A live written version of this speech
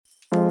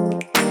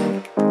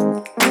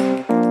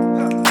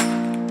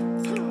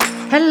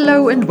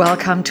Hello and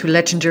welcome to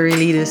Legendary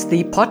Leaders,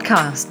 the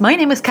podcast. My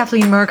name is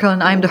Kathleen Merkel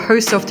and I'm the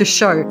host of the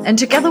show. And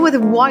together with a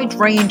wide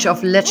range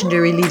of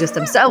legendary leaders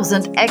themselves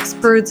and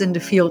experts in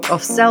the field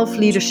of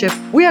self-leadership,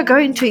 we are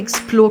going to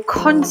explore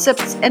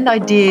concepts and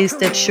ideas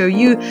that show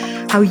you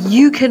how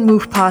you can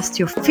move past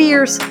your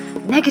fears,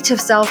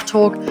 negative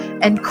self-talk,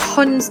 and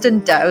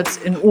constant doubts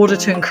in order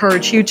to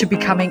encourage you to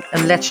becoming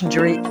a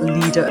legendary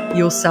leader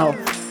yourself,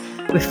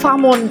 with far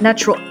more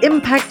natural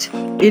impact,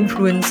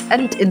 influence,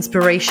 and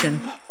inspiration.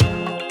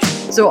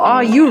 So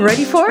are you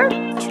ready for it?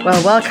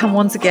 Well, welcome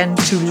once again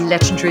to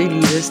Legendary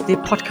Leaders, the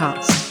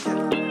podcast.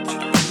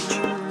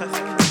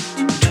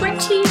 In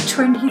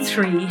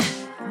 2023,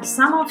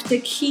 some of the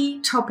key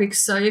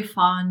topics so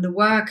far in the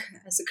work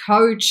as a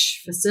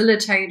coach,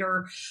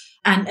 facilitator,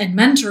 and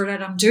mentor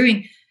that I'm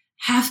doing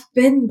have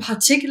been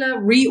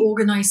particular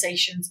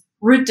reorganizations,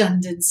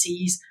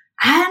 redundancies,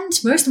 and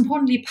most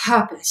importantly,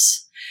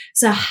 purpose.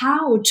 So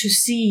how to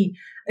see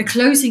a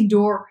closing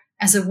door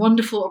as a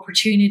wonderful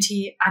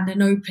opportunity and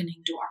an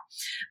opening door.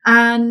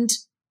 And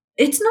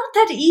it's not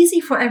that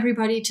easy for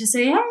everybody to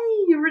say,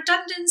 hey,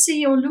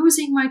 redundancy or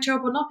losing my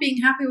job or not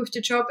being happy with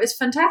the job is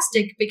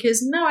fantastic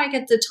because now I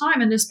get the time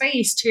and the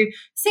space to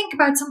think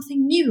about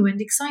something new and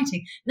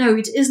exciting. No,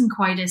 it isn't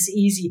quite as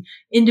easy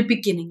in the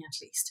beginning, at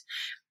least.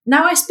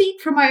 Now, I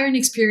speak from my own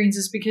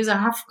experiences because I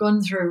have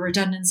gone through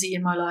redundancy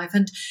in my life,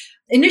 and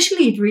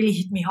initially it really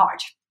hit me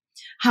hard.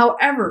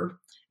 However,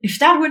 if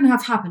that wouldn't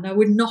have happened, I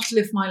would not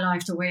live my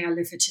life the way I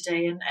live it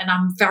today. And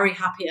I'm very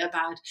happy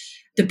about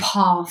the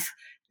path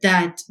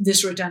that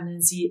this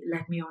redundancy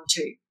led me on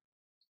to.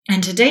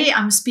 And today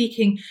I'm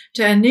speaking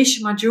to Anish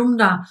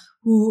Majumdar,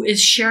 who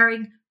is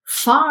sharing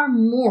far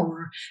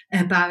more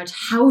about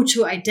how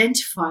to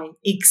identify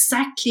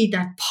exactly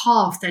that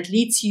path that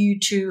leads you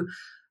to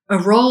a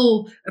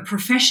role, a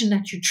profession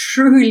that you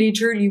truly,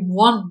 truly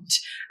want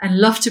and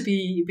love to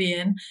be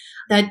in,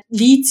 that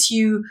leads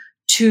you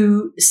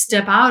to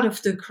step out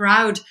of the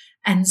crowd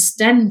and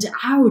stand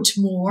out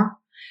more.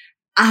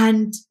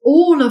 And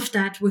all of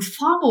that with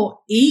far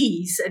more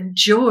ease and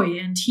joy.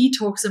 And he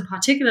talks in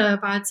particular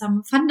about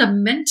some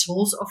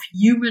fundamentals of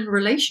human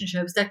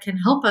relationships that can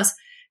help us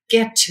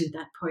get to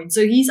that point.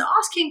 So he's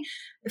asking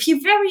a few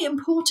very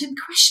important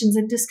questions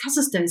and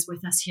discusses those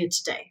with us here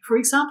today. For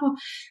example,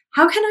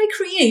 how can I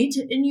create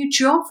a new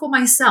job for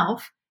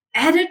myself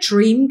at a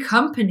dream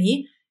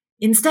company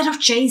instead of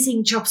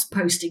chasing jobs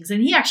postings?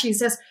 And he actually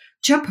says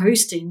job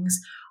postings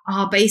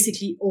are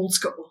basically old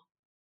school.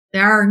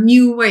 There are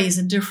new ways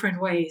and different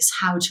ways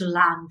how to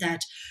land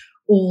that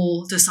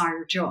all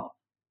desired job.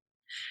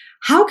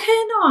 How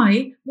can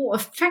I more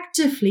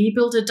effectively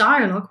build a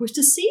dialogue with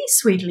the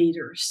C-suite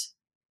leaders,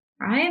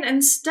 right?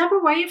 And step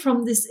away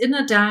from this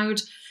inner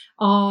doubt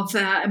of,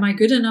 am I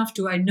good enough?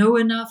 Do I know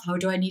enough? How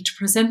do I need to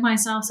present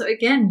myself? So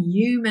again,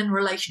 human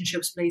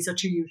relationships plays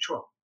such a huge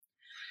role.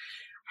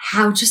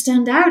 How to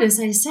stand out, as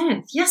I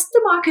said. Yes,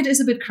 the market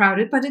is a bit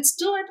crowded, but it's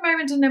still at the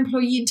moment an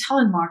employee and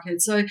talent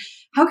market. So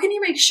how can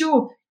you make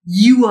sure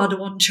you are the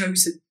one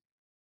chosen?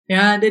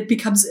 Yeah, and it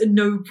becomes a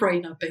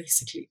no-brainer,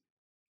 basically.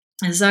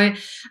 And so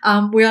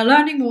we are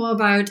learning more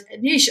about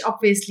Anish,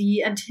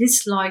 obviously, and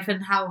his life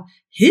and how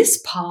his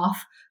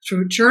path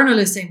through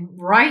journalism,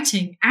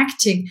 writing,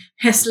 acting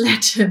has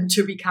led him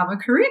to become a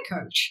career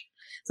coach.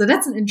 So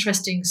that's an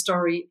interesting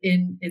story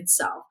in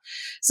itself.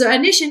 So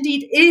Anish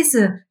indeed is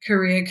a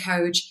career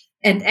coach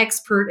and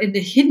expert in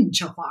the hidden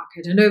job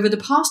market. And over the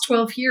past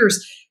 12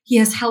 years, he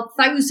has helped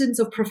thousands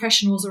of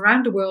professionals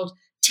around the world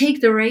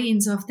take the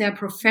reins of their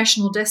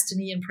professional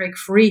destiny and break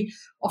free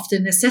of the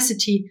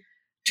necessity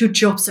to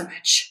job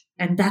search.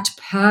 And that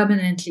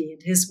permanently.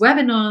 And his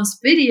webinars,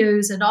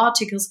 videos, and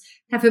articles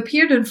have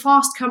appeared in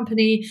Fast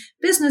Company,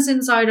 Business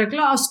Insider,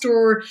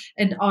 Glassdoor,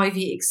 and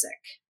Ivy Exec.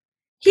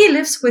 He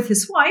lives with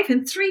his wife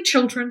and 3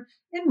 children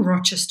in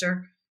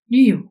Rochester,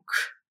 New York.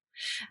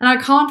 And I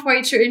can't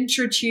wait to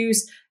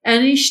introduce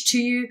Anish to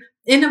you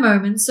in a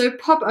moment. So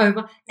pop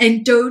over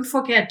and don't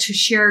forget to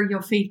share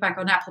your feedback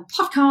on Apple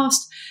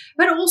Podcast,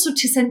 but also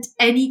to send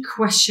any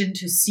question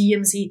to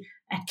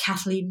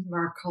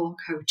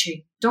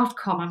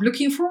cmc@kathleenmerkelcoaching.com. I'm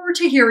looking forward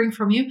to hearing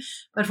from you.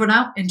 But for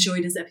now,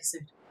 enjoy this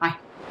episode. Bye.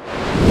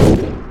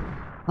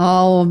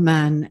 Oh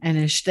man,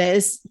 Anish, there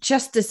is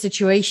just a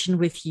situation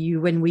with you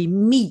when we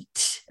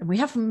meet, and we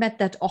haven't met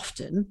that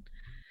often,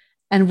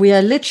 and we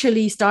are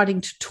literally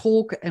starting to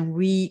talk and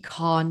we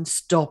can't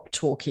stop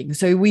talking.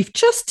 So we've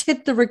just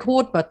hit the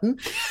record button,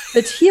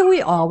 but here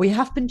we are. We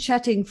have been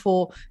chatting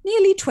for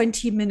nearly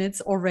 20 minutes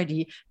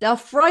already,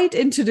 delved right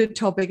into the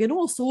topic and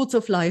all sorts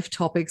of life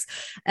topics.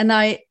 And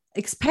I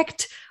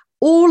expect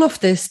all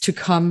of this to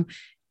come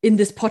in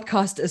this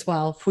podcast as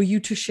well, for you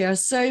to share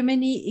so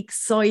many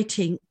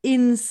exciting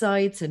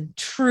insights and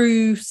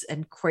truths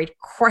and great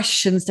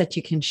questions that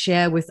you can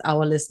share with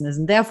our listeners.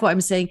 And therefore I'm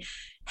saying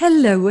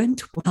Hello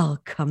and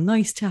welcome.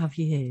 Nice to have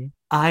you here.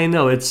 I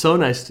know, it's so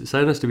nice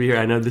to be here.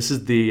 I know this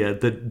is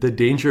the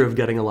danger of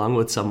getting along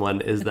with someone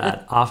is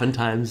that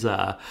oftentimes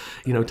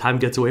time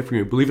gets away from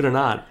you. Believe it or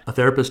not, a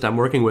therapist I'm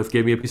working with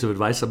gave me a piece of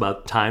advice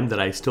about time that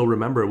I still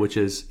remember, which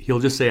is he'll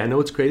just say, I know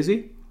it's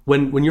crazy.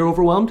 When you're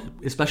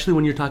overwhelmed, especially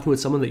when you're talking with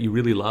someone that you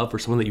really love or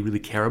someone that you really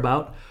care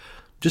about,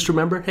 just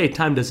remember, hey,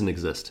 time doesn't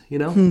exist,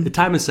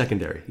 Time is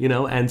secondary,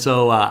 And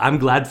so I'm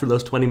glad for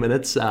those 20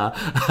 minutes.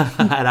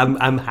 And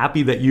I'm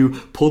happy that you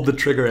pulled the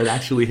trigger and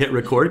actually hit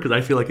record, because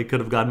I feel like it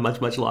could have gone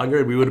much, much longer.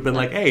 And we would have been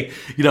like, hey,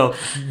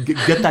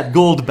 get that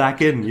gold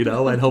back in,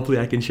 and hopefully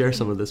I can share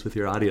some of this with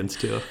your audience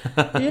too.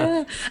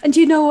 Yeah. And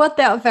you know what?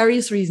 There are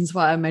various reasons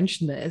why I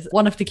mentioned this.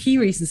 One of the key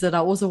reasons that I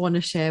also want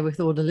to share with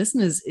all the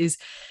listeners is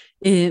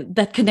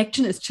that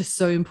connection is just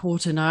so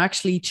important. I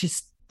actually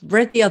just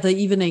read the other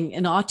evening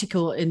an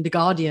article in The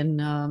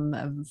Guardian,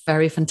 a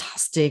very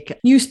fantastic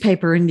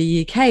newspaper in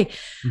the UK.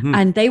 Mm-hmm.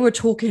 And they were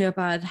talking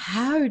about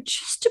how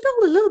just to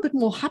build a little bit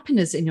more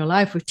happiness in your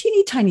life with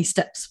teeny tiny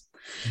steps.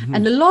 Mm-hmm.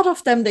 And a lot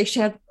of them, they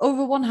shared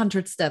over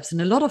 100 steps,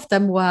 and a lot of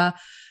them were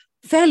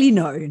fairly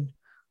known,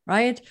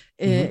 right?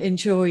 Mm-hmm.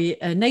 Enjoy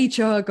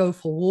nature, go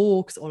for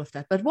walks, all of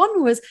that. But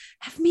one was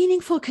have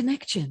meaningful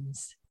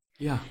connections.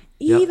 Yeah.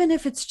 Even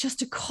if it's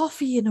just a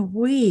coffee in a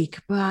week,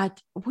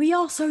 but we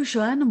are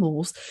social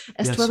animals.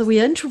 As to whether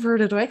we are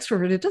introverted or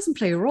extroverted, it doesn't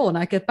play a role. And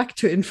I get back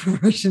to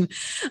introversion.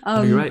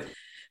 You're right.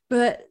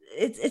 But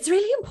it's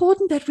really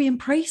important that we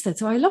embrace that.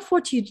 So I love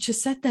what you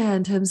just said there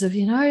in terms of,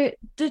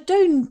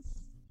 don't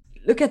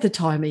look at the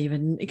time,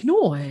 even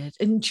ignore it.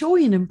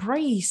 Enjoy and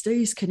embrace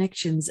those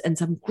connections and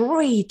some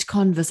great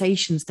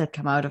conversations that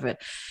come out of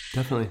it.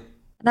 Definitely.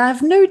 And I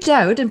have no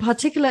doubt, in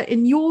particular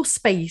in your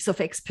space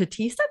of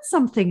expertise, that's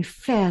something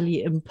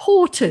fairly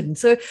important.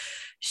 So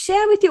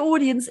share with the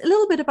audience a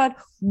little bit about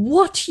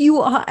what you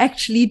are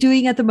actually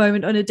doing at the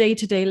moment on a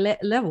day-to-day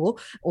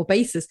level or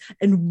basis,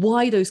 and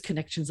why those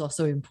connections are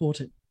so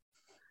important.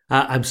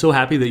 I'm so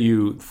happy that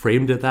you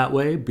framed it that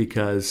way,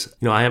 because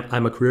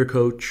I'm a career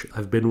coach.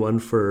 I've been one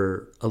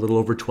for a little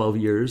over 12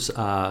 years.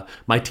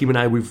 My team and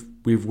I,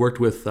 we've worked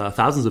with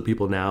thousands of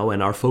people now,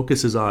 and our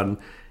focus is on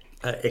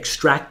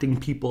extracting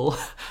people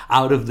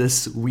out of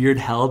this weird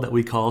hell that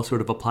we call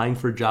sort of applying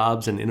for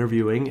jobs and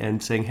interviewing,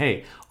 and saying,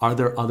 hey, are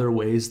there other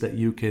ways that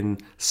you can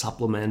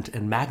supplement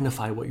and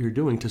magnify what you're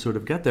doing to sort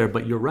of get there?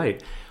 But you're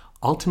right.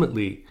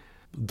 Ultimately,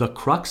 the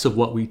crux of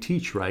what we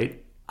teach,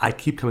 right? I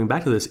keep coming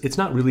back to this. It's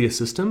not really a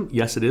system.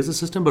 Yes, it is a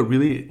system, but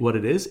really what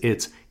it is,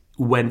 it's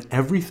when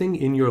everything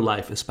in your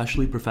life,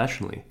 especially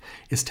professionally,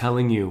 is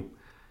telling you,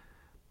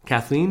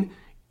 Kathleen,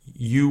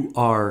 you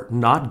are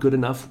not good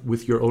enough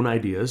with your own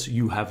ideas.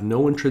 You have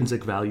no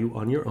intrinsic value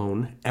on your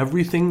own.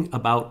 Everything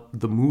about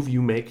the move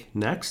you make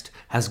next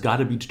has got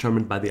to be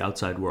determined by the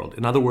outside world.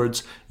 In other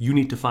words, you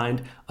need to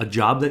find a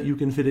job that you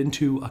can fit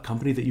into, a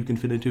company that you can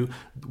fit into.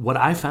 What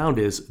I found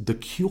is the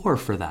cure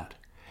for that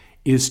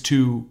is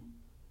to,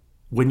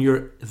 when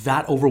you're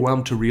that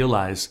overwhelmed, to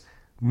realize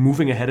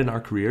moving ahead in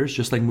our careers,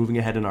 just like moving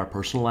ahead in our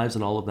personal lives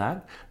and all of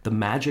that, the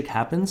magic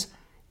happens.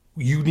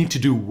 You need to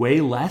do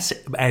way less,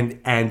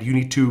 and you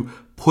need to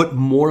put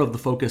more of the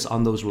focus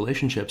on those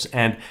relationships.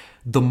 And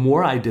the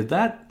more I did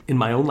that in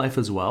my own life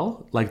as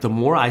well, like the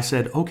more I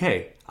said,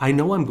 okay, I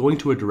know I'm going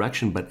to a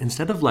direction, but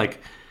instead of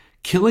like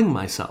killing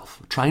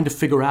myself, trying to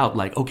figure out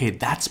like, okay,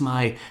 that's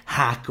my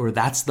hack, or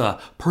that's the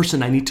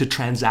person I need to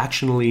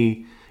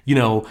transactionally,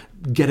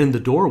 get in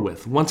the door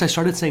with. Once I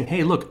started saying,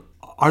 hey, look,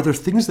 are there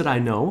things that I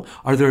know?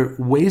 Are there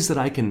ways that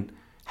I can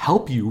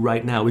help you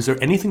right now? Is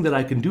there anything that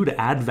I can do to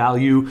add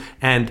value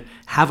and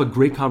have a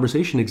great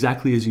conversation,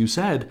 exactly as you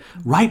said,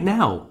 right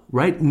now,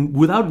 right?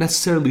 Without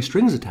necessarily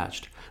strings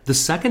attached. The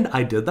second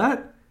I did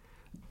that,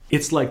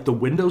 it's like the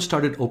windows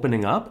started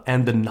opening up,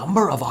 and the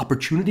number of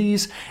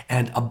opportunities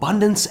and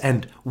abundance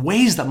and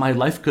ways that my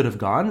life could have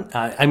gone.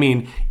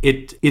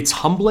 It's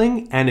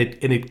humbling, and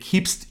it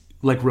keeps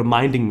like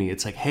reminding me,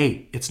 it's like,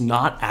 hey, it's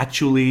not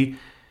actually,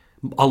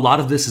 a lot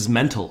of this is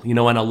mental, and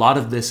a lot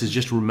of this is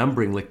just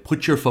remembering, like,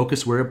 put your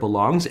focus where it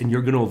belongs, and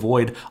you're going to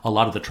avoid a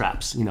lot of the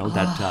traps,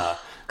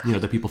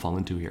 that people fall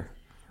into here.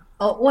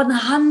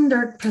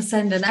 100%.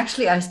 And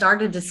actually, I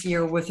started this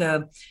year with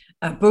a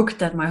book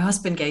that my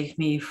husband gave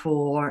me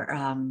for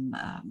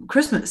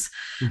Christmas.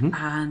 Mm-hmm.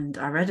 And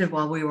I read it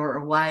while we were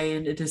away,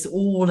 and it is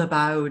all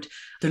about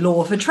the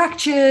law of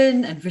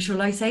attraction and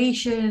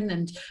visualization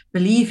and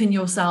belief in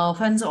yourself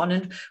and so on.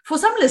 And for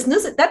some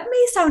listeners, that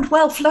may sound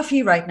well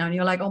fluffy right now, and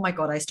you're like, oh my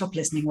God, I stopped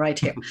listening right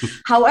here.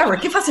 However,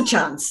 give us a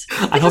chance.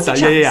 I hope that.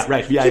 Yeah,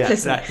 right. Yeah,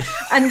 right.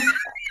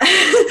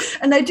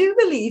 And I do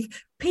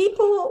believe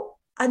people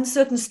and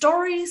certain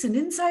stories and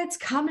insights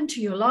come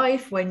into your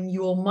life when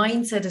your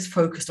mindset is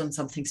focused on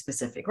something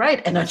specific,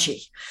 right?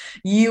 Energy.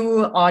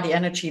 You are the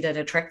energy that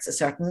attracts a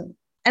certain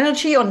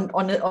energy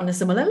on a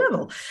similar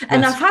level.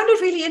 And yes. I found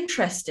it really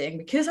interesting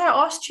because I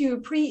asked you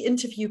a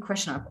pre-interview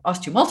question. I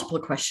asked you multiple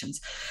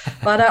questions,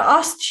 but I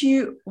asked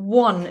you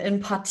one in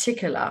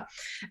particular.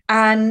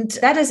 And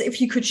that is,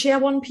 if you could share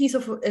one piece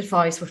of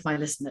advice with my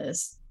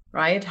listeners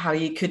right? How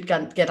you could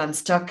get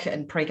unstuck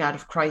and break out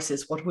of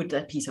crisis. What would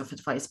that piece of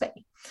advice be?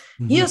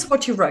 Mm-hmm. Here's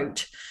what you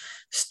wrote.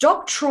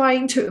 Stop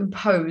trying to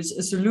impose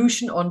a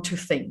solution onto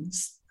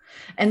things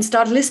and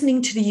start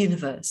listening to the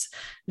universe.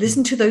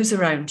 Listen to those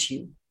around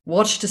you.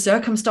 Watch the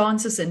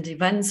circumstances and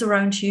events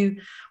around you.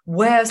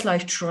 Where's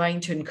life trying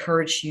to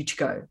encourage you to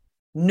go?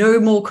 No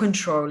more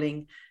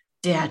controlling.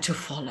 Dare to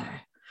follow.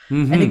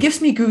 Mm-hmm. And it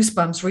gives me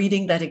goosebumps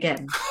reading that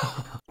again.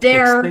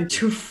 Dare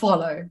to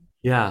follow.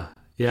 Yeah.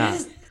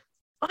 Because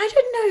I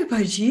don't know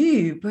about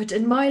you, but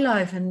in my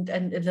life and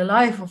in the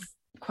life of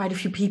quite a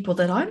few people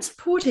that I'm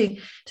supporting,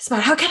 it's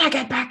about how can I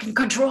get back in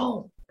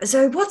control?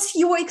 So what's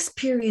your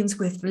experience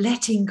with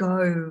letting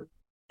go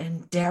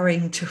and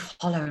daring to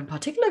follow, in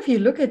particular if you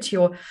look at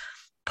your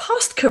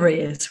past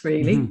careers,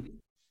 really?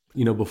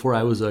 Mm-hmm. Before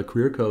I was a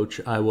career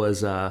coach, I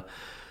was an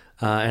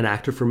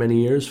actor for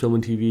many years, film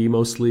and TV,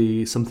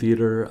 mostly some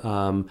theater.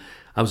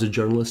 I was a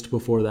journalist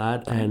before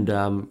that.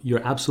 And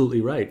you're absolutely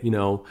right.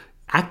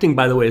 Acting,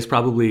 by the way, is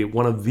probably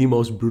one of the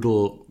most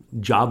brutal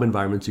job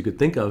environments you could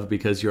think of,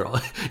 because you're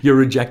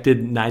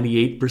rejected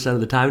 98% of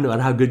the time, no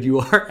matter how good you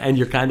are, and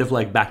you're kind of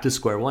like back to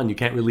square one. You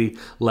can't really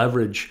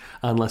leverage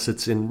unless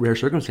it's in rare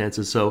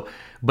circumstances. So,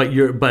 but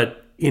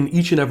in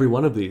each and every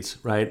one of these,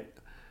 right?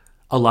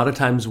 A lot of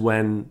times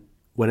when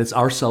it's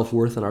our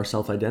self-worth and our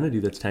self-identity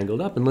that's tangled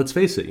up, and let's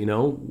face it,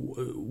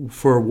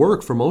 for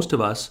work, for most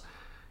of us,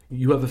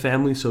 you have a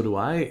family, so do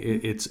I.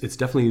 It's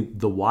definitely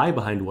the why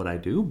behind what I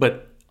do,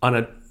 but on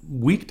a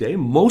weekday,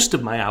 most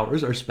of my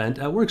hours are spent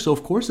at work. So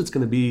of course it's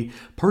going to be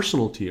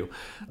personal to you.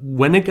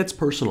 When it gets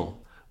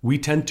personal, we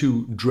tend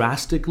to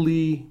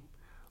drastically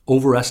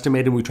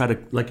overestimate, and we try to,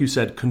 like you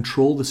said,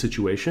 control the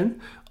situation,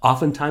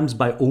 oftentimes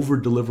by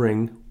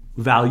over-delivering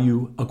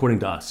value according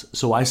to us.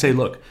 So I say,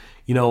 look,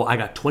 I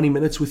got 20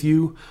 minutes with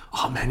you.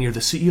 Oh man, you're the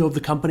CEO of the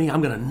company.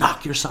 I'm going to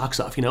knock your socks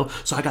off,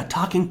 So I got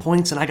talking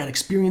points and I got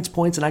experience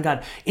points and I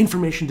got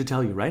information to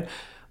tell you, right?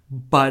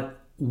 But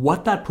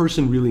what that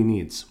person really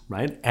needs,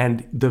 right?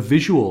 And the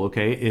visual,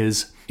 okay,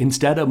 is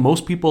instead of,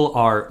 most people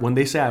are, when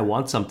they say I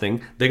want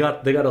something, they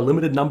got a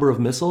limited number of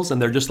missiles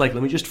and they're just like,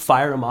 let me just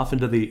fire them off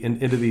into the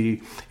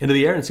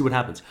air and see what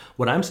happens.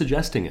 What I'm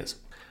suggesting is,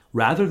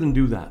 rather than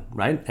do that,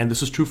 right? And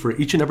this is true for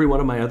each and every one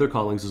of my other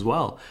callings as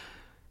well.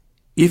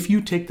 If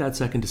you take that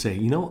second to say,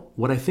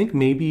 what I think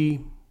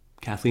maybe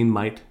Kathleen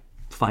might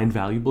find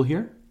valuable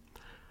here,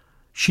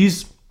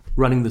 she's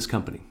running this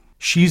company.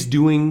 She's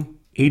doing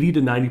 80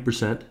 to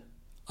 90%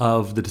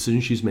 of the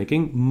decisions she's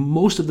making.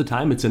 Most of the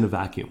time it's in a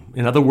vacuum.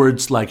 In other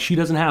words, like, she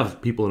doesn't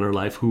have people in her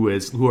life who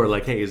are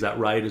like, hey, is that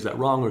right? Is that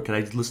wrong? Or can I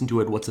listen to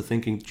it? What's the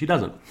thinking? She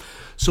doesn't.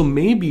 So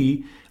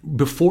maybe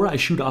before I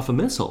shoot off a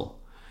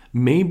missile,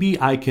 maybe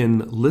I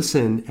can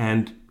listen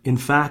and, in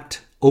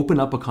fact, open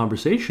up a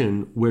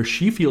conversation where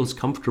she feels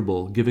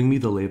comfortable giving me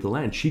the lay of the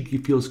land. She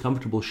feels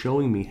comfortable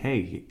showing me,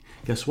 hey,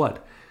 guess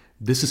what?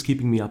 This is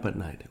keeping me up at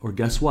night. Or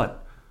guess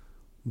what?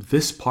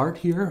 This part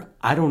here,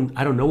 I don't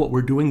know what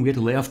we're doing. We had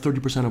to lay off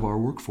 30% of our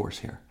workforce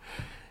here.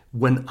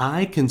 When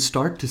I can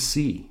start to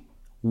see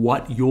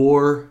what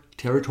your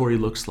territory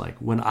looks like,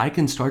 when I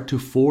can start to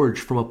forge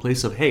from a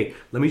place of, hey,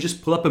 let me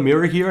just pull up a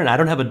mirror here, and I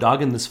don't have a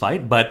dog in this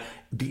fight, but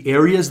the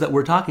areas that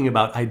we're talking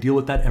about, I deal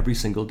with that every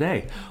single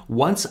day.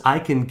 Once I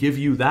can give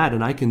you that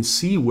and I can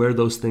see where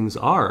those things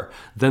are,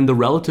 then the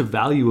relative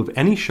value of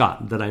any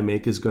shot that I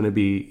make is going to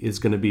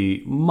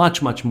be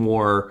much, much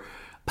more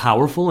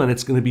powerful, and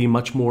it's going to be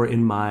much more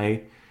in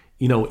my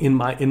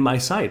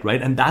sight,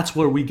 right? And that's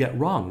where we get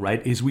wrong,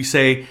 right? Is we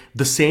say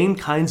the same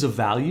kinds of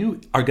value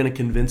are going to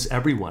convince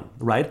everyone,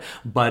 right?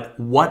 But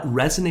what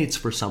resonates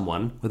for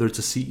someone, whether it's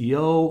a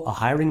CEO, a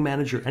hiring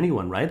manager,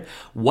 anyone, right?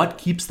 What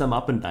keeps them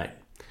up at night?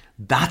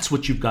 That's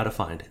what you've got to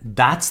find.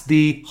 That's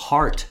the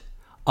heart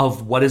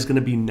of what is going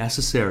to be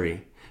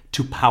necessary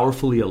to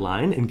powerfully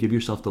align and give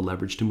yourself the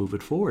leverage to move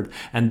it forward.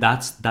 And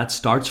that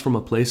starts from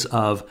a place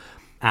of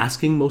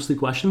asking mostly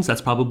questions. That's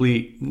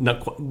probably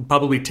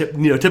tip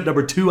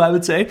number 2, I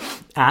would say.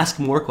 Ask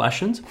more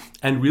questions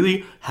and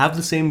really have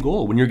the same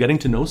goal. When you're getting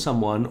to know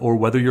someone, or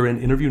whether you're in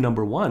interview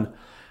number 1,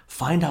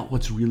 find out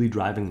what's really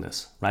driving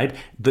this, right?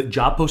 The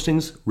job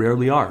postings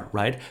rarely are,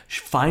 right?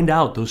 Find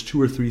out those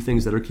 2 or 3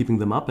 things that are keeping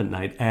them up at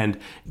night. And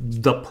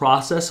the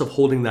process of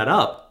holding that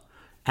up,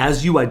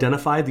 as you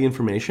identify the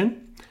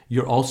information,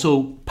 you're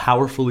also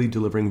powerfully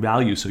delivering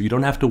value. So you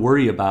don't have to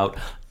worry about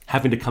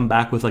having to come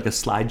back with like a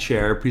slide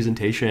share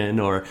presentation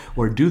or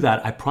do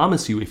that. I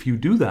promise you, if you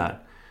do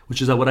that,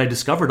 which is what I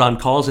discovered on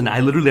calls, and I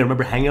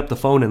remember hanging up the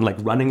phone and like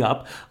running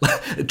up,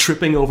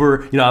 tripping over,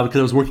 because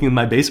I was working in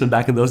my basement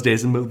back in those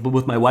days and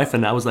with my wife,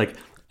 and I was like,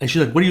 and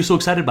she's like, what are you so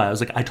excited by? I was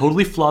like, I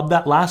totally flubbed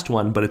that last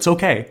one, but it's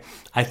okay.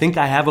 I think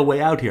I have a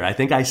way out here. I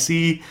think I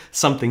see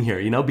something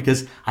here,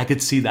 because I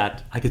could see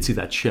that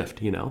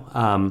shift,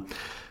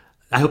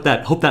 I hope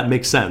that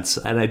makes sense,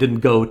 and I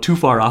didn't go too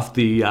far off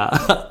the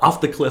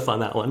cliff on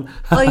that one.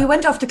 Well, you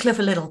went off the cliff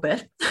a little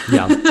bit.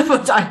 Yeah.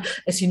 But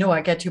as you know,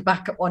 I get you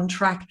back on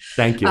track.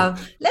 Thank you.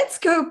 Let's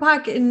go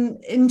back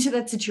into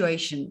that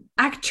situation.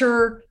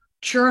 Actor,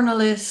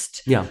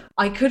 journalist. Yeah.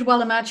 I could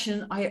well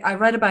imagine, I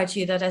read about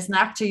you that as an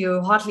actor,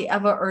 you hardly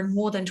ever earn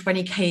more than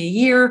 20K a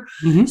year.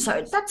 Mm-hmm.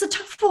 So that's a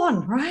tough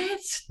one,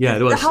 right? Yeah,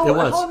 it was.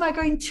 How am I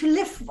going to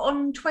live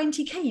on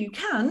 20K? You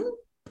can.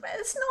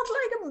 It's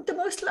not like the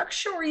most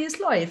luxurious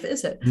life,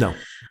 is it? No.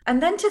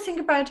 And then to think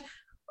about,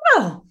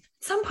 well,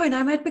 at some point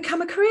I might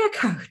become a career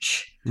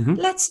coach. Mm-hmm.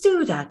 Let's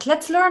do that.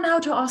 Let's learn how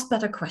to ask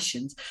better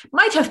questions.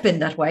 Might have been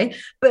that way,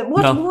 but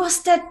what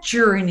was that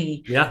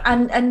journey? Yeah.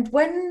 And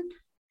when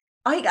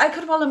I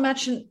could well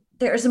imagine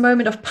there is a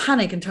moment of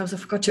panic in terms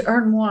of, I've got to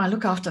earn more, I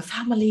look after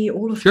family,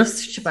 all of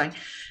this shebang.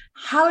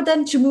 How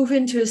then to move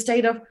into a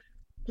state of,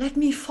 let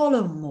me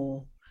follow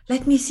more.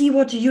 Let me see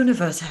what the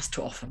universe has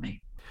to offer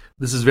me.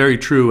 This is very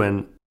true.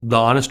 And the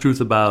honest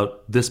truth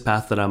about this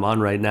path that I'm on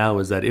right now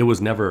is that it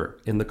was never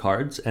in the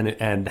cards.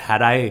 And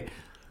had I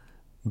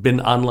been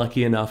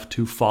unlucky enough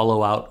to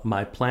follow out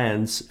my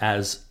plans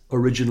as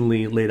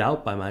originally laid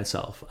out by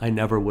myself, I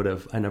never would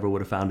have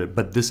found it.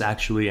 But this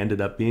actually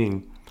ended up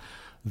being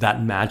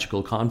that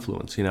magical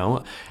confluence.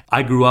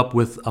 I grew up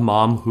with a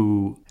mom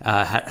who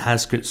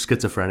has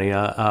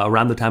schizophrenia.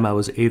 Around the time I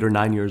was 8 or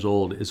 9 years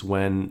old is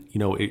when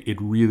it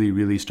really,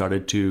 really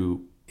started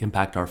to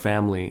impact our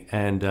family.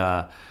 And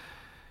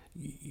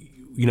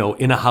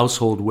in a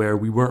household where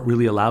we weren't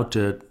really allowed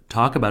to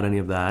talk about any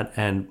of that,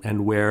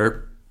 and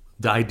where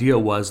the idea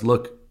was,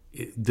 look,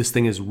 this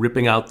thing is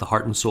ripping out the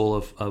heart and soul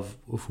of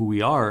who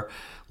we are.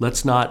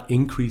 Let's not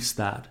increase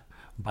that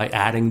by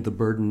adding the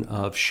burden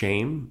of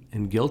shame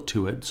and guilt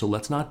to it. So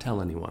let's not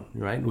tell anyone,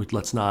 right?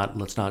 Let's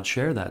not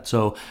share that.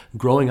 So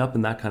growing up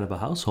in that kind of a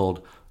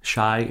household,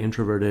 shy,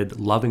 introverted,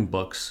 loving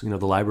books, the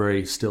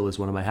library still is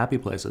one of my happy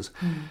places.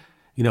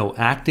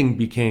 Acting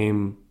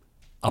became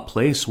a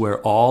place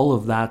where all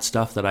of that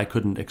stuff that I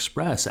couldn't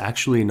express,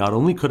 actually, not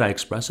only could I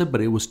express it,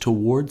 but it was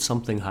towards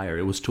something higher.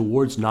 It was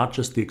towards not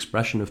just the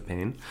expression of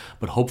pain,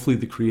 but hopefully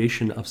the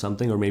creation of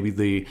something, or maybe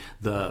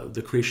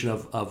the creation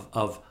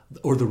of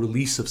or the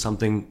release of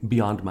something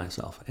beyond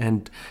myself.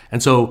 And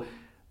so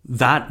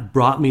that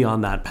brought me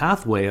on that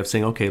pathway of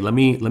saying, okay, let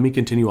me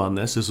continue on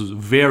this. This was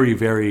very,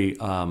 very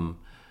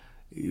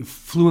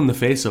flew in the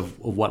face of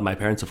what my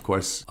parents, of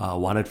course,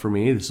 wanted for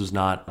me. This was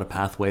not a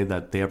pathway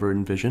that they ever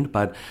envisioned,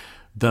 but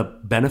the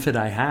benefit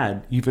I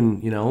had,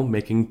 even,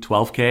 making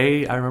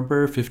 12K, I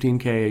remember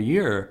 15K a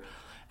year,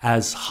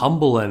 as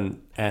humble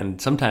and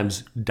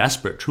sometimes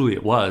desperate, truly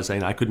it was.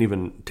 I couldn't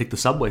even take the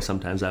subway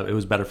sometimes. It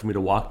was better for me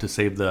to walk to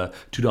save the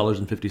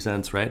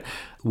 $2.50, right?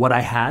 What I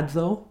had,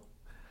 though,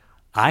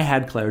 I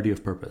had clarity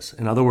of purpose.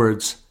 In other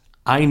words,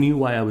 I knew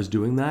why I was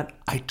doing that.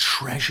 I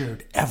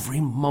treasured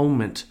every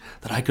moment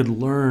that I could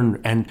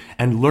learn and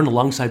learn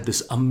alongside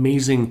this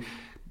amazing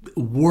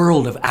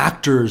world of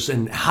actors,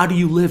 and how do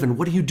you live and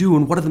what do you do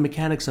and what are the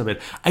mechanics of it.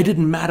 It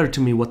didn't matter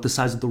to me what the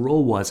size of the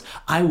role was.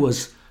 I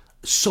was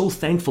so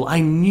thankful.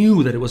 I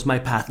knew that it was my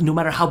path. No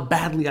matter how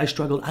badly I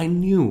struggled, I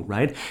knew,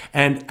 right?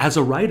 And as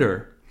a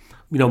writer,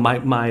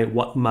 my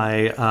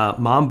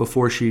mom,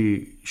 before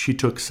she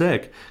took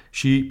sick,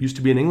 she used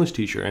to be an English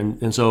teacher.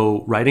 And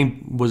so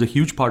writing was a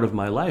huge part of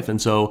my life.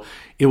 And so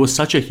it was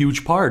such a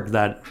huge part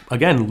that,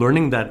 again,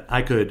 learning that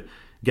I could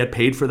get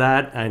paid for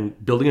that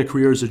and building a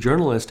career as a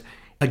journalist,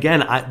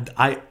 again,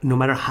 I no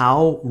matter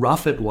how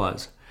rough it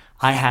was,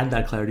 I had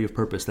that clarity of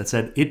purpose that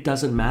said, it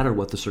doesn't matter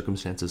what the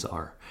circumstances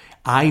are.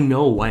 I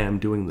know why I'm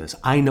doing this.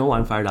 I know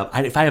I'm fired up.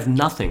 If I have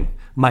nothing,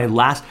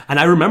 and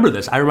I remember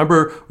this. I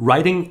remember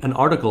writing an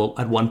article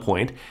at one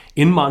point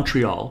in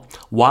Montreal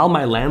while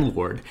my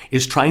landlord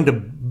is trying to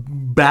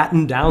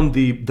batten down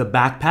the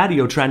back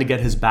patio, trying to get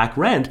his back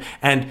rent.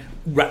 And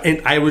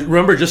I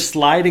remember just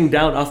sliding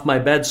down off my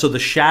bed so the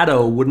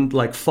shadow wouldn't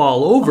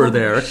fall over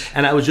there.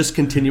 And I was just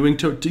continuing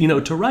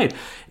to write.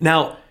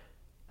 Now,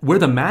 where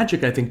the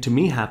magic, I think, to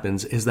me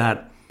happens is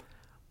that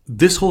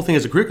this whole thing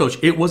as a career coach,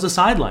 it was a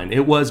sideline.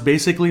 It was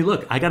basically,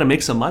 look, I got to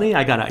make some money.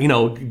 I got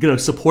to,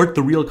 support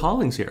the real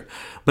callings here.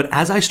 But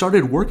as I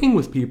started working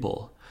with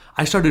people,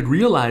 I started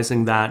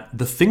realizing that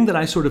the thing that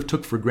I sort of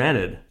took for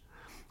granted,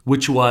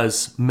 which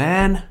was,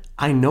 man,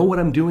 I know what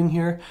I'm doing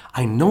here.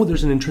 I know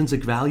there's an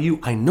intrinsic value.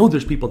 I know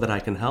there's people that I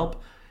can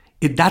help.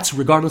 That's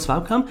regardless of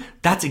outcome.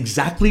 That's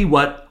exactly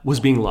what was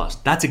being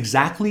lost. That's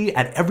exactly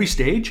at every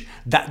stage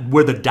that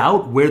where the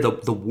doubt, where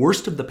the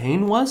worst of the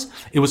pain was,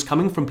 it was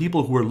coming from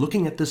people who were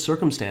looking at this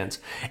circumstance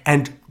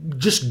and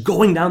just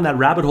going down that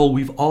rabbit hole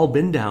we've all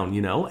been down,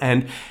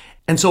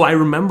 And so I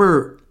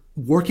remember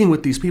working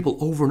with these people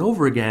over and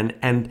over again.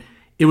 And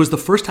it was the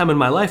first time in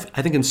my life,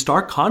 I think in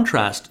stark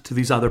contrast to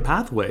these other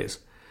pathways,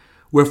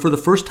 where for the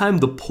first time,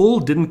 the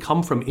pull didn't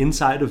come from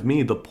inside of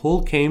me. The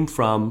pull came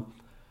from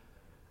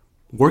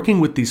working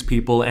with these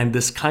people and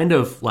this kind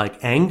of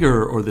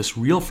anger or this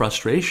real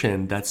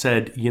frustration that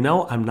said,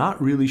 I'm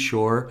not really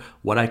sure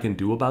what I can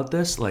do about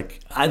this.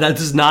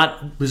 This is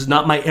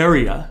not my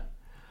area,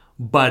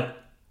 but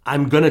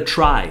I'm going to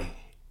try,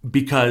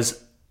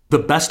 because the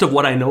best of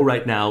what I know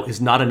right now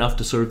is not enough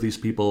to serve these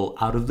people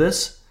out of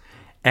this.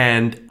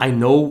 And I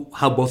know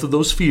how both of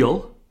those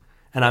feel.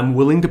 And I'm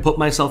willing to put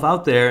myself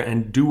out there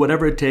and do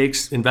whatever it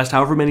takes, invest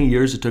however many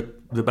years it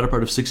took the better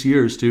part of 6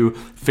 years to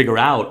figure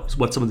out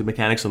what some of the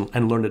mechanics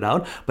and learn it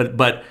out.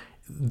 But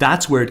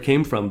that's where it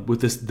came from,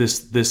 with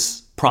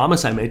this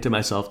promise I made to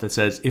myself that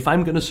says, if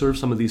I'm going to serve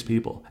some of these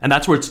people, and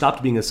that's where it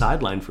stopped being a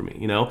sideline for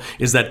me,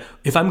 is that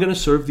if I'm going to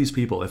serve these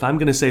people, if I'm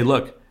going to say,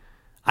 look,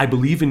 I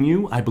believe in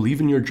you, I believe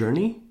in your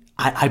journey,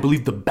 I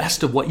believe the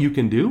best of what you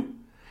can do.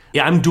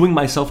 Yeah, I'm doing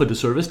myself a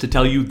disservice to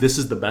tell you this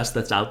is the best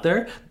that's out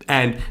there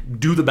and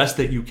do the best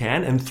that you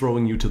can and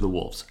throwing you to the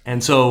wolves.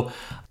 And so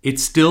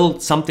it's still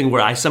something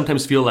where I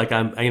sometimes feel like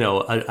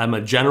I'm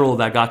a general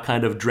that got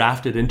kind of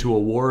drafted into a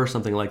war or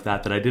something like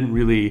that I didn't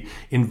really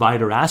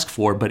invite or ask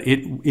for, but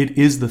it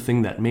is the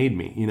thing that made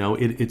me,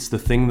 it's the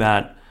thing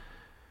that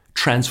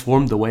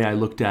transformed the way I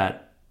looked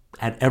at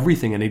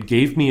everything. And it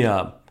gave me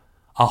a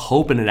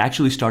hope, and it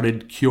actually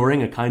started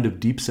curing a kind of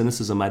deep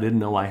cynicism I didn't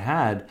know I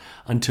had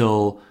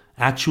until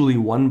actually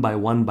one by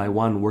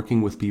one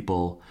working with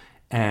people,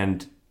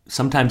 and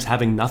sometimes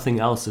having nothing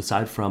else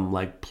aside from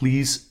like,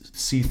 please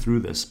see through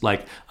this.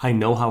 Like, I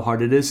know how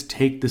hard it is.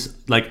 Take this,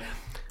 like,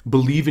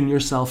 believe in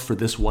yourself for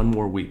this one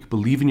more week.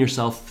 Believe in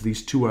yourself for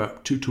these two or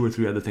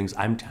three other things.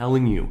 I'm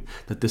telling you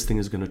that this thing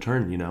is going to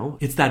turn,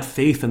 It's that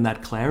faith and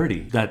that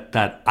clarity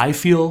that I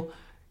feel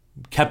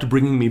kept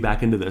bringing me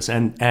back into this.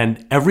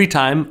 And every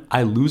time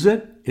I lose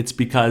it, it's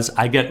because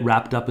I get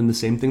wrapped up in the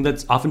same thing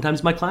that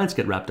oftentimes my clients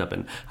get wrapped up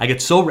in. I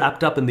get so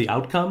wrapped up in the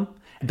outcome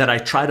that I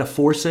try to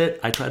force it,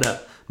 I try to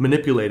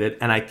manipulate it,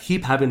 and I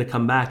keep having to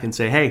come back and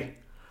say, hey,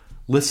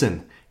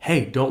 listen,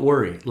 hey, don't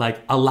worry.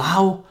 Like,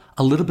 allow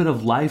a little bit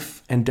of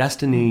life and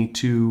destiny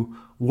to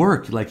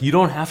work. Like, you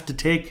don't have to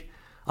take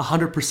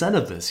 100%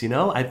 of this,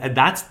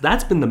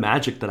 that's been the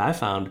magic that I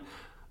found,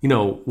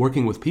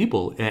 working with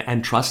people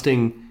and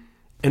trusting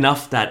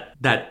enough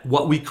that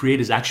what we create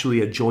is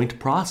actually a joint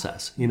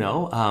process,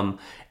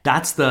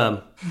 that's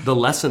the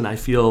lesson I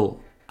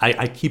feel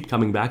I keep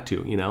coming back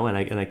to,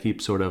 and I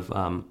keep sort of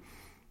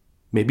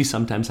maybe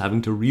sometimes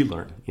having to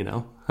relearn, You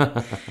know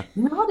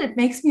what? It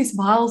makes me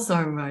smile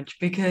so much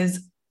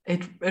because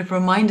it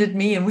reminded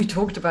me, and we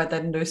talked about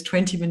that in those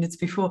 20 minutes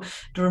before,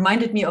 it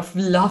reminded me of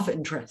love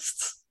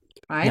interests.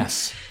 Right?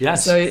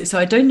 Yes. So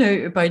I don't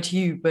know about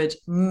you, but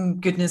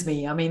goodness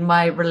me, I mean,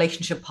 my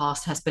relationship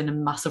past has been a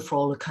massive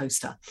roller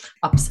coaster,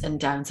 ups and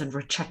downs and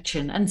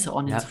rejection and so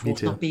on and so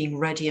forth, not being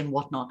ready and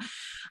whatnot.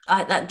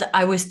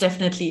 I was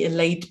definitely a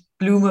late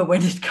bloomer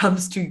when it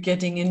comes to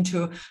getting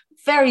into a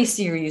very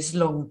serious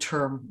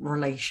long-term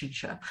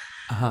relationship.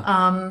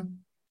 Uh-huh.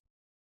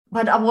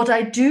 But what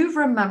I do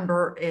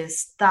remember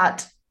is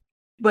that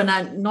when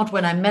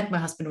I met my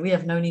husband, we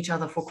have known each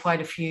other for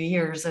quite a few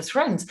years as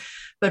friends.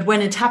 But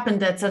when it happened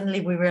that suddenly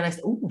we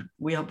realized, oh,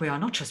 we are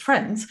not just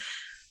friends,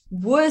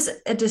 was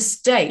at a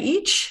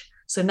stage,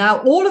 so now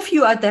all of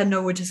you out there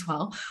know it as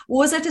well,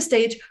 was at a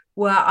stage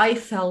where I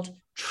felt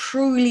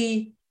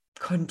truly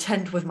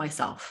content with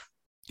myself.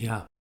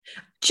 Yeah.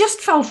 Just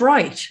felt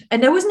right.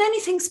 And there wasn't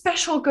anything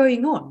special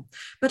going on,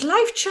 but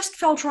life just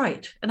felt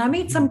right. And I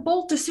made some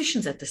bold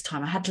decisions at this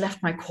time. I had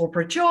left my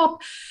corporate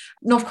job,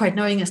 not quite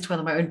knowing as to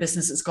whether my own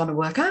business is going to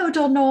work out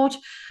or not,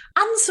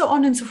 and so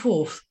on and so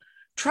forth.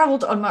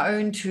 Traveled on my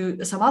own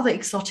to some other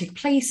exotic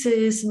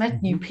places,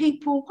 met new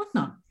people,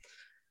 whatnot.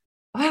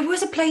 It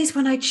was a place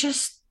when I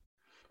just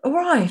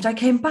arrived. I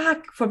came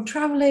back from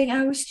traveling.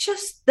 I was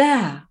just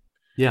there.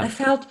 Yeah. I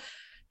felt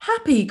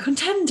happy,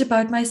 content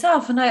about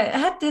myself. And I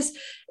had this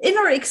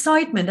inner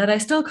excitement that I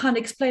still can't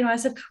explain. I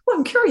said, well,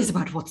 I'm curious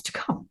about what's to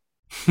come.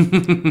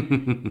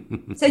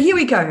 So here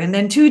we go. And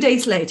then 2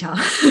 days later,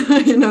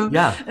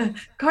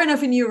 kind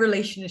of a new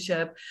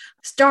relationship,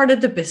 started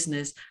the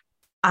business.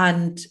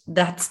 And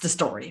that's the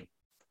story.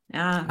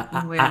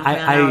 Yeah, we're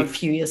now a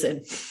few years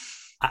in.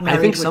 I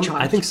think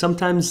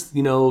sometimes,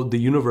 the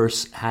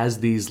universe has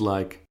these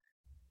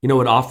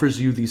it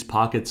offers you these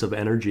pockets of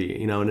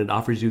energy, and it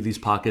offers you these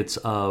pockets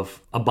of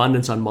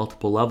abundance on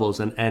multiple levels.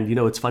 And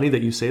it's funny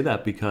that you say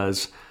that,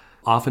 because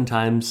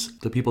oftentimes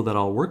the people that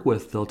I'll work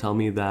with, they'll tell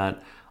me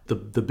that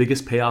the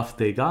biggest payoff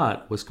they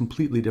got was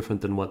completely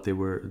different than what they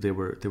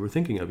were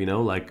thinking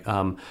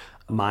of.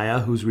 Maya,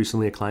 who's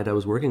recently a client I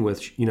was working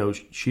with,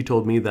 she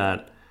told me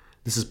that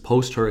this is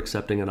post her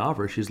accepting an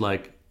offer. She's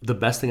like, the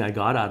best thing I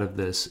got out of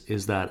this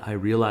is that I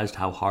realized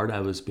how hard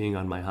I was being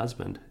on my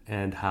husband,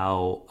 and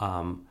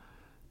how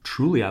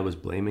truly I was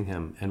blaming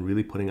him and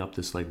really putting up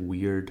this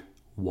weird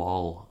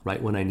wall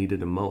right when I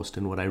needed him most.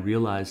 And what I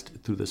realized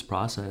through this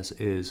process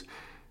is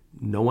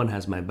no one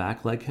has my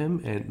back like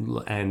him,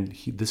 and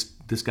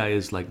this guy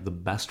is the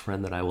best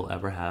friend that I will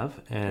ever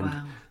have, and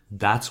wow.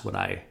 That's what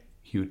I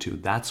hew to.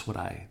 That's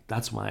my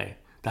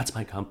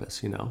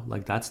compass.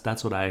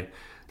 That's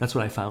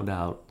what I found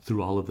out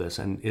through all of this,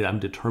 and I'm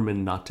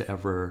determined not to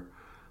ever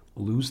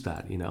lose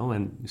that.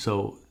 And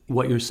so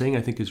what you're saying,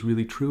 I think, is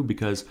really true,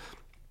 because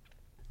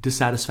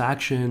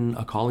dissatisfaction,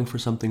 a calling for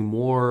something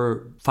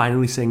more,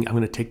 finally saying, I'm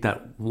going to take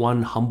that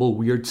one humble,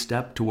 weird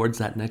step towards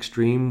that next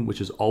dream, which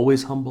is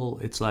always humble.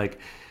 It's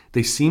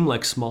they seem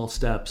like small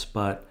steps,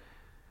 but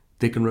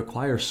they can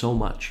require so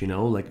much,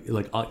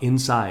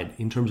 inside,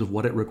 in terms of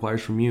what it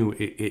requires from you.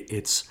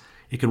 It's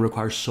it can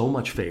require so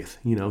much faith,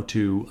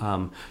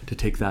 to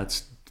take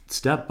that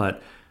step.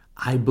 But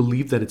I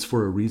believe that it's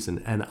for a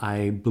reason. And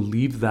I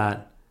believe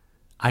that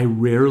I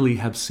rarely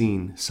have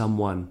seen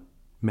someone,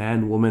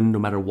 man, woman, no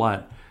matter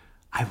what,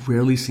 I've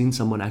rarely seen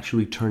someone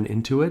actually turn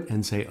into it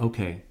and say,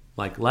 okay,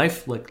 like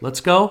life, like,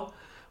 let's go.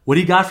 What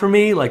do you got for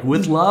me? Like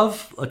with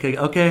love?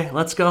 Okay,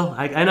 let's go.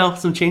 I know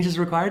some changes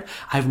required.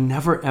 I've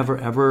never, ever,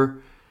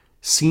 ever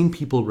seen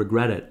people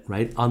regret it,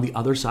 right? On the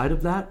other side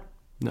of that,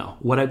 no.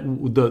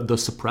 The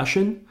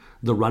suppression,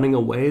 the running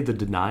away, the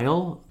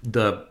denial,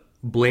 the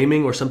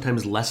blaming or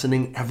sometimes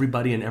lessening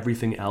everybody and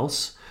everything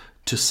else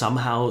to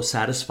somehow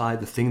satisfy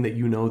the thing that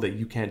you know that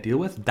you can't deal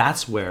with,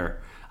 that's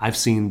where I've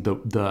seen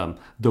the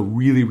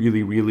really,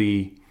 really,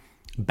 really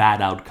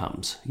bad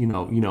outcomes,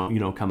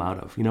 come out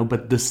of,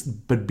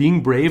 but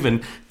being brave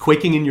and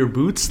quaking in your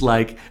boots,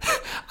 like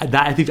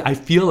that, I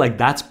feel like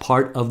that's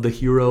part of the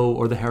hero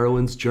or the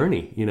heroine's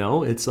journey.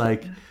 It's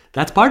like,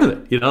 that's part of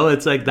it,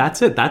 it's like,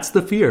 that's it. That's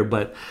the fear.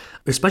 But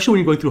especially when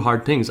you're going through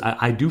hard things,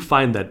 I do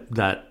find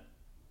that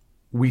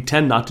we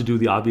tend not to do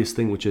the obvious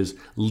thing, which is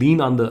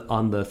lean on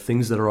the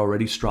things that are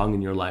already strong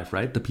in your life,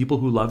 right? The people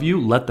who love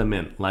you, let them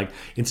in. Like,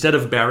 instead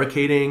of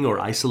barricading or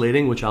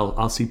isolating, which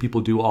I'll see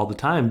people do all the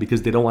time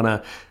because they don't want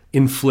to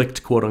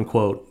inflict, quote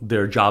unquote,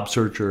 their job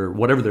search or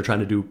whatever they're trying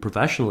to do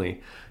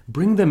professionally,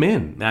 bring them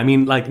in. I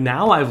mean, like,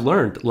 now I've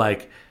learned,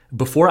 like,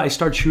 before I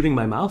start shooting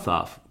my mouth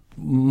off,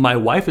 my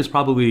wife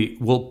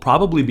will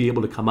probably be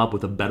able to come up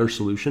with a better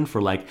solution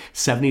for like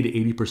 70 to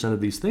 80%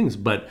 of these things.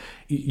 But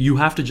you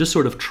have to just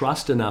sort of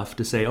trust enough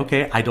to say,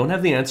 okay, I don't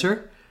have the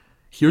answer.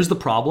 Here's the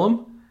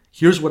problem.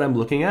 Here's what I'm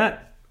looking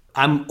at.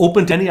 I'm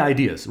open to any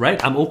ideas,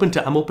 right? I'm open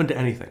to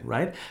anything,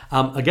 right?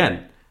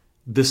 Again,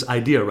 this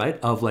idea, right,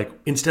 of like,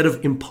 instead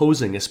of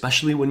imposing,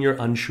 especially when you're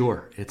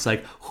unsure, it's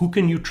like, who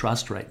can you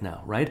trust right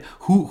now, right?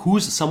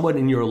 Who's someone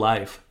in your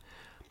life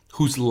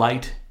whose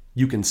light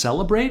you can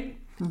celebrate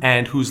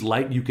and whose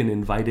light you can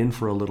invite in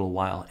for a little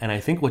while. And I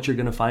think what you're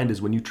going to find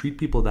is when you treat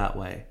people that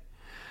way,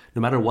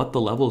 no matter what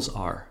the levels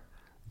are,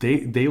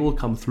 they will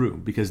come through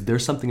because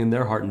there's something in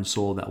their heart and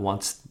soul that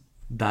wants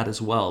that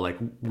as well. Like,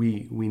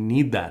 we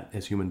need that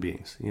as human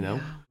beings,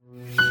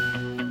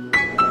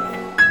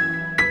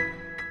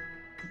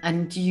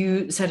 And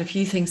you said a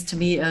few things to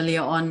me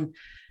earlier on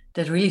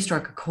that really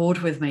struck a chord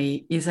with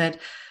me. You said,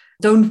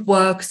 don't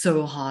work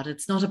so hard.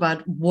 It's not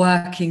about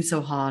working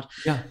so hard.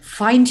 Yeah.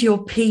 Find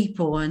your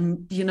people.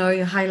 And, you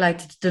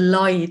highlighted the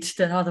light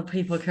that other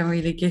people can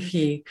really give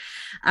you.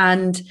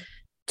 And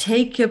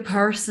take your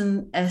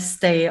person as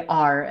they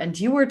are. And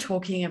you were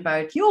talking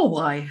about your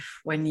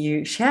wife when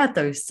you shared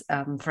those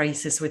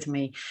phrases with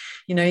me.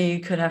 You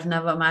could have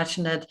never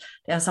imagined that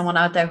there's someone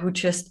out there who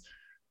just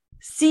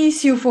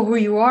sees you for who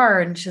you are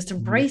and just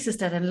embraces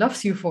that and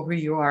loves you for who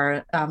you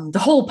are, the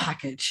whole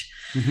package.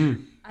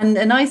 Mm-hmm.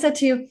 And I said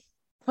to you,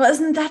 well,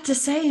 isn't that the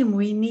same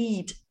we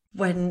need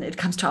when it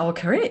comes to our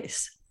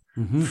careers,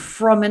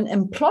 from an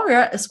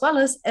employer as well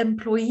as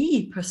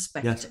employee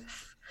perspective?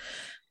 Yes.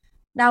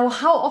 Now,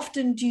 how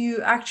often do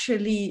you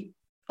actually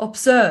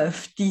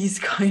observe these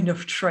kind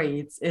of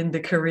traits in the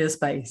career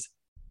space?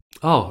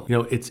 Oh,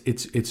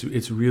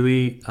 it's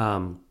really,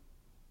 I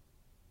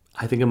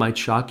think it might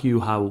shock you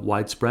how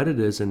widespread it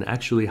is, and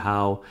actually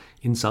how,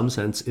 in some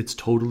sense, it's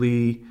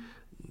totally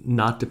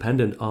not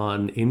dependent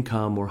on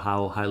income or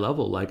how high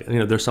level. Like,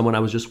 there's someone I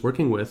was just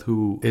working with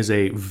who is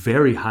a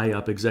very high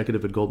up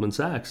executive at Goldman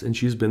Sachs, and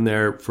she's been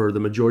there for the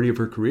majority of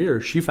her career.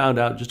 She found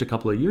out just a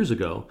couple of years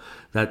ago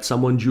that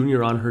someone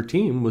junior on her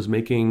team was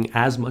making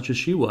as much as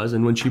she was,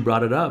 and when she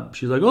brought it up,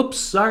 she's like, "Oops,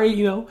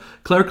 sorry,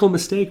 clerical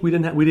mistake. It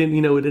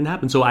didn't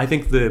happen." So I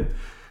think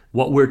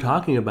what we're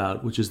talking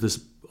about, which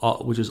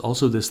is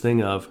also this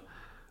thing of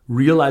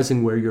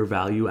realizing where your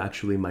value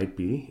actually might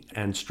be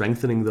and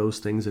strengthening those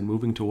things and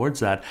moving towards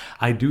that.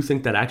 I do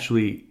think that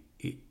actually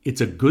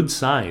it's a good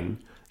sign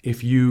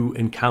if you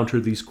encounter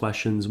these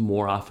questions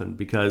more often,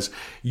 because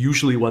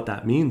usually what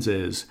that means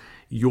is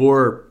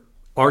you're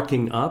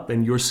arcing up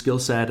and your skill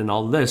set and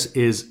all of this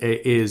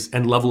is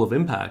and level of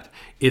impact,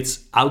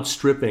 it's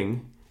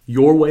outstripping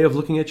your way of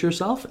looking at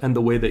yourself and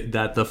the way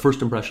that the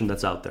first impression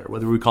that's out there,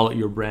 whether we call it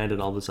your brand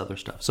and all this other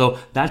stuff. So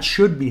that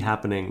should be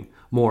happening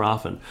more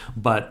often.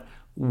 But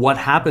what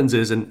happens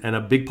is, and a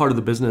big part of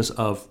the business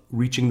of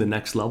reaching the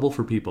next level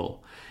for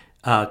people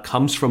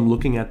comes from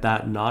looking at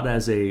that not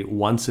as a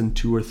once in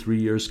 2 or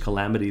 3 years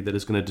calamity that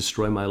is going to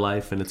destroy my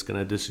life and it's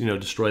going to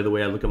destroy the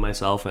way I look at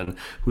myself and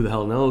who the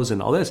hell knows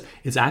and all this.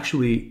 It's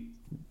actually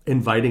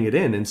inviting it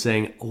in and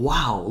saying,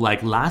 wow,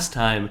 like last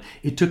time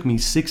it took me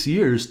 6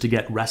 years to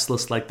get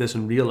restless like this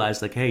and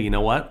realize like, hey, you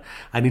know what?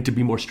 I need to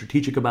be more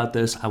strategic about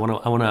this. I want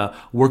to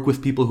work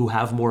with people who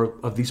have more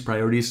of these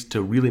priorities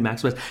to really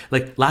maximize.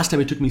 Like last time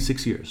it took me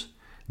 6 years.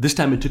 This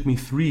time it took me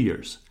 3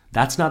 years.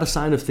 That's not a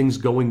sign of things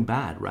going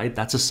bad, right?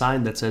 That's a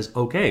sign that says,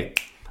 okay,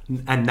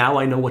 and now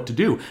I know what to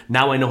do.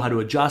 Now I know how to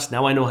adjust.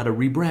 Now I know how to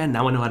rebrand.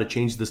 Now I know how to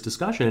change this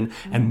discussion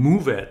and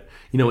move it,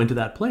 into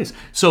that place.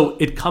 So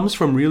it comes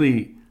from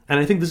really, and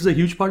I think this is a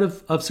huge part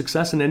of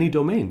success in any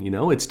domain.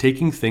 It's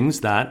taking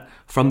things that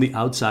from the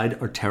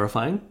outside are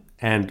terrifying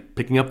and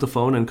picking up the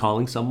phone and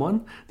calling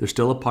someone. There's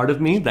still a part of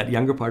me, that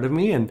younger part of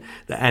me, and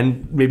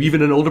maybe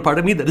even an older part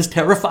of me that is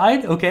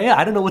terrified. Okay,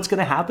 I don't know what's going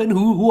to happen.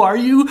 Who are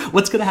you?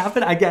 What's going to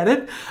happen? I get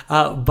it.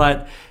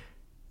 But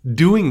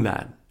doing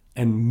that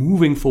and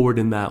moving forward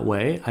in that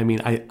way, I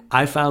mean,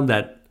 I found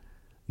that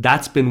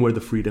that's been where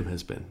the freedom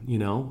has been,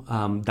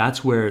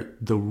 that's where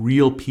the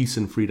real peace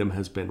and freedom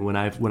has been when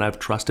I've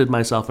trusted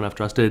myself and I've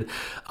trusted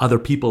other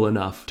people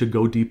enough to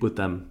go deep with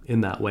them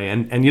in that way.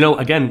 And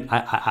again,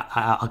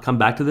 I'll come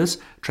back to this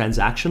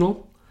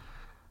transactional.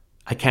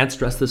 I can't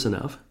stress this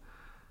enough.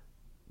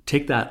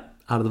 Take that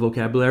out of the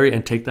vocabulary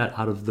and take that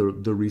out of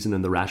the reason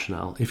and the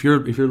rationale. If you're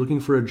looking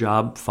for a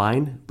job,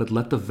 fine, but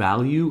let the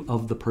value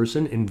of the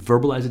person, and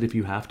verbalize it if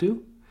you have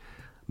to.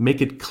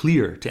 Make it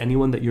clear to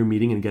anyone that you're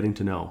meeting and getting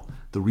to know.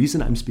 The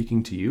reason I'm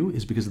speaking to you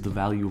is because of the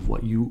value of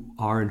what you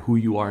are and who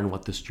you are and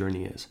what this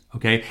journey is.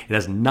 Okay? It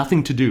has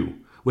nothing to do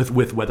with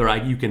whether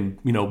you can,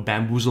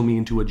 bamboozle me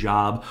into a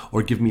job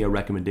or give me a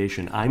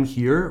recommendation. I'm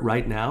here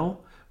right now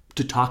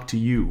to talk to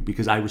you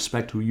because I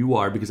respect who you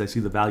are, because I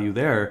see the value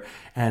there,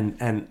 and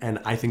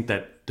I think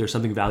that there's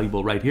something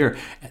valuable right here.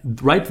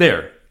 Right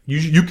there.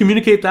 You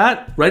communicate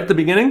that right at the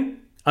beginning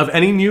of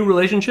any new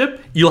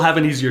relationship, you'll have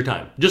an easier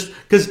time. Just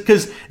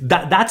because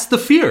that's the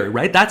fear,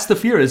 right? That's the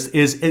fear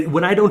is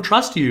when I don't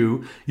trust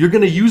you, you're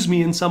going to use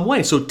me in some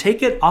way. So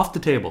take it off the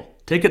table.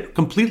 Take it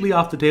completely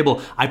off the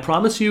table. I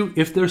promise you,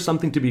 if there's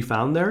something to be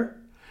found there,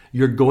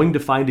 you're going to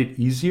find it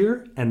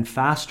easier and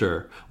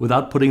faster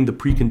without putting the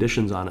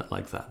preconditions on it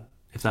like that.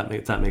 If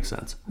that makes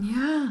sense.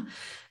 Yeah.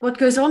 What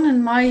goes on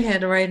in my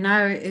head right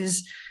now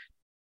is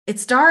it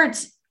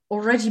starts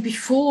already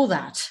before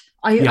that.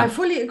 I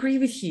fully agree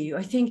with you.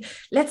 I think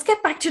let's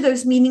get back to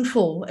those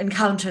meaningful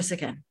encounters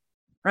again,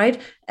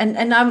 right?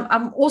 And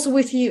I'm also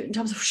with you in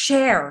terms of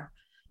share,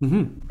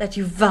 that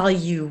you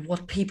value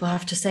what people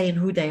have to say and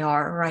who they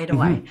are right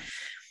away.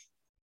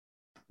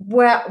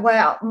 Where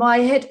my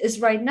head is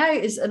right now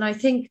is, and I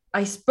think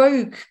I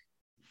spoke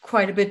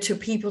quite a bit to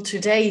people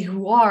today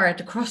who are at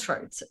the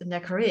crossroads in their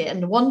career.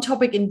 And the one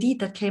topic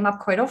indeed that came up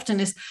quite often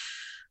is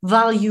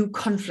value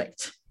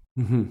conflict,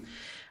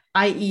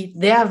 i.e.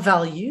 their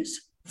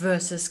values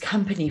versus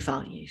company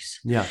values.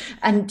 Yeah.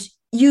 And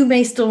you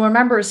may still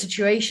remember a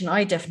situation,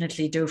 I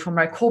definitely do, from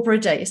my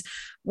corporate days,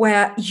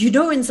 where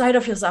inside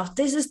of yourself,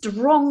 this is the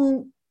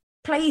wrong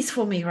place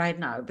for me right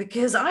now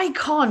because I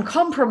can't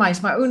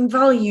compromise my own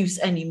values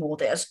anymore.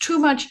 There's too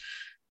much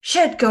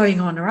shit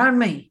going on around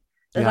me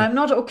that I'm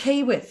not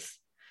okay with.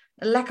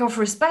 A lack of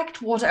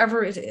respect,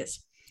 whatever it is.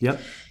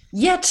 Yep.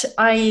 Yet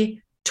I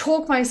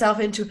talk myself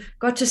into,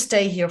 got to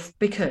stay here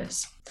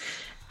because...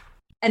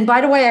 And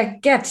by the way, I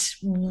get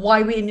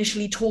why we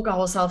initially talk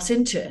ourselves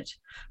into it.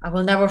 I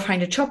will never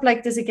find a job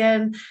like this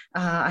again.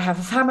 I have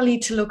a family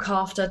to look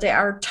after. There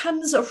are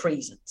tons of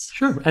reasons.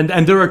 Sure. And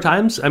there are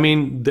times,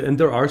 and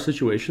there are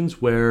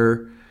situations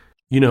where,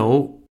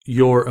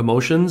 your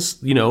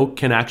emotions,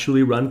 can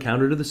actually run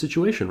counter to the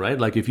situation, right?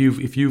 Like if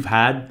you've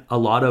had a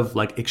lot of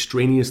like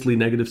extraneously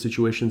negative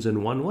situations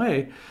in one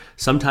way,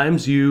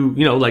 sometimes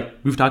like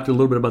we've talked a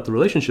little bit about the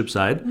relationship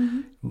side.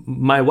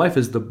 My wife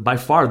is by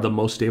far the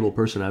most stable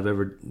person I've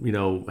ever,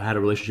 had a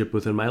relationship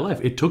with in my life.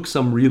 It took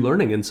some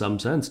relearning in some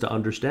sense to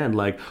understand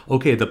like,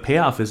 okay, the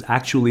payoff is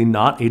actually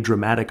not a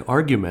dramatic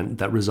argument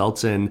that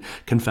results in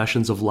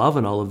confessions of love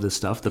and all of this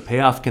stuff. The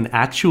payoff can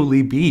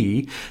actually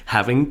be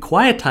having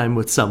quiet time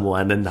with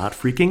someone and not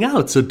freaking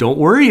out. So don't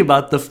worry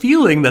about the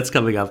feeling that's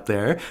coming up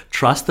there.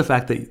 Trust the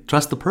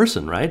the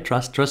person, right?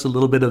 Trust a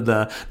little bit of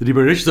the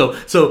deeper issue.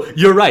 So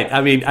you're right.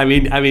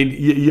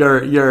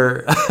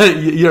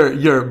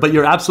 But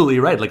you're absolutely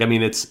right. Like,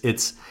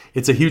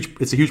 it's a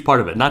huge part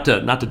of it, not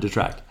to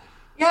detract.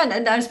 Yeah.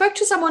 And I spoke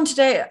to someone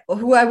today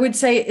who I would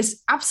say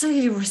is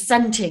absolutely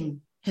resenting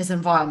his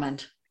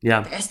environment.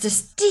 Yeah. There's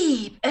this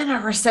deep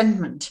inner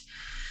resentment.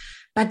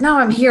 But now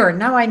I'm here.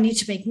 Now I need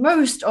to make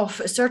most of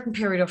a certain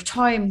period of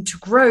time to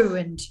grow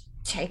and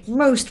take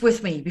most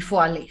with me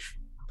before I leave.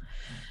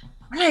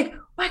 I'm like,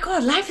 my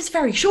God, life is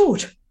very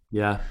short.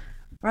 Yeah.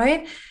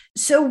 Right?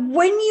 So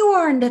when you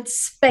are in that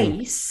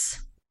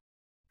space,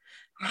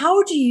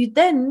 how do you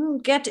then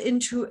get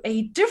into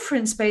a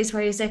different space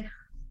where you say,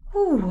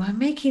 oh, I'm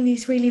making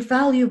these really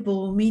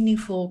valuable,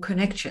 meaningful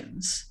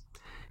connections.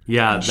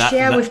 Yeah. And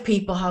share with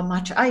people how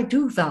much I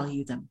do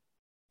value them.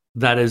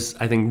 That is,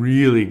 I think,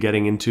 really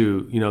getting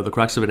into, the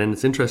crux of it. And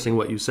it's interesting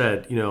what you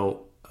said,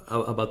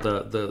 about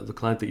the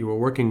client that you were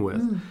working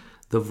with,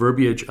 the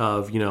verbiage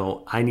of,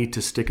 I need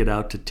to stick it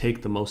out to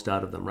take the most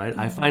out of them, right?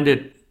 I find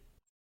it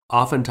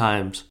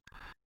oftentimes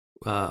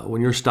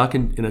when you're stuck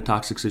in a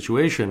toxic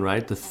situation,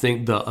 right?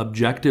 The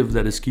objective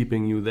that is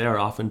keeping you there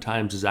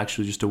oftentimes is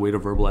actually just a way to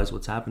verbalize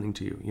what's happening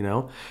to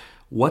you,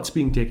 What's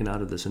being taken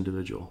out of this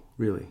individual,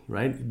 really,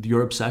 right?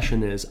 Your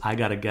obsession is, I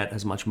got to get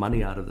as much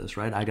money out of this,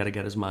 right? I got to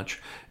get as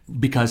much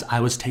because I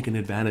was taken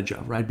advantage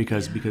of, right?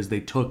 Because they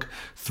took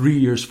 3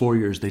 years, 4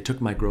 years, they took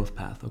my growth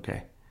path.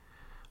 Okay.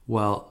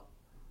 Well,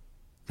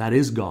 that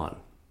is gone,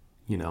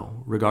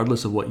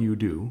 regardless of what you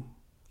do.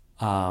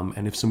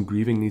 And if some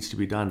grieving needs to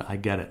be done, I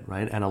get it,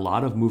 right? And a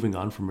lot of moving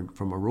on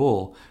from a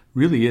role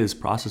really is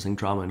processing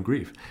trauma and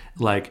grief.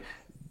 Like,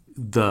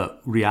 the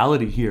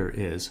reality here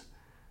is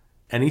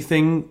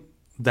anything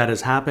that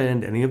has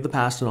happened, any of the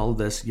past and all of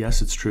this,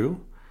 yes, it's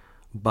true.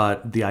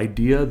 But the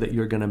idea that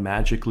you're going to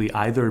magically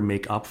either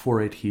make up for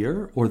it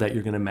here, or that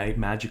you're going to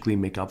magically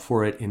make up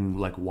for it in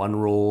like one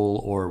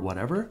role or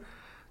whatever,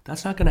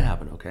 that's not going to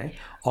happen, okay?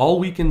 All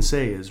we can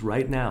say is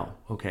right now,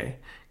 okay,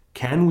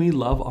 can we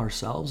love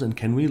ourselves and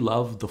can we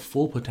love the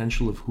full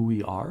potential of who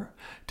we are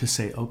to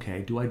say,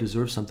 okay, do I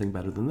deserve something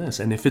better than this?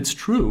 And if it's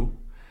true,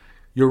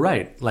 you're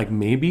right. Like,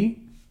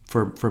 maybe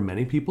for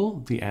many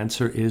people, the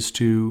answer is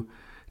to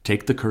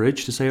take the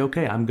courage to say,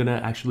 okay, I'm going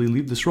to actually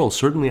leave this role.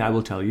 Certainly, I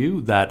will tell you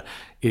that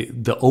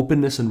the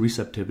openness and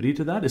receptivity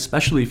to that,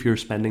 especially if you're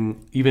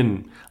spending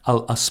even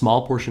a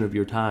small portion of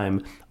your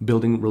time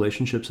building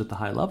relationships at the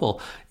high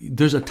level,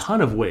 there's a ton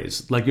of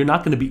ways. Like, you're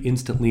not going to be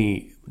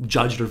instantly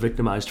judged or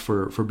victimized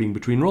for being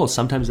between roles.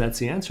 Sometimes that's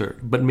the answer.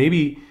 But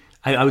maybe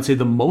I would say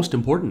the most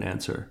important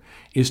answer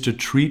is to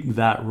treat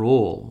that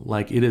role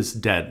like it is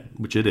dead,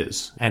 which it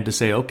is, and to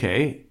say,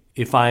 okay,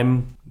 if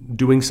I'm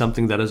doing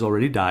something that has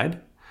already died,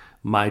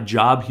 my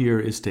job here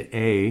is to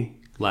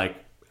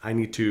I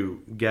need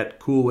to get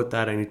cool with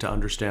that. I need to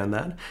understand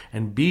that.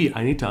 And B,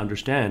 I need to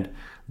understand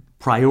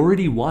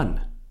priority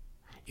one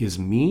is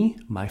me,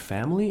 my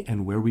family,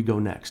 and where we go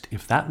next.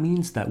 If that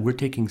means that we're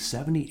taking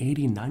 70,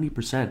 80,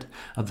 90%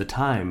 of the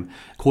time,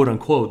 quote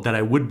unquote, that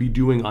I would be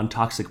doing on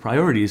toxic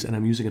priorities, and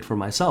I'm using it for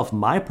myself,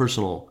 my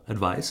personal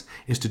advice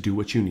is to do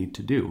what you need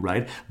to do,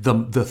 right?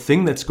 The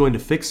thing that's going to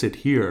fix it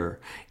here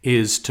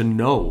is to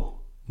know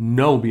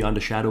beyond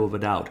a shadow of a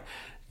doubt,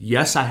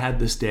 yes, I had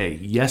this day.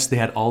 Yes, they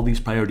had all these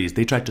priorities.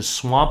 They tried to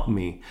swamp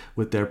me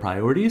with their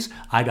priorities.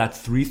 I got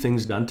 3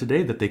 things done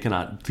today that they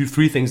cannot,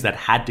 3 things that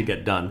had to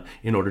get done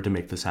in order to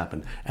make this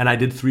happen. And I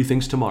did 3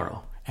 things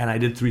tomorrow. And I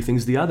did 3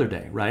 things the other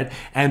day, right?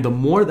 And the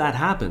more that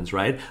happens,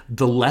 right,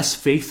 the less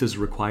faith is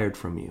required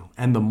from you.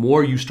 And the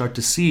more you start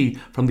to see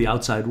from the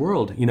outside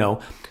world,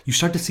 you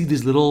start to see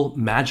these little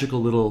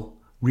magical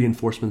little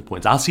reinforcement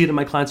points. I'll see it in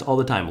my clients all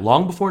the time,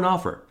 long before an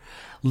offer.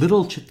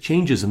 Little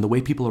changes in the way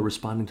people are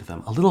responding to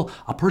them.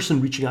 A person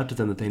reaching out to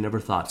them that they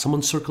never thought.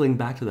 Someone circling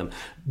back to them.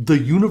 The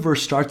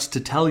universe starts to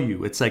tell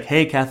you. It's like,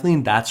 hey,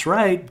 Kathleen, that's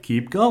right.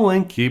 Keep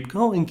going, keep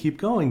going, keep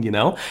going,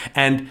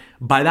 And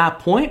by that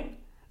point,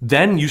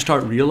 then you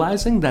start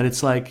realizing that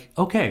it's like,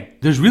 okay,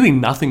 there's really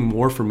nothing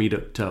more for me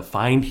to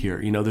find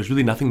here. There's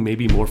really nothing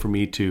maybe more for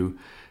me to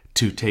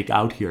take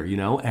out here,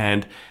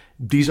 And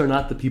these are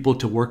not the people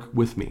to work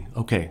with me.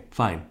 Okay,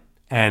 fine.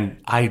 And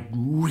I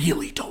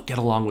really don't get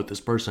along with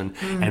this person.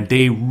 And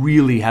they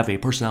really have a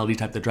personality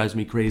type that drives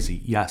me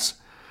crazy.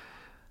 Yes.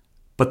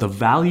 But the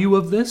value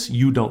of this,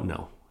 you don't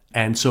know.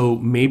 And so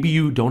maybe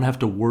you don't have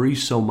to worry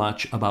so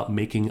much about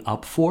making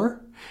up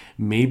for.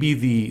 Maybe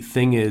the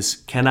thing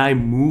is, can I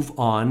move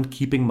on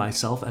keeping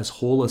myself as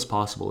whole as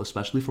possible,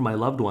 especially for my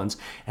loved ones?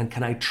 And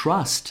can I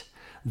trust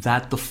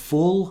that the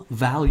full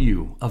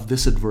value of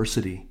this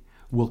adversity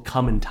will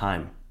come in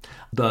time?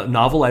 The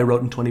novel I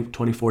wrote in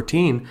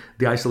 2014,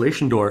 The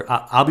Isolation Door,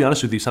 I'll be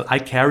honest with you, so I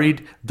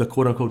carried the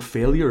quote-unquote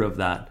failure of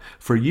that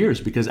for years,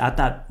 because at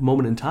that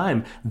moment in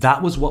time,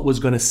 that was what was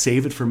going to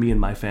save it for me and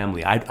my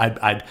family.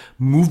 I'd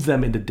moved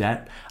them into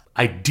debt.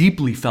 I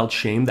deeply felt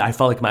shamed. I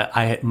felt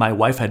like my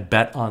wife had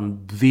bet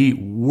on the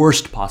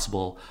worst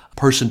possible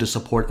person to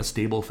support a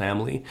stable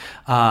family.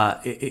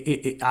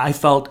 I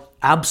felt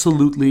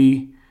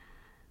absolutely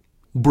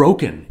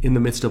broken in the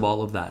midst of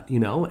all of that,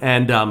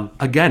 And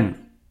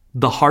again,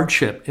 the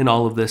hardship in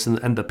all of this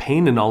and the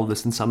pain in all of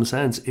this in some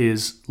sense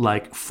is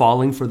like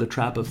falling for the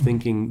trap of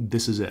thinking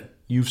this is it.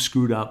 You've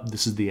screwed up.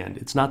 This is the end.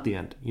 It's not the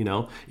end,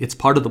 It's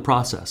part of the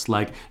process.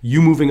 Like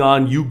you moving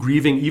on, you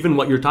grieving, even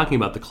what you're talking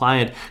about, the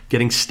client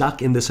getting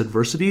stuck in this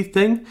adversity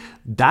thing,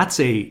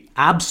 that's a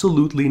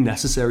absolutely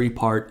necessary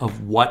part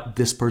of what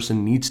this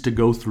person needs to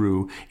go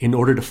through in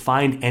order to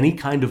find any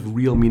kind of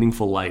real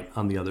meaningful light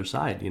on the other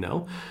side,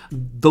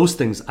 Those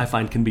things I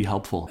find can be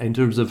helpful in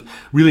terms of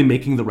really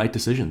making the right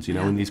decisions,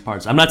 in these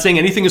parts. I'm not saying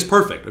anything is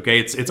perfect, okay?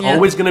 It's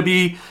always going to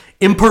be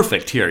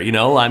imperfect here,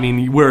 I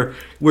mean, we're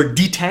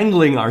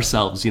detangling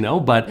ourselves,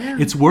 but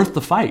it's worth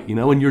the fight,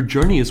 and your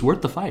journey is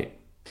worth the fight.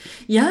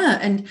 Yeah.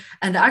 And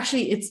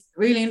actually it's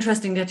really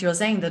interesting that you're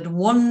saying that.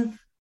 One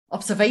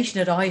observation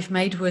that I've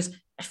made was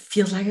it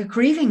feels like a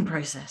grieving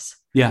process.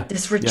 Yeah.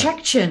 This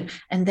rejection. Yeah.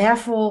 And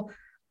therefore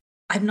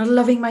I'm not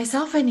loving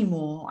myself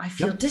anymore. I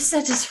feel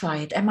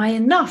dissatisfied. Am I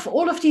enough?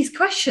 All of these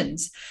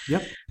questions.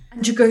 Yep.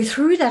 And to go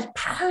through that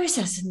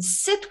process and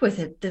sit with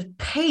it, the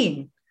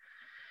pain,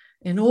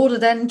 in order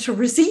then to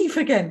receive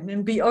again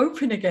and be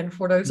open again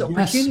for those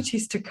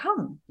opportunities to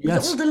come.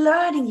 It's all the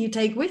learning you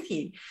take with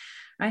you,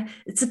 right?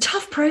 It's a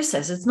tough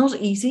process. It's not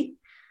easy.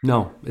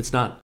 No, it's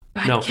not.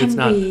 But no, it's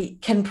not.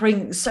 Can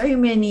bring so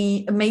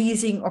many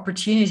amazing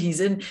opportunities.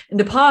 In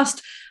the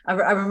past, I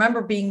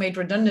remember being made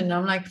redundant. And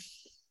I'm like,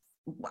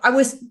 I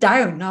was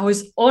down. I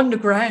was on the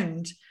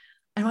ground.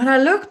 And when I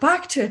look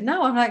back to it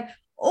now, I'm like,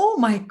 oh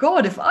my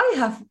God, if I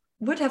have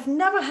would have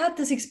never had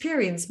this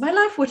experience, my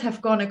life would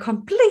have gone a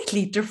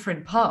completely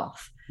different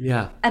path.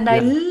 Yeah. And I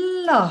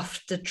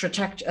loved the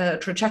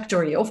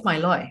trajectory of my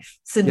life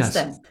since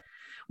then.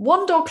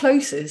 One door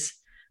closes,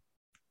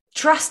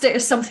 trust there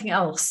is something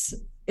else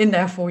in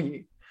there for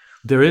you.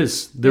 There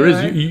is.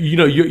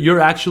 You're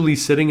actually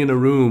sitting in a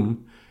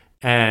room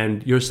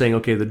and you're saying,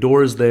 okay, the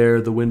door is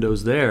there, the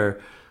window's there.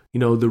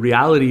 The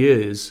reality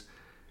is,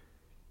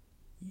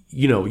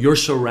 you're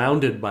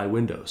surrounded by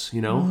windows,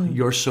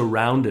 you're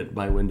surrounded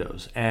by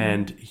windows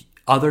and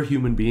other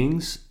human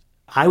beings.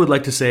 I would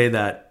like to say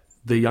that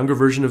the younger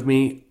version of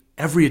me,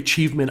 every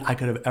achievement I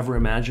could have ever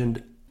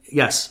imagined,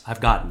 yes, I've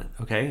gotten it,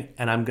 okay?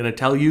 And I'm going to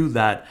tell you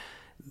that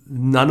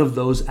none of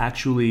those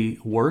actually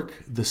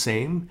work the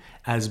same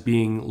as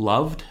being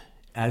loved,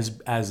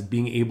 as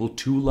being able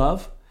to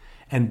love,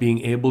 and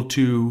being able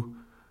to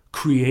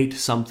create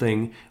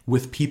something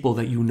with people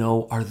that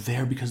are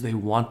there because they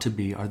want to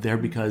be, are there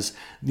because,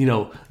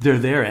 they're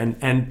there.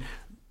 And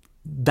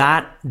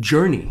that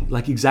journey,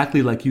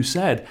 exactly like you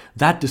said,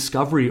 that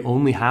discovery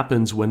only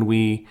happens when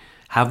we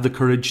have the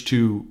courage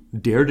to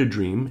dare to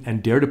dream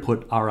and dare to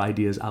put our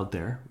ideas out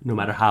there, no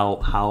matter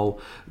how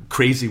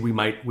crazy we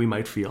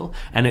might feel.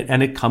 And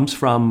it comes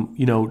from,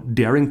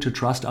 daring to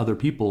trust other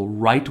people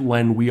right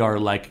when we are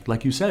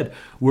like you said,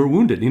 we're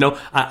wounded.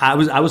 I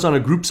was on a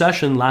group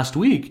session last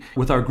week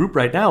with our group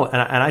right now,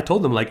 and I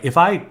told them, if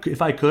I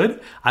could,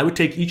 I would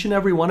take each and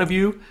every one of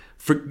you,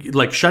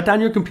 shut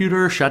down your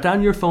computer, shut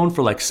down your phone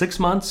for 6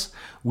 months.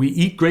 We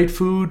eat great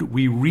food,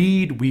 we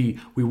read, we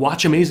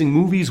watch amazing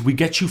movies, we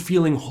get you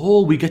feeling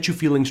whole, we get you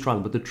feeling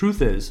strong. But the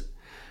truth is,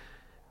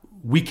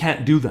 we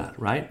can't do that,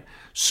 right?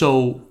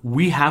 So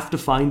we have to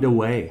find a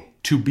way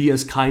to be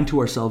as kind to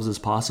ourselves as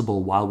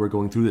possible while we're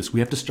going through this. We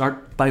have to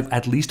start by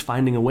at least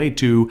finding a way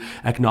to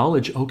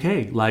acknowledge,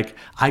 okay,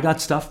 I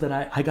got stuff that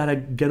I gotta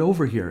get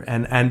over here.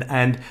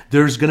 And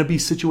there's gonna be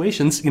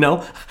situations,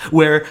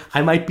 where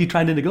I might be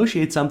trying to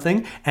negotiate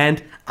something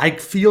and I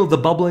feel the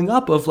bubbling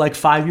up of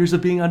 5 years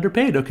of being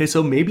underpaid. Okay,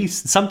 so maybe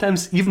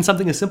sometimes even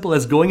something as simple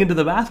as going into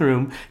the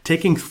bathroom,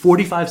 taking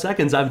 45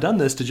 seconds, I've done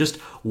this, to just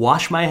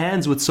wash my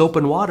hands with soap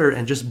and water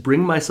and just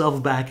bring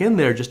myself back in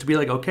there, just to be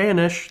okay,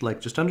 Anish,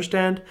 just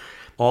understand,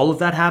 all of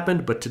that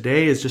happened, but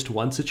today is just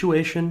one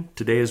situation.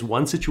 Today is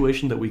one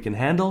situation that we can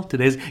handle.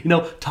 Today's,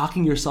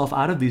 talking yourself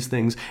out of these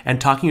things, and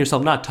talking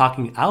yourself, not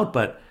talking out,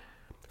 but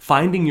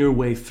finding your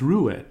way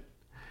through it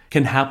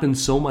can happen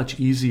so much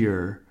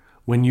easier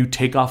when you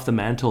take off the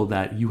mantle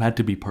that you had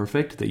to be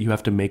perfect, that you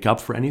have to make up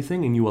for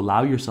anything, and you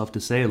allow yourself to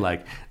say,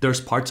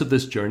 there's parts of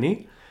this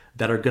journey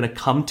that are going to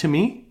come to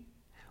me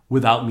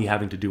without me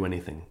having to do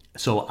anything.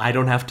 So I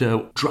don't have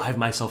to drive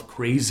myself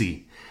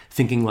crazy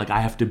thinking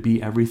I have to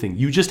be everything.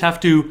 You just have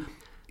to,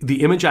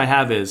 the image I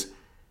have is,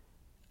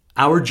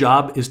 our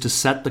job is to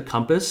set the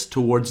compass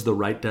towards the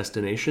right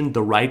destination,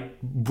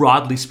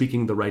 broadly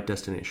speaking, the right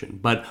destination.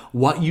 But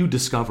what you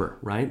discover,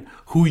 right?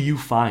 Who you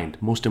find,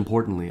 most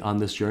importantly, on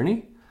this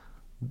journey,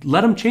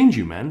 let them change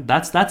you, man.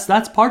 That's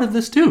part of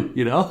this too,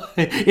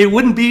 It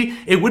wouldn't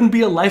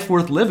be a life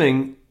worth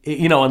living,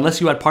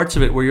 unless you had parts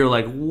of it where you're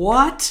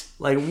what?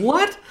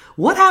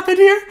 What happened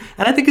here?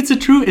 And I think it's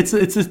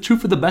true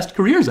for the best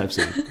careers I've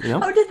seen.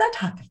 How did that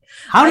happen?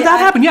 How did that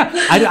happen? Yeah,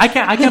 I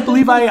can't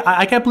believe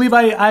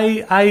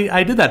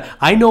I did that.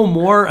 I know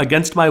more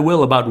against my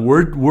will about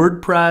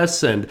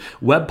WordPress and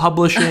web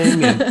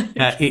publishing and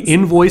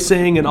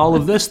invoicing and all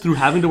of this through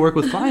having to work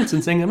with clients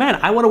and saying, man,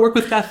 I want to work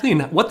with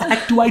Kathleen. What the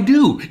heck do I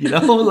do?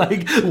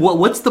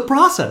 What's the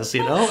process?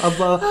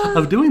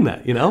 Of doing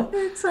that?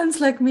 It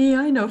sounds like me.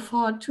 I know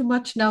far too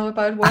much now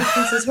about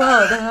WordPress as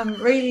well that I'm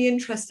really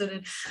interested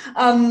in.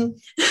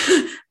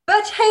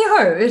 But hey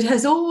ho, it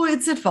has all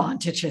its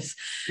advantages.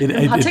 In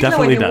particular,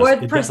 when your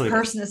WordPress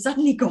person is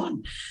suddenly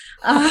gone.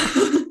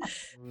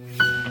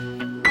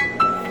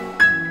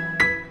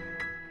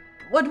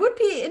 What would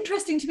be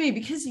interesting to me,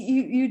 because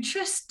you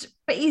just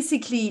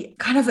basically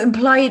kind of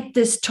implied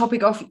this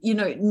topic of,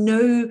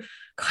 know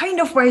kind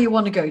of where you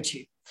want to go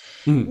to.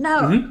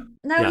 Now,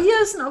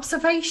 here's an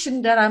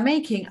observation that I'm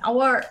making.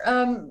 Our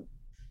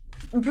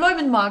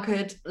employment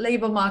market,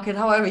 labor market,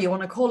 however you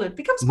want to call it,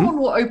 becomes more and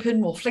more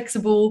open, more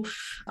flexible.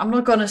 I'm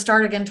not going to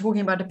start again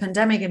talking about the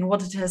pandemic and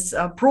what it has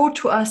brought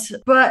to us,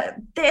 but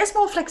there's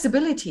more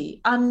flexibility.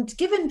 And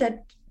given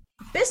that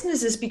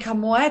businesses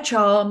become more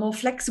agile, more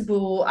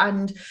flexible,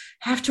 and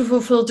have to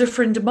fulfill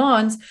different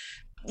demands,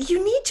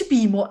 you need to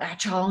be more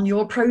agile in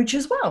your approach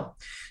as well.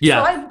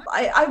 Yeah. So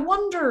I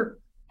wonder,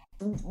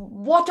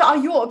 what are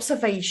your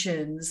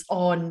observations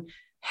on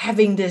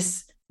having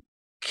this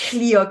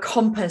clear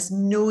compass,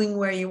 knowing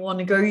where you want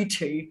to go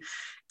to?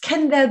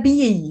 Can there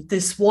be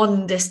this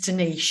one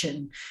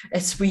destination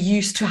as we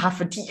used to have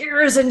it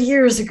years and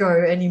years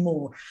ago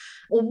anymore?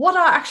 Or what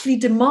are actually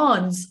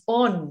demands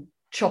on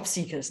job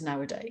seekers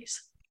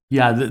nowadays?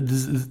 Yeah,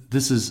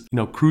 this is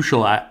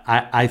crucial.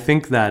 I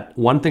think that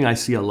one thing I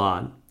see a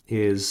lot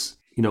is,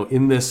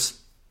 in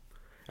this,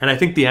 and I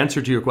think the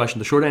answer to your question,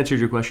 the short answer to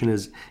your question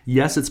is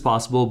yes, it's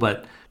possible,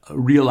 but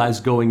realize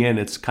going in,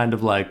 it's kind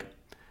of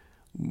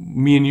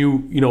me and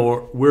you,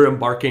 we're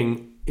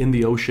embarking in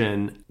the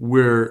ocean.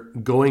 We're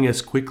going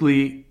as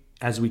quickly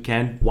as we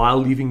can while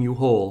leaving you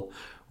whole.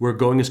 We're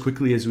going as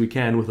quickly as we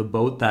can with a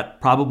boat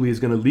that probably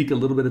is going to leak a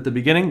little bit at the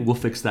beginning. We'll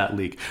fix that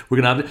leak.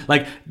 We're going to have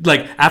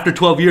like after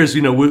 12 years,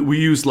 we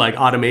use like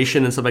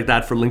automation and stuff like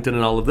that for LinkedIn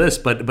and all of this,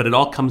 but it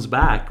all comes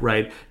back,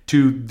 right,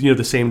 to,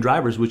 the same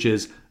drivers, which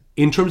is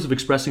in terms of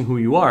expressing who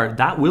you are,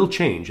 that will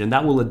change and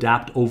that will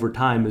adapt over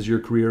time as your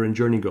career and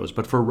journey goes.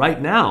 But for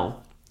right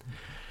now,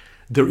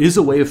 there is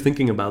a way of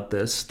thinking about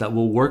this that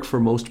will work for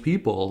most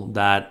people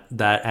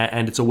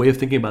and it's a way of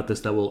thinking about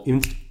this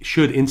that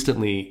should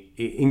instantly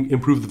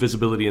improve the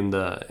visibility and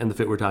the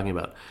fit we're talking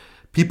about.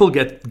 People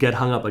get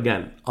hung up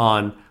again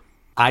on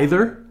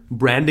either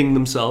branding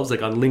themselves,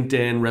 like on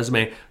LinkedIn,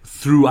 resume,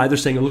 through either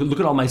saying, look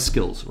at all my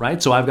skills,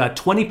 right? So I've got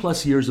 20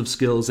 plus years of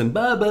skills and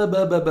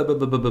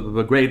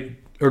great,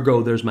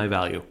 ergo, there's my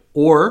value.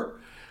 Or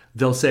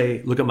they'll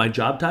say, look at my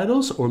job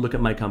titles or look at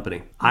my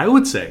company. I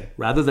would say,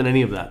 rather than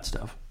any of that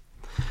stuff,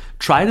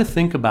 try to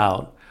think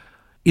about,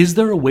 is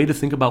there a way to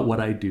think about what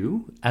I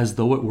do as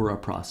though it were a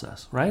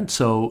process, right?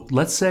 So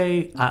let's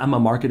say I'm a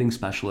marketing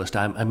specialist.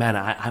 I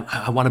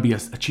want to be a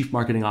chief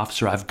marketing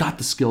officer. I've got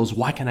the skills.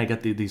 Why can't I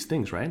get these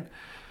things, right?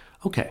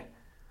 Okay.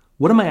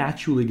 What am I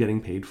actually getting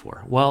paid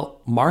for?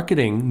 Well,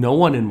 marketing, no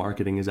one in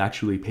marketing is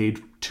actually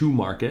paid to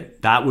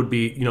market. That would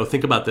be,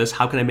 think about this.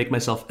 How can I make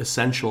myself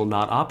essential,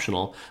 not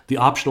optional? The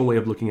optional way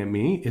of looking at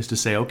me is to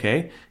say,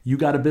 okay, you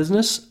got a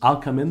business. I'll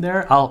come in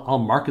there. I'll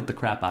market the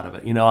crap out of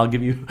it. I'll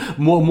give you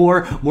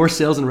more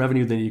sales and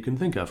revenue than you can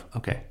think of.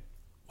 Okay.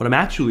 What I'm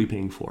actually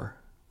paying for,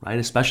 right,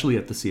 especially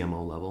at the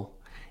CMO level,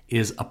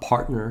 is a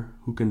partner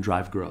who can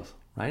drive growth,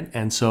 right?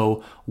 And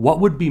so what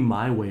would be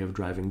my way of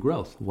driving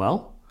growth?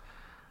 Well,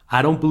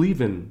 I don't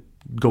believe in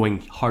going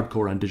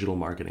hardcore on digital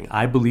marketing.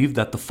 I believe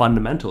that the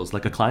fundamentals,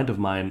 like a client of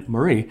mine,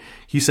 Murray,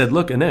 he said,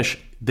 look, Anish,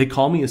 they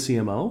call me a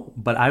CMO,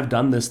 but I've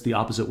done this the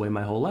opposite way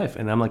my whole life.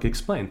 And I'm like,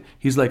 explain.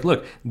 He's like,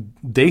 look,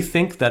 they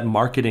think that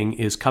marketing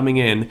is coming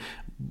in,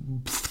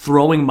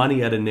 throwing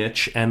money at a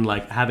niche and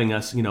like having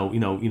us,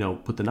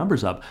 put the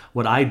numbers up.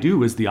 What I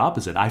do is the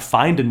opposite. I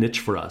find a niche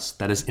for us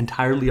that is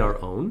entirely our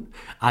own.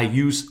 I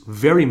use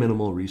very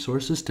minimal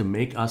resources to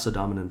make us a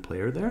dominant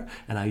player there.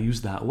 And I use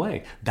that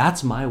way.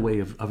 That's my way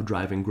of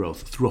driving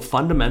growth through a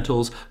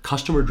fundamentals,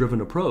 customer-driven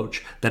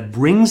approach that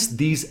brings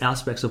these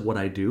aspects of what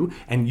I do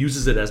and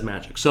uses it as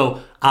magic.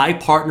 So I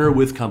partner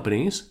with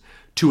companies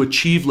to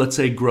achieve, let's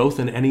say, growth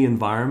in any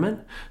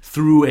environment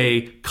through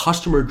a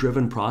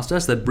customer-driven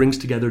process that brings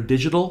together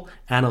digital,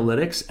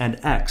 analytics, and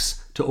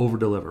X to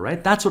over-deliver,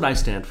 right? That's what I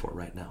stand for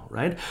right now,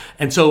 right?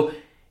 And so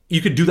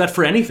you could do that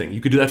for anything. You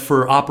could do that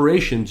for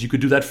operations. You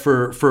could do that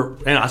for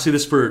and I see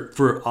this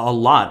for a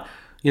lot,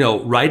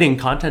 writing,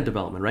 content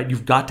development, right?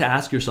 You've got to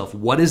ask yourself,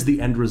 what is the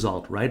end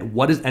result, right?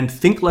 And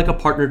think like a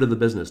partner to the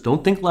business.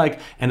 Don't think like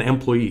an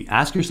employee.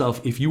 Ask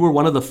yourself, if you were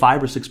one of the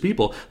 5 or 6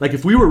 people, like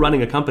if we were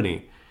running a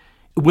company,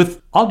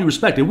 with all due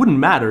respect, it wouldn't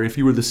matter if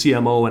you were the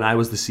CMO and I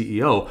was the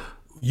CEO.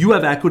 You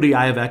have equity,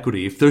 I have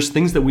equity. If there's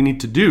things that we need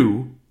to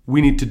do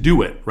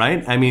it,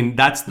 right? I mean,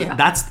 that's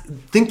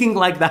thinking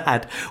like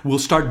that will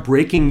start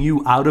breaking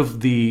you out of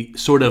the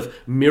sort of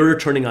mirror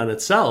turning on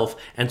itself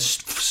and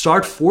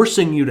start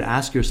forcing you to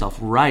ask yourself,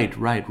 right.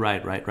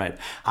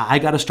 I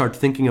got to start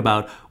thinking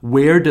about,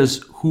 where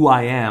does who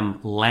I am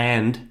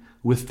land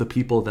with the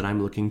people that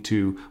I'm looking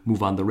to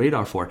move on the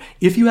radar for?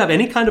 If you have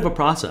any kind of a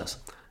process,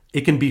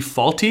 it can be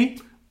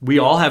faulty. We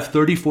all have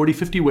 30, 40,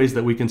 50 ways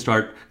that we can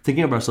start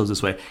thinking of ourselves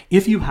this way.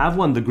 If you have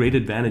one, the great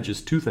advantage is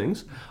 2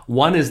 things.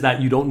 One is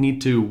that you don't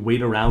need to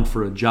wait around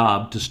for a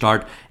job to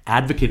start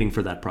advocating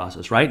for that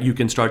process, right? You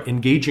can start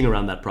engaging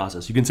around that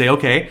process. You can say,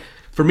 okay,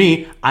 for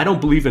me, I don't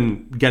believe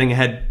in getting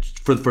ahead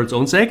for its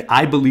own sake.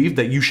 I believe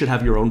that you should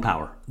have your own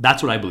power.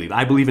 That's what I believe.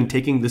 I believe in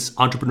taking this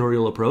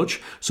entrepreneurial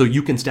approach so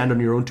you can stand on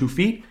your own 2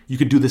 feet. You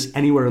can do this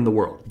anywhere in the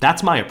world.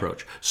 That's my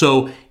approach.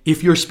 So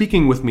if you're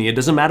speaking with me, it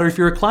doesn't matter if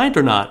you're a client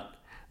or not.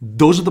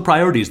 Those are the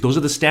priorities. Those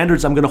are the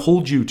standards I'm going to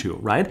hold you to,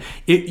 right?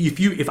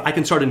 If I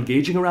can start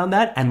engaging around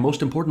that, and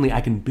most importantly,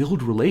 I can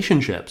build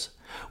relationships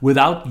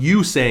without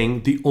you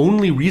saying the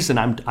only reason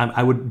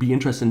I would be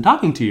interested in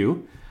talking to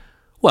you,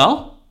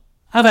 well,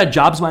 I've had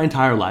jobs my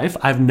entire life.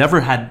 I've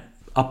never had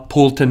a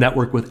pull to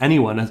network with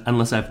anyone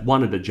unless I've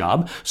wanted a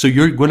job. So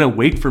you're going to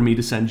wait for me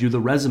to send you the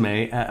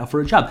resume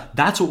for a job.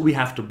 That's what we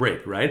have to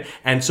break, right?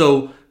 And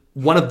so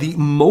one of the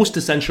most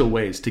essential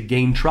ways to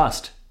gain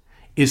trust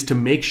is to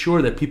make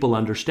sure that people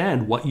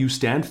understand what you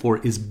stand for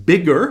is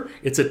bigger.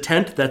 It's a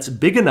tent that's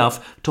big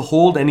enough to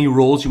hold any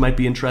roles you might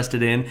be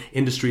interested in,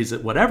 industries,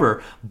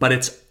 whatever, but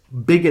it's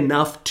big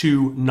enough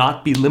to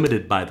not be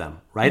limited by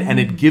them, right? And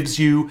it gives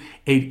you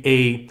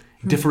a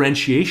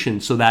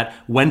differentiation so that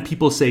when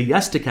people say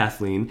yes to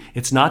Kathleen,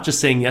 it's not just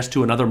saying yes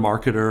to another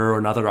marketer or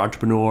another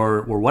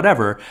entrepreneur or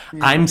whatever.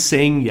 I'm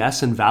saying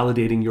yes and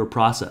validating your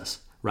process,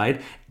 right?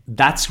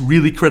 That's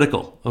really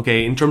critical,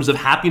 okay? In terms of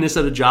happiness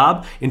at a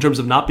job, in terms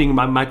of not being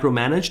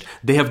micromanaged,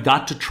 they have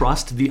got to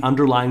trust the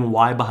underlying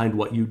why behind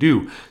what you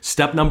do.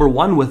 Step number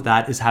 1 with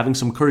that is having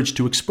some courage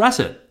to express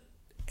it.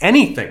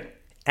 Anything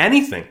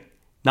Anything.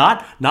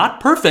 Not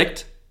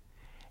perfect.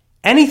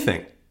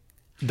 Anything.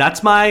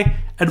 That's my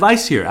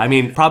advice here. I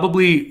mean,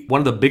 probably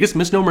one of the biggest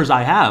misnomers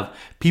I have,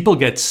 people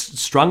get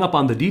strung up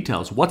on the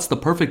details. What's the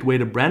perfect way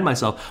to brand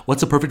myself?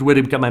 What's the perfect way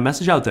to get my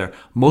message out there?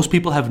 Most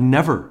people have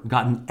never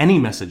gotten any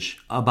message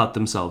about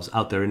themselves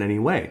out there in any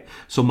way.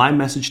 So my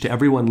message to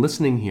everyone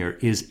listening here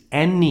is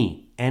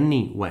any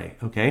way,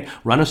 okay?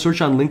 Run a search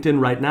on LinkedIn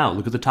right now.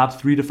 Look at the top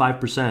 3 to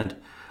 5%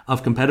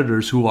 of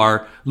competitors who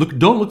are,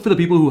 don't look for the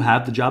people who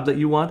have the job that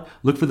you want.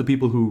 Look for the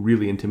people who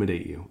really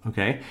intimidate you,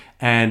 okay?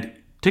 And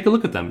take a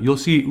look at them. You'll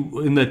see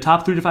in the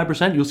top 3 to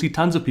 5%, you'll see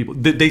tons of people.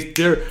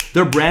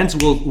 Their brands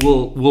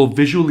will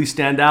visually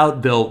stand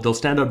out. They'll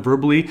stand out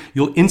verbally.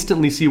 You'll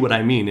instantly see what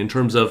I mean in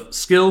terms of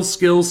skill,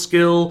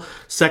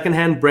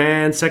 secondhand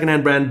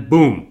brand,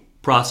 boom,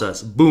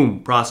 process,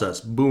 boom,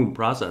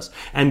 process,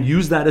 and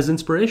use that as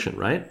inspiration,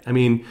 right? I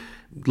mean,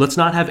 let's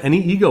not have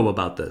any ego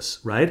about this,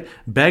 right?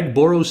 Beg,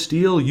 borrow,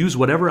 steal, use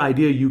whatever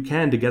idea you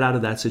can to get out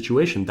of that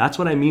situation. That's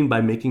what I mean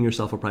by making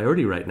yourself a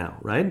priority right now,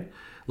 right?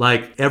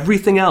 Like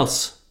everything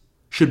else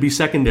should be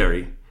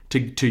secondary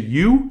to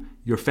you,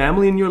 your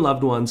family, and your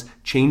loved ones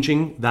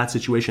changing that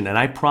situation. And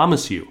I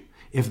promise you,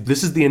 if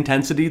this is the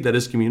intensity that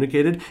is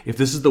communicated, if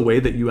this is the way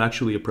that you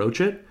actually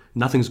approach it,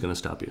 nothing's going to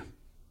stop you.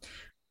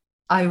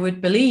 I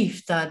would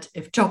believe that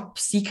if job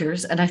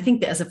seekers, and I think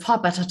there's a far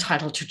better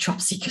title to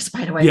job seekers,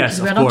 by the way, yes,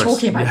 because we're not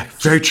talking about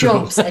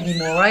jobs true.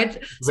 anymore, right?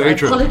 So very I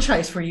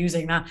apologize for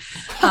using that.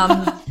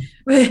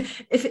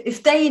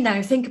 If they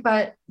now think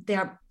about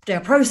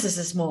their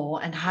processes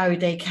more and how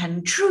they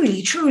can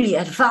truly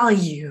add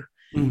value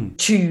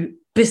to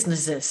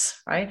businesses,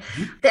 right?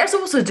 Mm-hmm. There's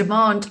also a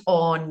demand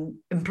on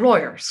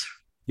employers.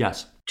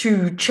 Yes.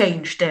 To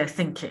change their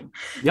thinking.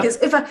 Yep. Because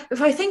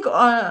if I think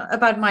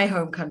about my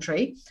home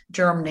country,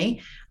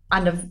 Germany,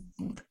 and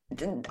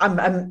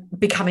I'm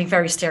becoming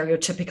very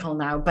stereotypical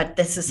now, but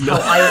this is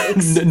how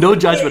no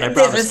judgment, I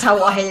promise. This is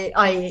how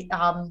I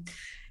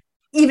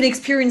even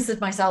experienced it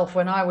myself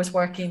when I was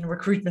working in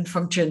recruitment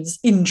functions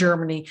in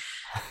Germany.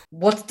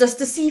 What does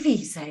the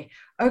CV say?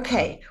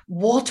 Okay,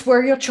 what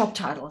were your job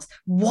titles?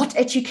 What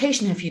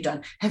education have you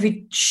done? Have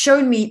you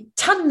shown me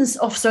tons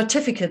of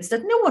certificates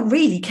that no one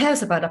really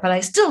cares about, but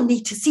I still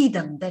need to see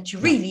them, that you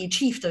really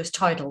achieved those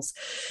titles?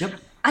 Yep.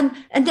 And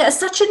there's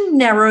such a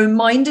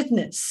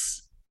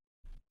narrow-mindedness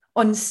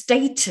on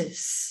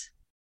status,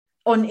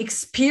 on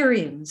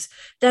experience,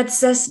 that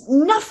says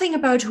nothing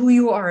about who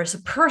you are as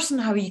a person,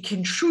 how you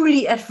can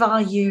truly add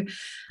value,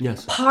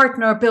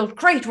 partner, build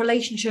great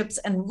relationships,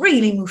 and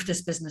really move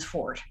this business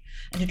forward.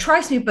 And it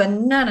drives me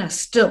bananas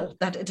still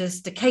that it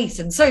is the case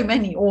in so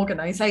many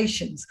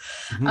organizations.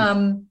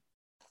 Mm-hmm.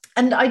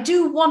 And I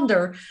do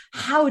wonder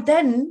how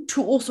then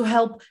to also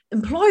help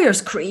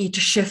employers create a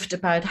shift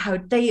about how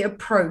they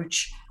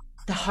approach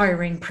the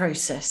hiring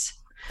process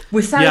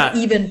without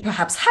even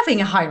perhaps having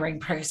a hiring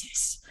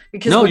process.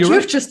 Because what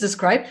you've just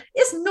described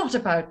is not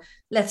about,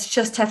 let's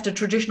just have the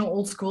traditional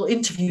old school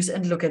interviews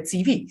and look at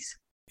CVs.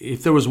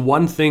 If there was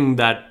one thing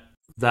that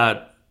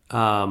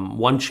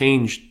one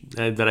change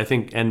that I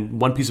think,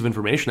 and one piece of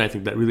information I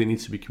think that really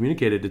needs to be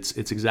communicated,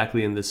 it's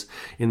exactly in this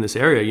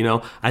area. You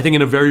know, I think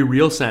in a very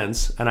real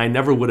sense, and I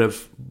never would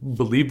have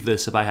believed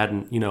this if I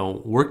hadn't,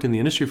 worked in the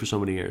industry for so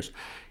many years.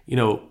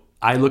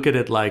 I look at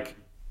it like,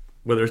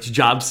 whether it's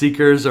job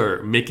seekers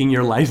or making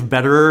your life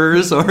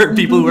betterers or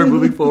people who are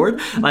moving forward,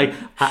 like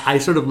I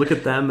sort of look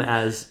at them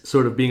as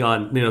sort of being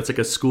on, it's like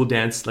a school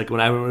dance. Like when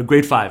I was in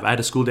grade 5, I had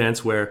a school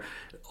dance where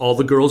all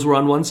the girls were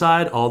on one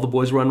side, all the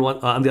boys were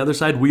on the other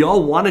side. We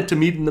all wanted to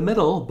meet in the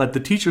middle, but the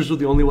teachers were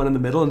the only one in the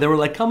middle. And they were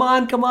like, come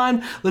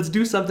on, let's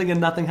do something.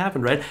 And nothing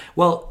happened, right?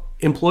 Well,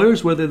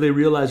 employers, whether they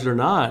realize it or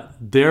not,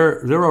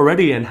 they're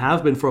already, and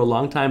have been for a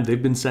long time,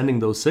 they've been sending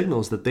those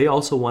signals that they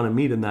also want to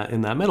meet in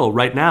that middle.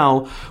 Right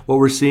now, what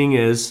we're seeing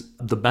is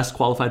the best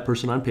qualified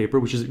person on paper,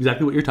 which is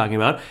exactly what you're talking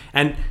about.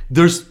 And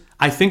there's,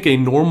 I think, a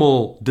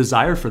normal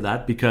desire for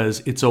that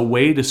because it's a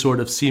way to sort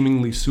of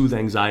seemingly soothe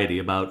anxiety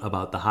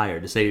about the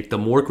hire, to say the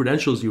more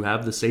credentials you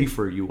have, the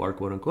safer you are,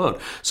 quote unquote.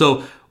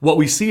 So what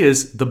we see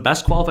is the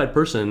best qualified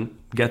person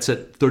gets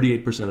it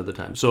 38% of the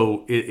time.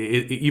 So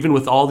even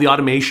with all the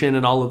automation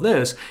and all of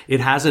this, it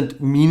hasn't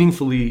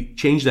meaningfully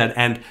changed that.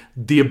 And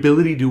the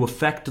ability to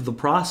affect the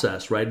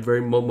process, right,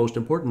 most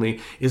importantly,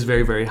 is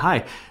very, very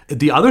high.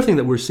 The other thing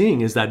that we're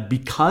seeing is that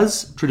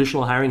because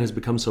traditional hiring has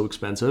become so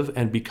expensive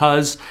and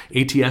because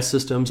ATS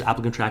systems,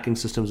 applicant tracking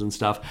systems and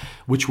stuff,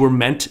 which were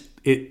meant,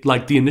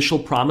 like the initial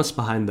promise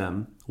behind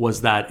them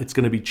was that it's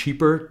going to be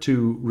cheaper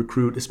to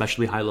recruit,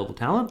 especially high-level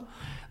talent.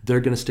 They're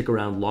going to stick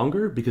around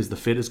longer because the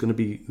fit is going to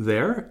be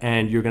there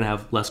and you're going to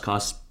have less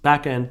costs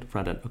back end,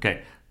 front end.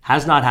 Okay.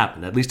 Has not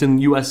happened. At least in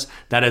the US,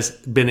 that has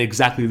been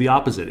exactly the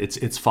opposite.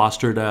 It's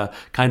fostered a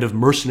kind of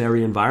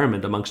mercenary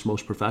environment amongst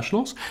most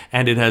professionals,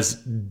 and it has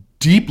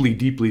deeply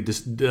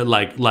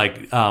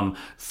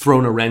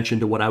thrown a wrench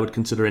into what I would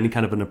consider any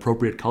kind of an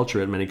appropriate culture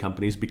in many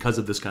companies because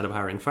of this kind of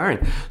hiring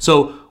firing.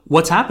 So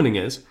what's happening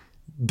is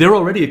they're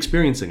already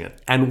experiencing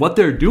it. And what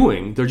they're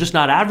doing, they're just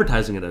not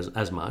advertising it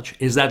as much,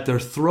 is that they're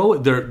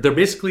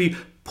basically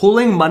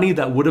pulling money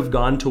that would have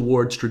gone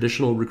towards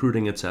traditional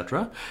recruiting,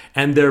 etc.,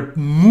 and they're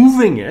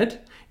moving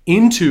it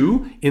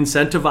into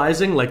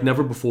incentivizing like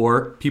never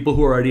before people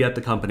who are already at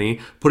the company,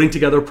 putting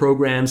together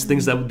programs,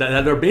 things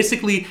that are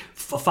basically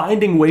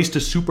finding ways to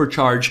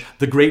supercharge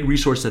the great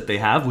resource that they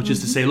have, which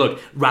is to say,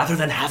 look, rather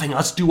than having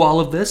us do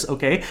all of this,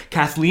 okay,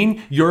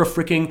 Kathleen, you're a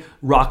freaking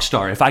rock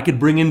star. If I could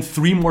bring in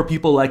 3 more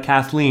people like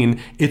Kathleen,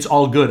 it's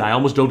all good. I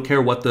almost don't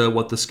care what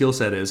the skill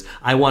set is.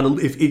 I want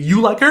to, if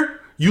you like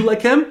her, you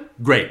like him?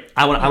 Great.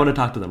 I want to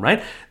talk to them,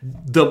 right?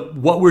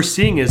 What we're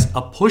seeing is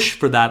a push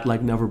for that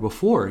like never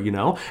before,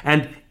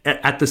 and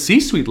at the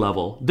C-suite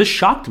level, this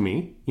shocked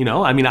me,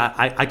 I mean,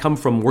 I come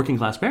from working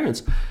class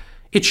parents.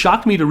 It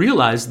shocked me to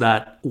realize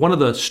that one of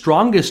the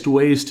strongest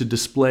ways to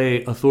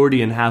display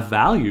authority and have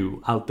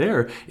value out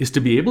there is to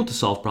be able to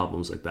solve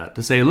problems like that.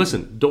 To say,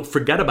 listen, don't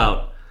forget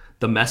about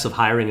the mess of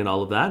hiring and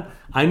all of that.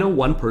 I know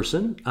one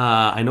person,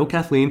 I know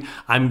Kathleen,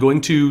 I'm going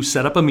to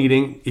set up a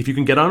meeting. If you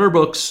can get on her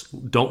books,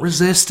 don't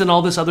resist and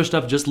all this other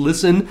stuff, just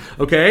listen,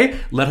 okay?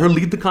 Let her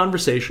lead the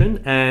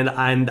conversation. And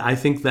I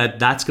think that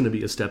that's gonna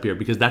be a step here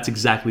because that's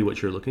exactly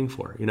what you're looking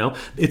for,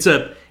 It's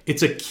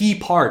a key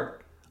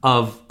part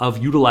of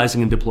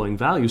utilizing and deploying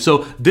value.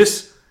 So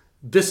this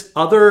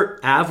other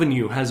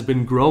avenue has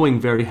been growing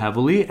very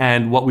heavily,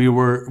 and what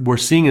we're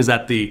seeing is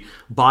that the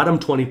bottom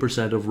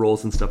 20% of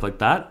roles and stuff like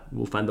that,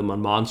 we'll find them on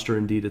Monster,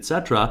 Indeed,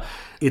 etc.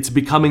 It's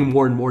becoming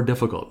more and more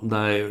difficult.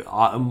 The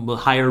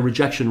higher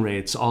rejection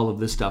rates, all of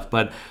this stuff.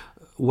 But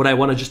what I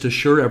want to just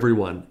assure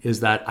everyone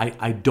is that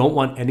I don't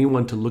want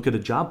anyone to look at a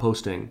job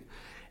posting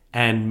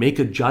and make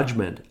a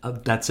judgment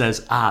that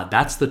says,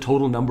 that's the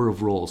total number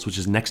of roles, which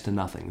is next to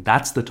nothing.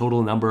 That's the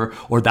total number,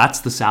 or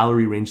that's the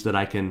salary range that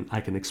I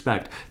can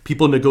expect.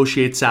 People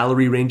negotiate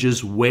salary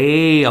ranges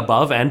way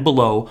above and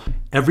below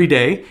every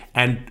day,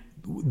 and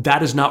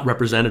that is not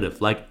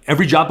representative. Like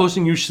every job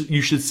posting you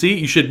should see,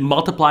 you should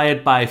multiply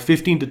it by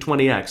 15 to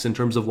 20x in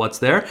terms of what's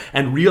there,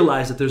 and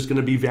realize that there's going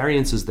to be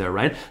variances there,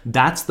 right?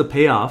 That's the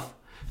payoff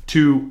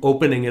to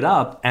opening it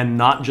up and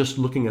not just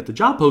looking at the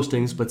job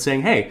postings, but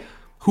saying, hey,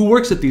 who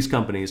works at these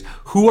companies?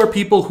 Who are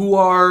people who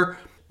are,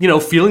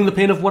 feeling the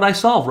pain of what I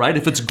solve, right?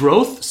 If it's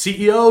growth,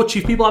 CEO,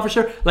 chief people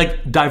officer,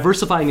 like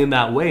diversifying in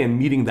that way and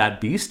meeting that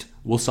beast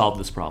will solve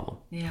this problem.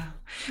 Yeah.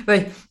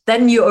 But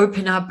then you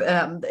open up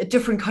a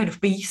different kind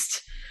of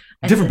beast.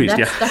 Different beast,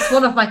 yeah. That's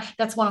one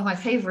of my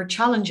favorite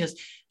challenges.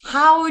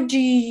 How do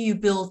you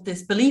build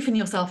this belief in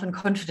yourself and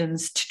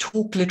confidence to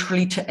talk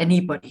literally to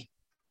anybody?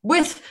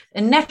 With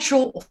a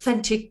natural,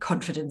 authentic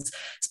confidence,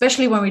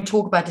 especially when we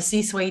talk about the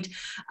C-suite.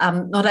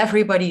 Not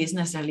everybody is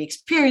necessarily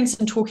experienced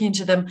in talking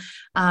to them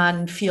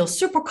and feels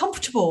super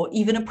comfortable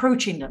even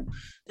approaching them.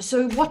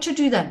 So what to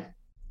do then?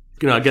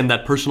 Again,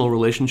 that personal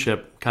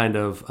relationship kind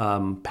of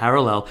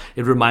parallel,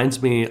 it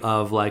reminds me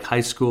of like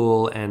high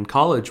school and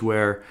college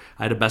where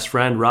I had a best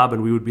friend, Rob,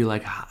 and we would be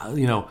like,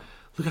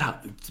 look at how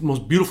it's the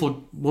most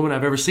beautiful woman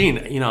I've ever seen,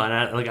 and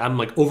I'm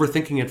like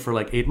overthinking it for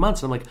like 8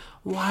 months. I'm like,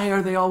 why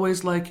are they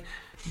always like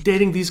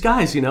dating these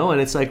guys, and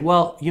it's like,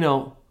 well,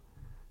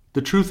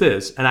 the truth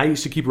is, and I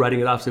used to keep writing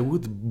it off, say,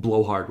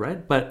 blow hard,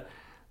 right? But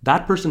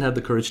that person had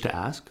the courage to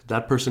ask.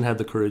 That person had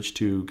the courage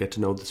to get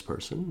to know this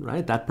person,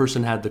 right? That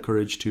person had the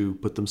courage to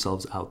put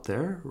themselves out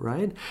there,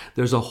 right?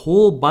 There's a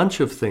whole bunch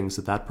of things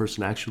that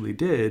person actually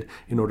did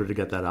in order to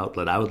get that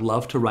outlet. I would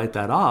love to write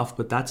that off,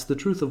 but that's the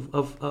truth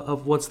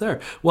of what's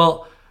there.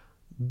 Well,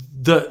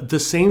 the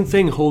same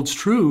thing holds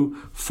true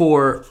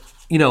for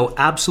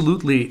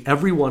absolutely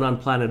everyone on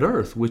planet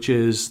Earth, which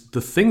is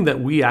the thing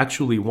that we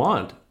actually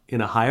want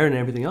in a hire and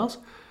everything else.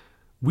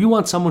 We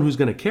want someone who's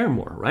going to care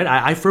more, right?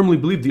 I firmly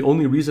believe the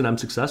only reason I'm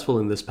successful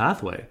in this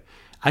pathway,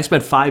 I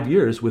spent 5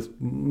 years with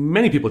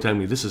many people telling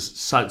me this is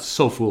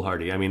so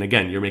foolhardy. I mean,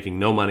 again, you're making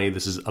no money.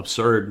 This is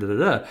absurd.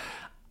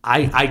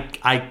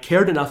 I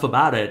cared enough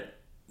about it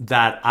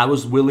that I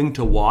was willing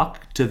to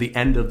walk to the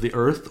end of the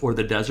earth or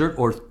the desert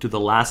or to the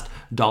last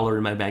dollar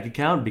in my bank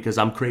account because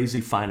I'm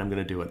crazy, fine, I'm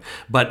going to do it.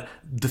 But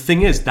the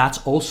thing is, that's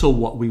also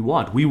what we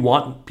want. We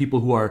want people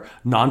who are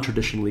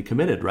non-traditionally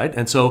committed, right?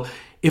 And so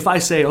if I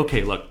say,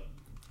 okay, look,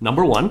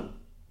 number one,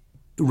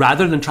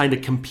 rather than trying to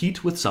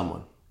compete with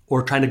someone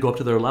or trying to go up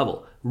to their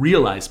level,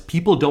 realize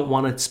people don't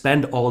want to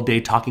spend all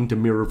day talking to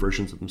mirror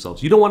versions of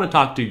themselves. You don't want to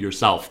talk to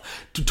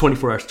yourself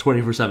 24 hours,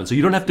 24/7. So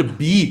you don't have to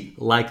be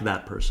like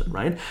that person,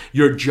 right?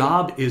 Your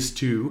job is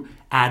to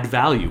add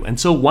value. And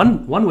so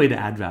one way to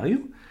add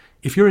value,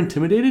 if you're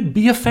intimidated,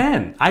 be a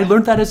fan. I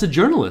learned that as a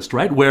journalist,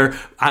 right? Where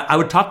I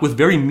would talk with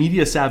very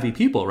media savvy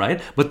people,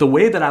 right? But the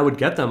way that I would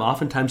get them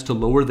oftentimes to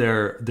lower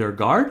their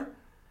guard,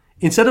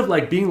 instead of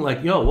like being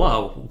like,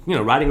 wow,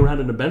 riding around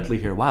in a Bentley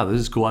here. Wow,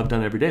 this is cool. I've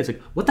done it every day. It's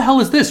like, what the hell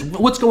is this?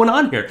 What's going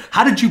on here?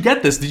 How did you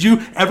get this? Did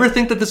you ever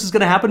think that this is going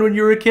to happen when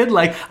you were a kid?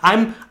 Like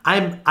I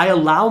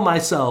allow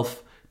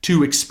myself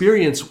to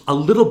experience a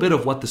little bit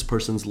of what this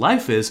person's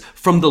life is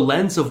from the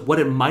lens of what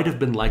it might have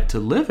been like to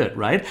live it,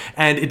 right?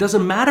 And it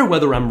doesn't matter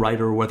whether I'm right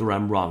or whether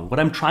I'm wrong. What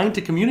I'm trying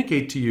to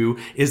communicate to you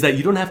is that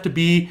you don't have to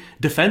be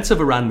defensive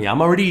around me.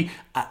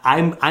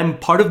 I'm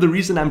part of the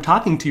reason I'm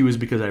talking to you is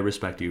because I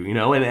respect you,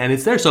 and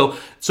it's there.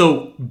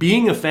 So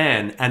being a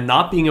fan and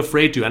not being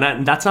afraid to,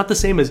 and that's not the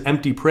same as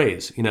empty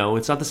praise,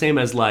 it's not the same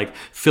as like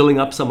filling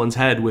up someone's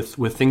head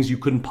with things you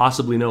couldn't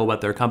possibly know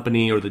about their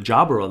company or the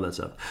job or all that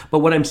stuff. But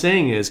what I'm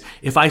saying is,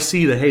 if I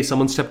see that, hey,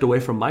 someone stepped away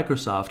from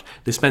Microsoft,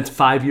 they spent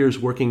 5 years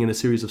working in a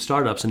series of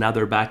startups, and now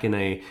they're back in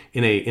a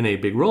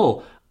big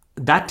role.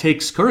 That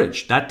takes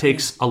courage. That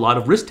takes a lot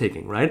of risk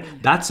taking, right?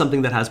 That's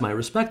something that has my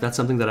respect. That's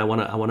something that I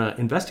want to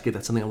investigate.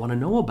 That's something I want to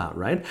know about,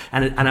 right?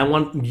 And I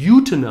want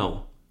you to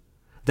know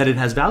that it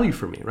has value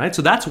for me, right?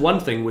 So that's one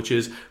thing, which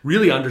is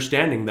really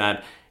understanding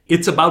that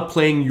it's about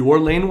playing your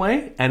lane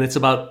way, and it's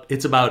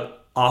about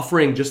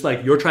offering, just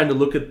like you're trying to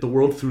look at the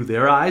world through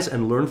their eyes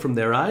and learn from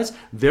their eyes,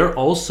 they're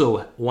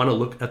also want to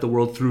look at the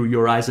world through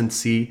your eyes and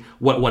see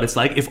what it's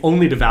like, if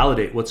only to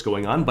validate what's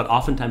going on, but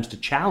oftentimes to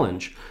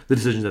challenge the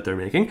decisions that they're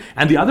making.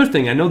 And the other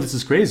thing, I know this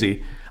is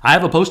crazy, I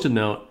have a Post-it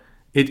note.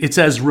 It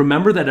says,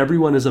 remember that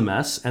everyone is a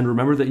mess, and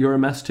remember that you're a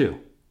mess too.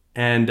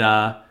 And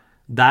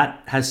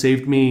that has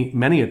saved me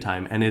many a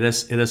time, and it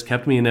has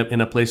kept me in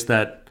a place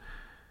that,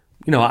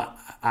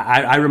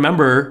 I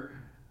remember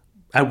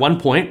at one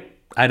point,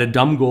 I had a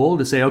dumb goal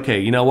to say, okay,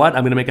 you know what?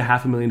 I'm going to make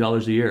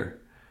 $500,000 a year.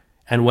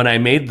 And when I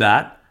made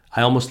that,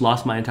 I almost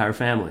lost my entire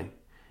family.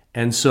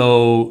 And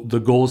so the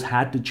goals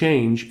had to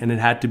change, and it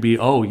had to be,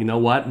 oh, you know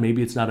what?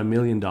 Maybe it's not $1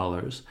 million.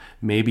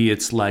 Maybe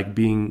it's like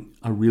being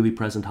a really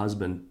present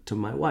husband to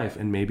my wife.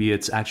 And maybe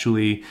it's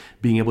actually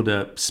being able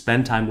to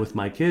spend time with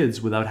my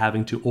kids without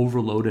having to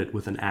overload it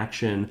with an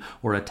action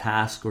or a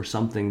task or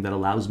something that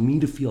allows me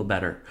to feel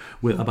better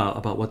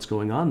about what's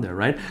going on there,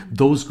 right?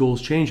 Those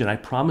goals change. And I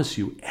promise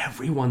you,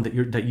 everyone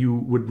that you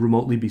would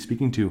remotely be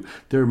speaking to,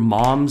 they're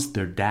moms,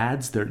 they're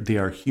dads, they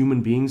are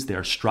human beings, they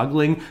are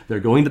struggling, they're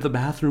going to the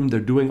bathroom, they're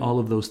doing all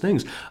of those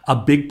things. A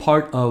big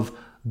part of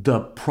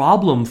the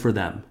problem for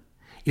them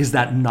is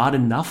that not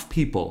enough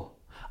people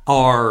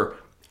are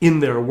in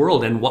their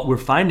world. And what we're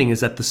finding is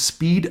that the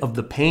speed of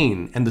the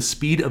pain and the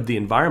speed of the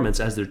environments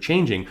as they're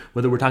changing,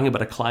 whether we're talking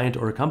about a client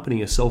or a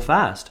company, is so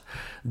fast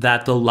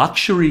that the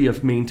luxury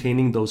of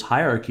maintaining those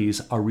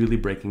hierarchies are really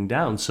breaking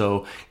down.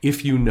 So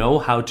if you know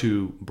how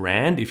to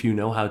brand, if you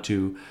know how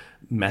to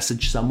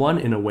message someone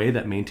in a way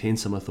that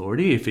maintains some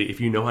authority, if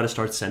you know how to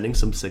start sending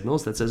some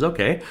signals that says,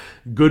 okay,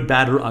 good,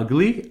 bad, or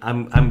ugly,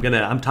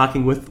 I'm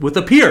talking with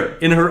a peer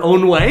in her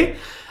own way.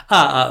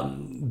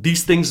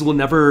 These things will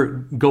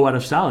never go out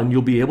of style, and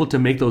you'll be able to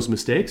make those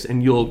mistakes,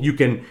 and you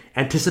can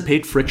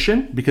anticipate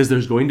friction, because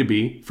there's going to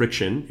be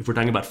friction if we're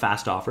talking about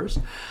fast offers,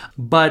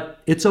 but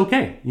it's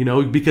okay,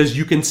 because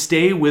you can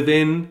stay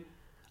within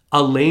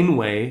a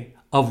laneway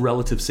of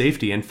relative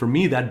safety. And for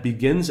me, that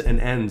begins and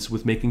ends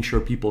with making sure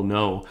people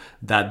know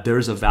that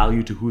there's a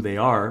value to who they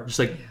are. Just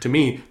like to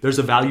me, there's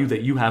a value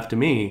that you have to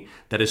me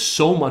that is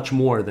so much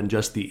more than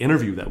just the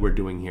interview that we're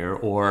doing here,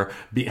 or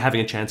having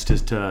a chance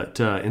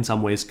to in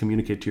some ways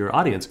communicate to your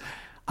audience.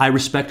 I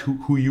respect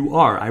who you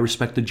are. I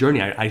respect the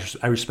journey.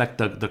 I respect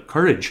the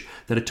courage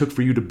that it took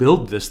for you to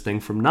build this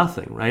thing from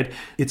nothing, right?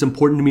 It's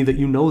important to me that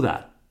you know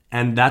that.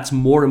 And that's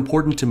more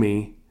important to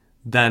me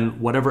than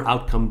whatever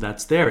outcome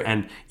that's there.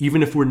 And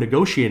even if we're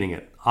negotiating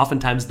it,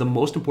 oftentimes the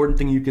most important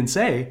thing you can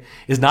say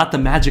is not the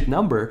magic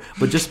number,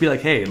 but just be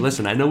like, hey,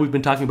 listen, I know we've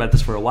been talking about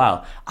this for a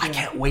while. I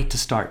can't wait to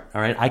start.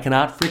 All right. I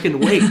cannot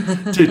freaking wait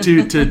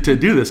to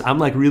do this. I'm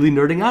like really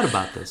nerding out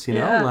about this,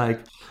 like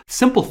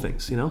simple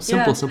things,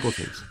 simple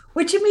things.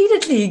 Which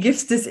immediately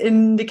gives this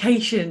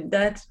indication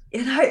that,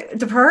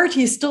 the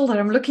priority is still that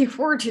I'm looking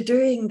forward to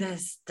doing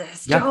this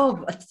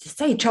job,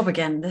 say job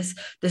again,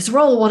 this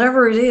role,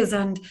 whatever it is,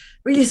 and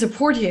really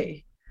support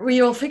you.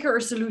 We'll figure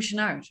a solution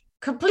out.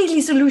 Completely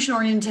solution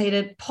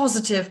orientated,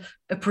 positive,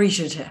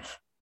 appreciative.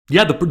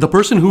 Yeah, the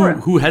person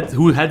who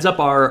heads up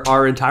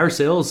our entire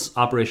sales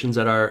operations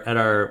at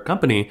our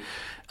company.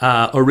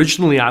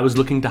 Originally, I was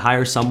looking to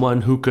hire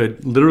someone who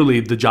could literally,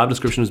 the job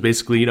description was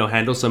basically,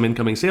 handle some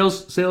incoming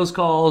sales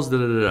calls, It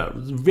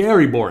was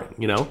very boring,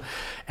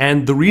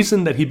 And the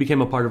reason that he became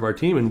a part of our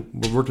team, and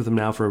we've worked with him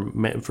now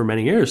for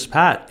many years,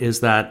 Pat, is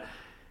that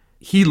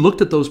he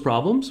looked at those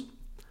problems,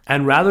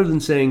 and rather than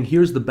saying,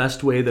 here's the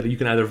best way that you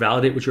can either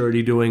validate what you're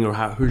already doing or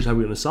here's how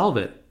we're going to solve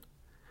it,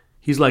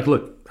 he's like,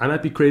 look, I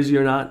might be crazy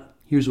or not.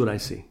 Here's what I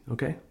see,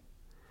 okay?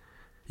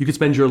 You could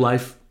spend your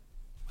life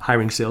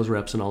hiring sales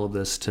reps and all of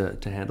this to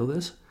handle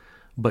this.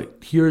 But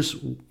here's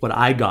what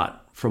I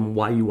got from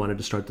why you wanted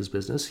to start this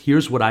business.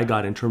 Here's what I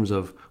got in terms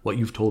of what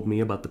you've told me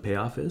about the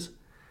payoff is.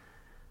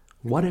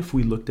 What if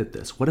we looked at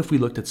this? What if we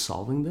looked at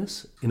solving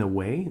this in a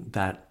way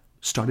that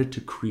started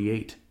to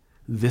create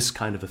this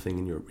kind of a thing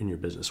in your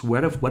business?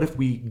 What if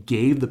we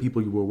gave the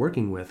people you were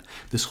working with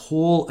this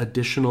whole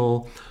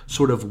additional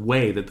sort of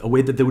way,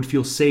 that they would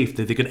feel safe,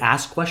 that they could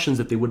ask questions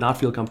that they would not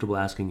feel comfortable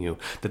asking you,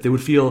 that they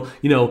would feel,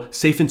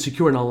 safe and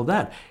secure and all of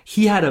that.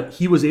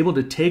 He was able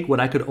to take what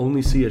I could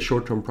only see as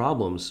short-term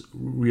problems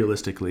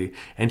realistically,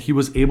 and he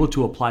was able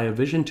to apply a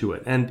vision to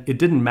it. And it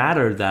didn't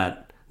matter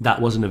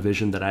that wasn't a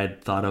vision that I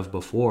had thought of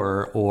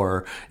before,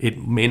 or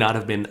it may not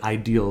have been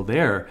ideal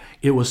there.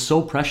 It was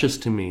so precious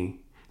to me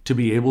to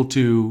be able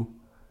to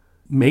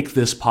make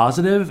this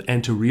positive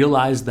and to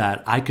realize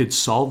that I could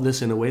solve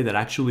this in a way that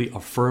actually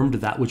affirmed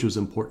that which was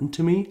important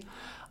to me.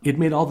 It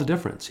made all the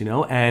difference,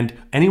 and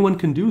anyone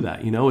can do that.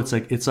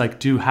 It's like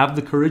to have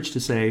the courage to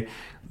say,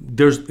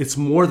 it's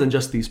more than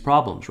just these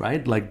problems,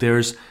 right? Like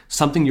there's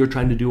something you're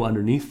trying to do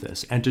underneath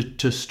this, and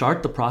to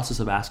start the process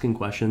of asking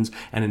questions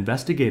and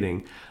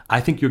investigating.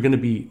 I think you're going to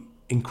be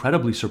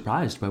incredibly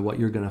surprised by what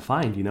you're going to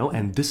find,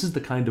 and this is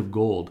the kind of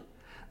gold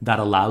that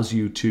allows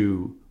you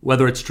to,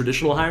 whether it's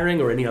traditional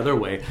hiring or any other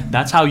way,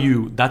 that's how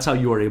you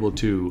are able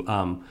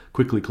to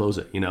quickly close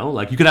it.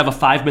 Like you could have a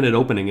 5-minute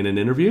opening in an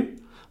interview,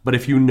 but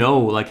if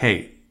like,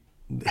 hey,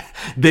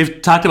 they've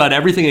talked about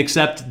everything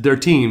except their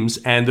teams,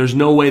 and there's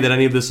no way that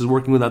any of this is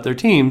working without their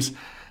teams.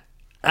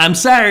 I'm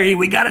sorry,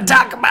 we got to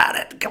talk about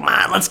it. Come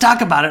on, let's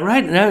talk about it,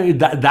 right?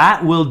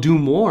 That will do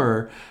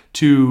more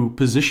to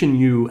position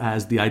you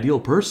as the ideal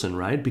person,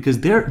 right?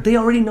 Because they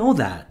already know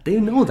that. They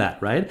know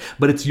that, right?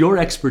 But it's your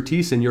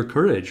expertise and your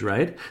courage,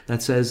 right,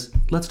 that says,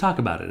 let's talk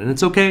about it. And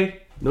it's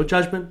okay, no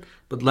judgment,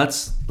 but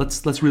let's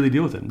really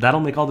deal with it.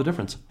 That'll make all the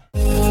difference.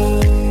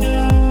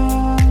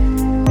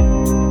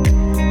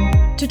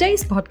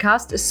 Today's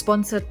podcast is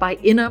sponsored by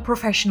Inner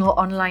Professional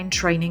Online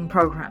Training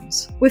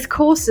Programs. With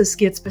courses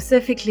geared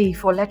specifically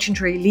for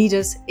legendary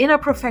leaders, Inner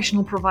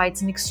Professional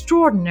provides an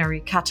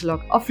extraordinary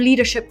catalog of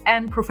leadership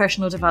and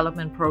professional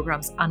development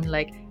programs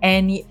unlike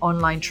any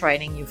online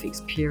training you've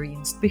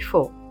experienced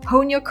before.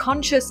 Hone your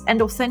conscious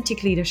and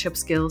authentic leadership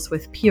skills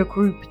with peer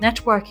group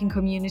networking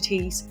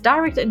communities,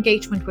 direct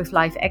engagement with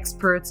live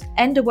experts,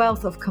 and a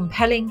wealth of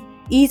compelling,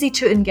 easy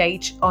to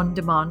engage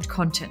on-demand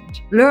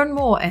content. Learn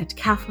more at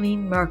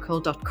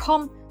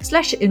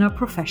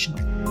kathleenmerkel.com/innerprofessional.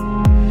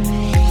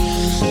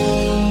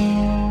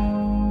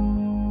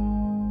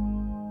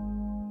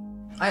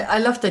 I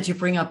love that you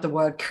bring up the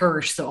word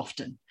courage so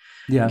often.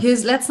 Yeah.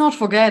 Because let's not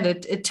forget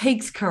it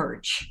takes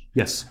courage.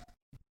 Yes.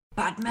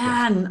 But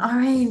man, I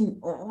mean,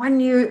 when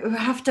you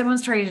have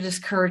demonstrated this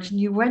courage and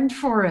you went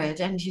for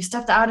it and you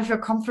stepped out of your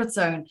comfort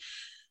zone,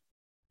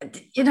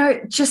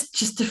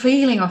 just the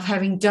feeling of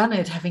having done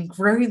it, having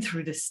grown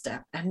through this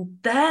step, and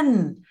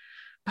then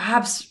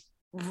perhaps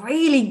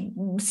really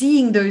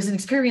seeing those and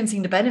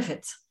experiencing the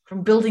benefits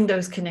from building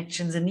those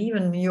connections and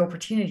even new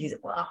opportunities.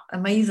 Wow,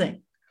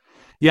 amazing.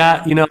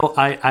 Yeah,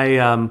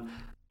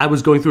 I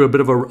was going through a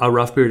bit of a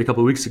rough period a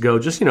couple of weeks ago,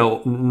 just,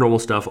 normal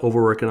stuff,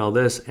 overwork and all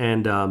this.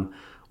 And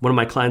one of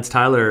my clients,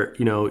 Tyler,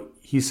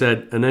 he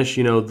said, Anish,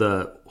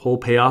 the whole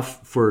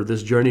payoff for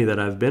this journey that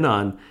I've been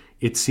on,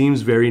 it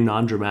seems very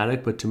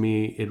non-dramatic, but to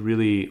me, it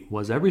really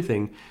was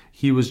everything.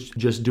 He was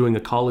just doing a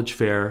college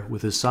fair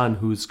with his son,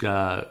 who's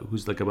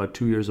like about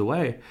 2 years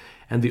away.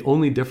 And the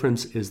only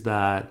difference is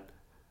that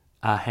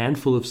a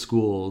handful of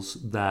schools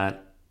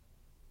that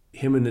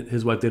him and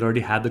his wife, they'd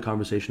already had the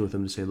conversation with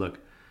him to say, look,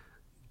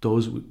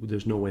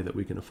 there's no way that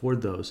we can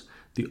afford those.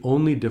 The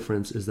only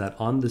difference is that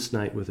on this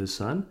night with his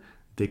son,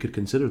 they could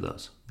consider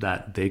those,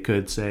 that they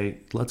could say,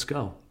 let's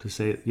go. To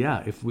say,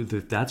 yeah, if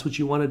that's what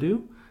you want to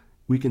do,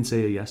 we can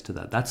say a yes to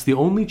that. That's the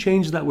only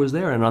change that was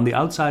there. And on the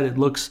outside, it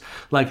looks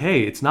like,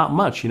 hey, it's not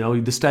much.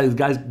 This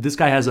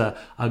guy has a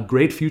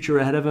great future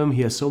ahead of him.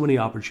 He has so many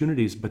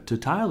opportunities. But to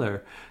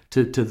Tyler,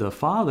 to the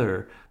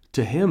father,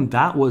 to him,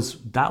 that was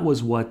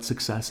what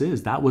success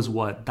is. That was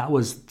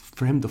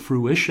for him the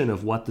fruition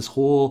of what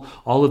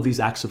all of these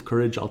acts of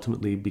courage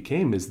ultimately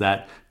became, is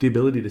that the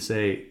ability to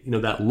say,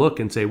 that look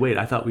and say, wait,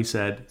 I thought we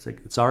said,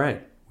 it's all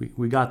right.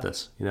 We got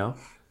this,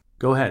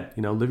 go ahead,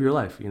 live your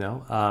life,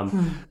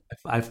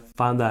 I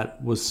found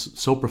that was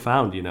so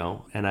profound,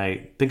 and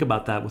I think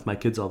about that with my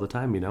kids all the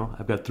time,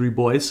 I've got 3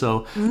 boys,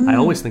 so I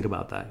always think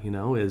about that,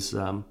 is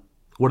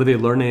what are they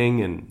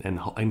learning,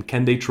 and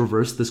can they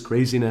traverse this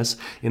craziness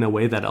in a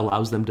way that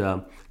allows them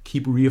to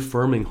keep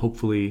reaffirming,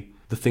 hopefully,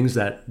 the things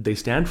that they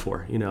stand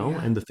for,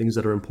 and the things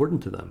that are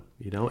important to them,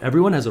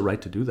 everyone has a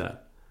right to do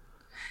that.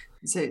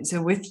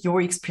 So with your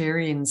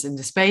experience in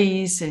the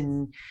space,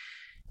 in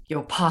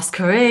your past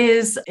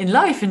careers, in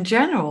life in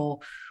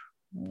general,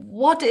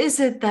 what is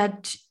it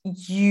that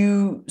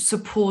you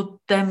support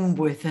them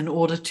with in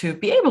order to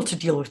be able to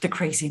deal with the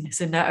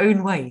craziness in their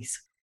own ways?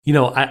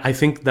 I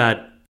think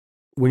that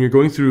when you're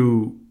going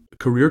through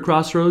career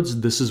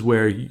crossroads, this is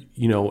where,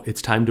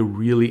 it's time to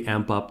really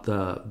amp up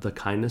the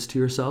kindness to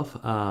yourself,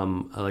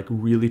 like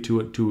really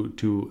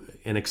to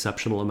an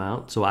exceptional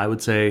amount. So I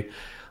would say,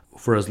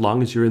 for as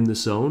long as you're in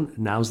this zone,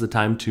 now's the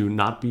time to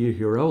not be a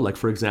hero. Like,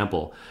 for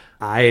example,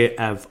 I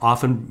have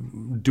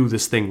often do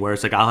this thing where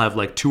it's like I'll have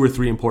like 2 or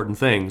 3 important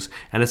things,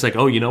 and it's like,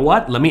 oh, you know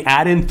what? Let me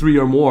add in 3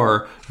 or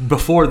more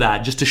before that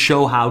just to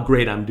show how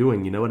great I'm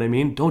doing. You know what I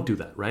mean? Don't do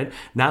that, right?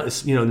 Now,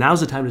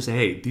 now's the time to say,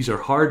 hey, these are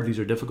hard, these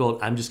are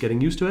difficult. I'm just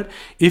getting used to it.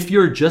 If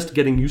you're just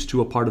getting used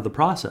to a part of the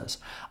process,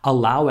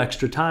 allow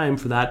extra time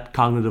for that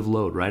cognitive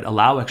load, right?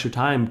 Allow extra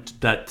time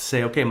that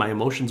say, okay, my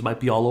emotions might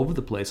be all over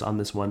the place on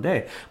this one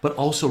day, but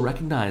also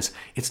recognize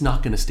it's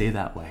not going to stay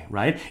that way,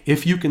 right?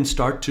 If you can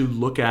start to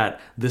look at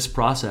this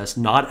process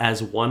not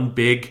as one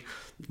big,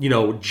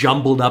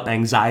 jumbled up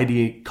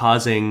anxiety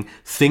causing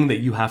thing that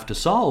you have to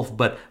solve,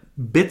 but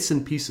bits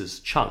and pieces,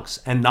 chunks,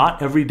 and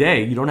not every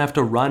day. You don't have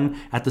to run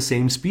at the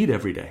same speed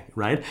every day,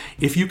 right?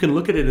 If you can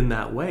look at it in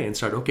that way and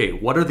start, okay,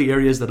 what are the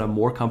areas that I'm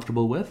more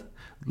comfortable with?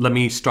 Let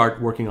me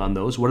start working on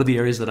those. What are the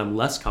areas that I'm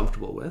less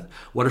comfortable with?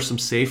 What are some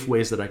safe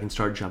ways that I can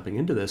start jumping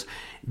into this?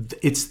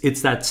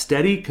 It's that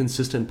steady,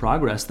 consistent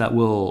progress that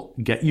will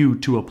get you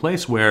to a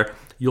place where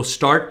you'll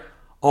start.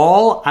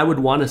 All I would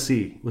want to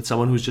see with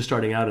someone who's just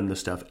starting out in this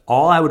stuff,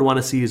 all I would want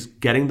to see is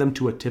getting them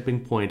to a tipping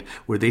point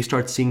where they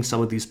start seeing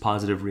some of these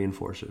positive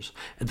reinforcers.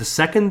 At the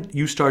second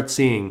you start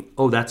seeing,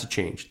 oh, that's a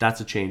change, that's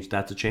a change,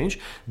 that's a change,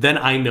 then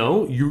I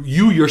know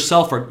you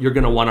yourself you're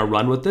going to want to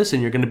run with this,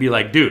 and you're going to be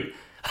like, dude,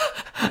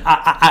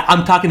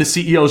 I'm talking to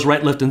CEOs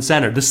right, left, and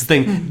center. This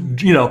thing,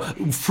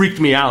 freaked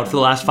me out for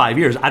the last 5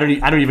 years. I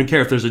don't even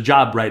care if there's a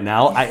job right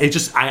now.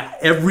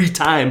 Every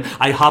time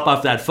I hop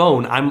off that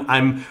phone,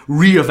 I'm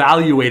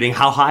reevaluating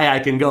how high I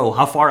can go,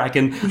 how far I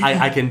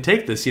can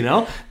take this.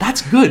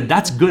 That's good.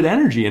 That's good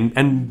energy.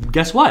 And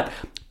guess what?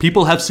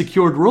 People have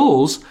secured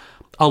roles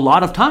a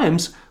lot of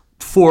times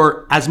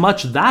for as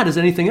much that as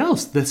anything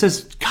else. That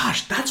says,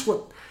 gosh, that's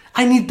what.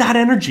 I need that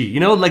energy,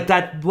 like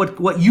that,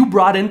 what you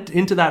brought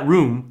into that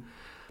room,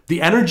 the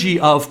energy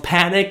of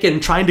panic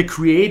and trying to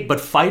create,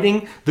 but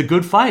fighting the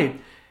good fight.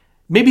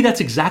 Maybe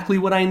that's exactly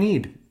what I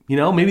need.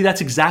 Maybe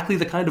that's exactly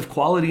the kind of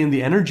quality and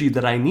the energy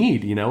that I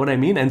need. You know what I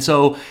mean? And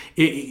so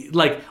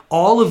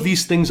all of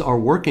these things are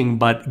working,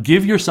 but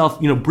give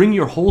yourself, bring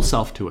your whole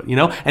self to it,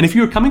 and if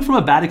you're coming from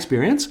a bad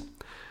experience,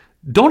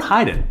 don't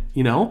hide it.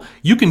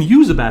 You can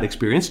use a bad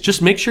experience.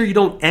 Just make sure you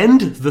don't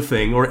end the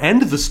thing or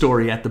end the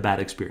story at the bad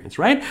experience,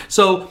 right?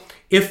 So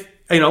if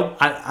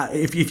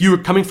if you were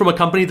coming from a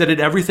company that did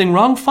everything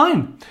wrong,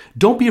 fine.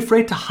 Don't be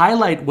afraid to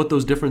highlight what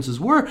those differences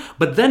were.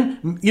 But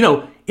then,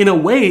 in a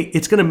way,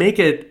 it's going to make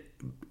it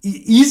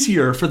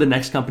easier for the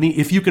next company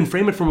if you can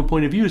frame it from a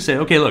point of view to say,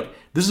 okay, look,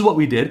 this is what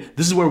we did.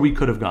 This is where we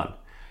could have gone.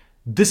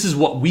 This is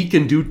what we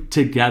can do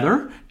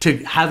together to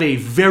have a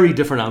very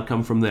different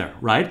outcome from there,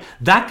 right?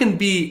 That can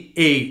be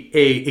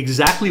a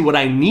exactly what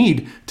I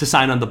need to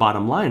sign on the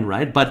bottom line,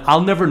 right? But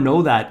I'll never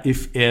know that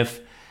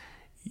if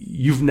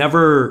you've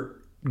never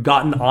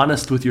gotten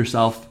honest with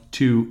yourself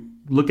to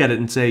look at it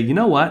and say, you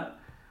know what?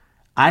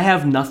 I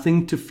have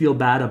nothing to feel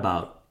bad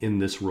about in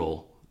this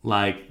role.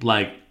 Like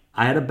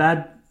I had a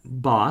bad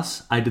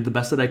boss. I did the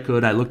best that I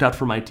could. I looked out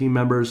for my team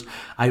members.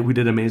 We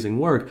did amazing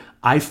work.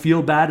 I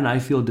feel bad and I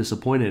feel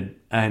disappointed,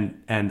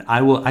 and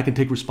I can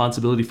take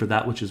responsibility for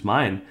that which is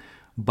mine,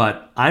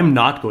 but I'm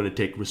not going to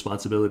take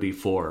responsibility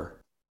for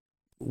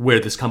where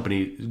this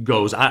company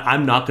goes.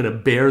 I'm not going to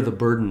bear the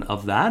burden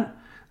of that.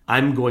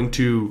 I'm going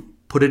to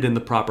put it in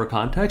the proper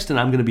context, and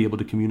I'm going to be able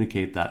to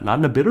communicate that, not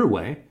in a bitter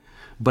way,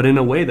 but in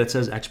a way that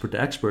says expert to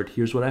expert,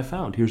 here's what I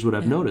found, here's what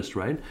I've noticed,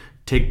 right?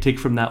 Take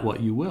from that what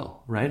you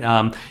will,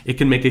 right? It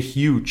can make a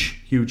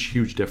huge, huge,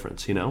 huge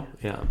difference,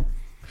 Yeah.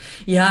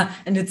 Yeah,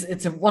 and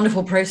it's a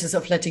wonderful process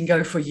of letting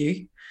go for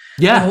you.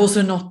 Yeah. And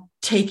also not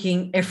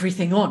taking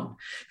everything on.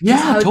 Yeah,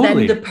 how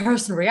totally. then the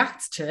person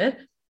reacts to it,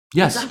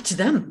 Yes. it's up to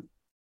them.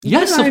 You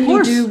Yes, can of only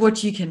course. do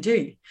what you can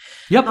do.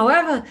 Yep.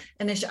 However,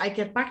 Anish, I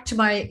get back to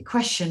my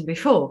question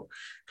before.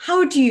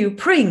 How do you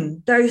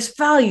bring those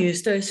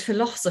values, those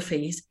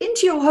philosophies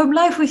into your home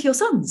life with your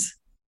sons?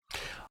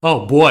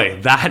 Oh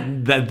boy,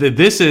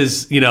 this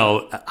is,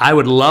 I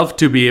would love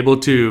to be able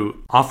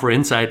to offer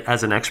insight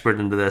as an expert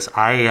into this.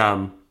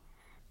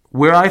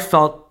 Where I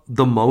felt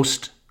the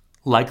most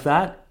like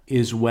that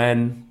is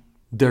when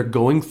they're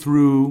going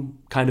through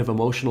kind of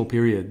emotional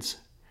periods,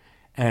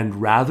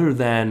 and rather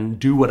than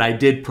do what I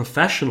did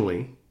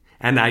professionally,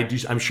 and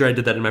I'm sure I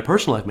did that in my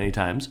personal life many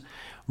times,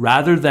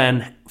 rather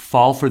than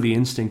fall for the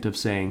instinct of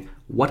saying,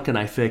 what can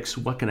I fix?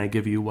 What can I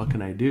give you? What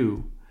can I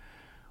do?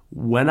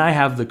 When I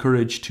have the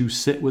courage to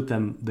sit with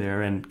them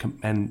there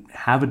and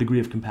have a degree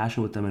of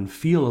compassion with them and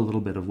feel a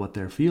little bit of what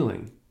they're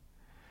feeling,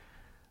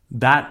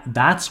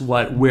 that's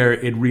where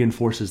it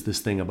reinforces this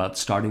thing about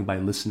starting by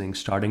listening,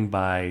 starting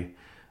by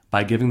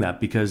giving that,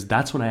 because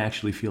that's when I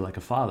actually feel like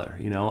a father.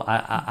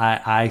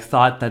 I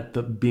thought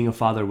that being a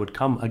father would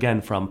come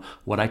again from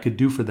what I could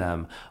do for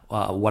them,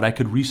 what I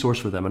could resource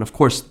for them, and of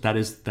course that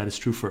is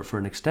true for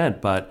an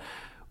extent. But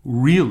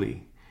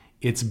really,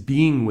 it's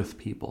being with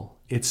people.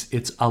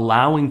 It's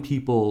allowing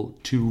people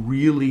to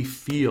really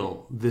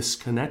feel this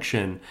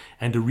connection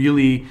and to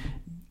really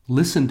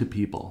listen to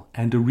people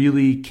and to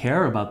really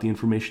care about the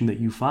information that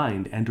you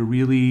find and to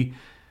really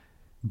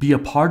be a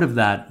part of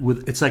that.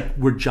 It's like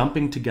we're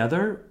jumping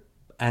together,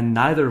 and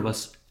neither of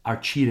us are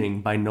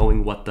cheating by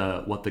knowing what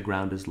the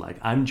ground is like.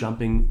 I'm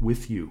jumping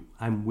with you.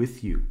 I'm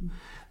with you.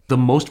 The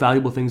most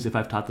valuable things, if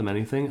I've taught them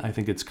anything, I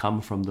think it's come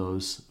from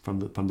those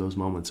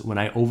moments. When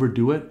I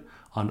overdo it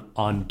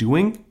on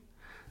doing,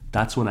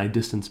 that's when I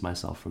distance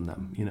myself from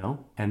them, you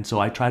know? And so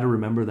I try to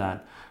remember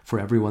that for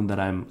everyone that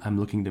I'm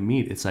looking to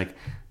meet. It's like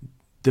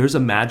there's a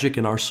magic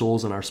in our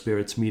souls and our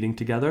spirits meeting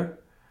together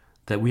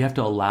that we have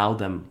to allow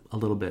them a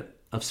little bit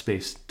of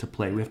space to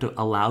play. We have to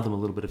allow them a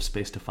little bit of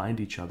space to find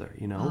each other,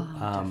 you know?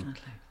 Definitely.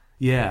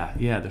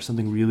 Yeah. There's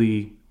something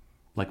really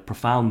like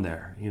profound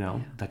there, you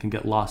know, that can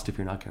get lost if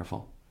you're not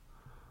careful.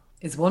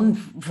 It's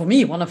for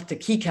me, one of the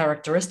key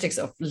characteristics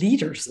of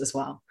leaders as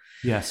well.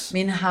 Yes. I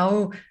mean,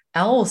 how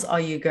else are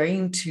you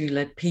going to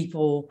let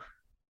people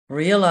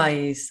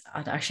realize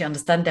and actually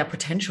understand their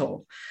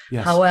potential?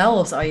 Yes. How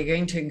else are you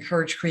going to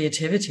encourage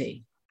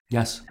creativity?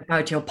 Yes.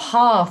 About your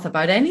path,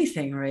 about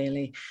anything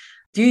really?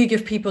 Do you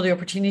give people the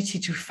opportunity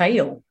to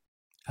fail?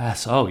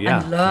 Yes. Oh,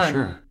 yeah. And learn. For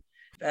sure.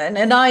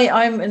 And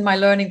I'm in my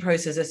learning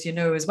process, as you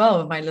know, as well,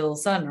 with my little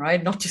son,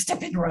 right? Not to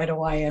step in right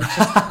away and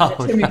just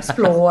let him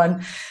explore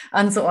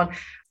and so on.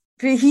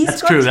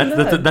 That's true.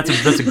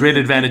 That's a great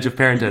advantage of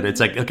parenthood. It's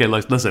like, okay,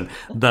 listen,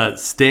 the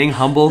staying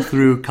humble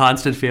through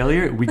constant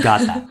failure, we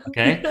got that.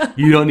 Okay,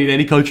 you don't need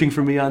any coaching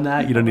from me on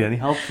that. You don't need any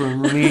help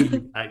from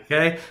me.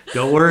 Okay,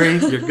 don't worry,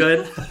 you're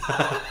good.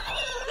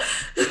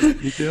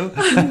 You too.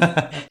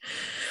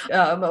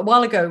 A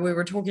while ago, we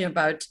were talking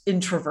about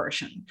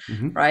introversion,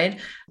 right?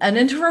 And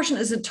introversion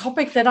is a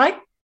topic that I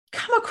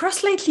come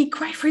across lately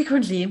quite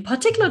frequently, in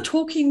particular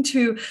talking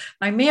to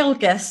my male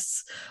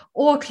guests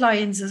or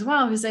clients as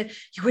well, who say,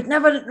 you would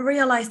never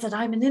realize that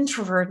I'm an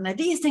introvert and that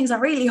these things are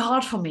really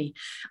hard for me.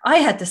 I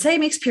had the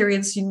same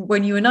experience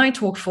when you and I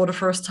talked for the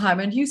first time,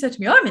 and you said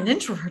to me, I'm an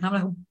introvert. And I'm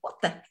like,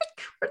 what the heck?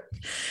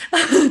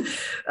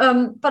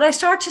 But I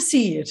start to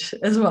see it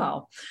as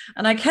well.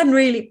 And I can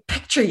really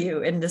picture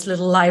you in this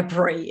little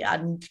library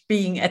and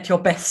being at your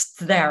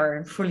best there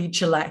and fully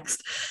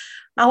chillaxed.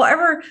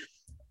 However,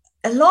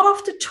 a lot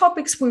of the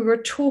topics we were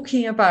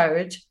talking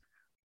about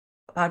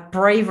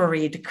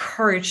bravery, the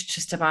courage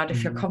to step out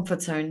of your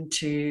comfort zone,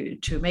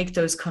 to make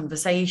those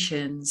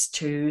conversations,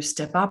 to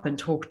step up and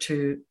talk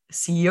to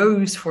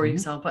CEOs, for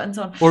example, and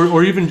so on.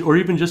 Or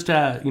even just to,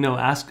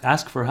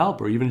 ask for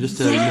help, or even just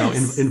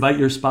to, invite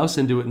your spouse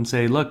into it and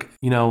say, look,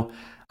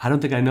 I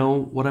don't think I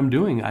know what I'm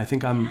doing. I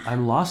think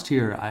I'm lost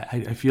here.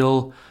 I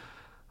feel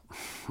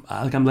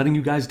like I'm letting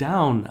you guys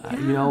down.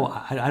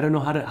 I don't know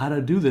how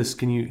to do this.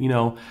 Can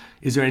you,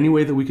 is there any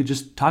way that we could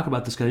just talk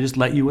about this? Can I just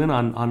let you in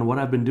on what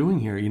I've been doing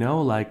here?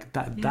 Like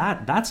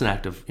that's an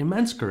act of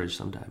immense courage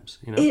sometimes.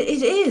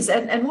 It is.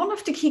 And one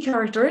of the key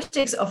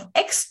characteristics of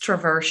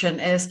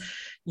extroversion is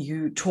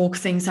you talk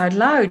things out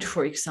loud,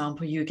 for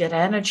example. You get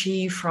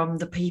energy from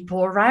the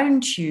people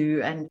around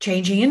you and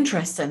changing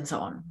interests and so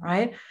on,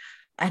 right?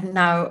 And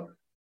now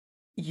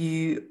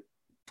you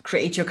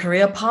create your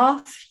career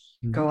path.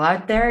 Go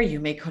out there, you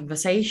make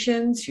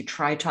conversations, you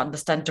try to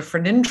understand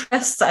different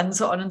interests and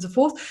so on and so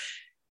forth.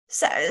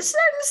 So it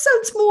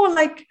sounds more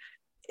like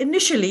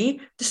initially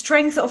the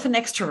strength of an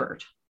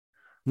extrovert.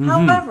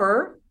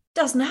 However,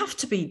 doesn't have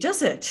to be,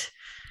 does it?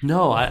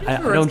 No, I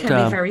don't.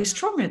 Can be very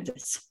strong at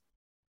this.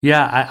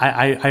 Yeah,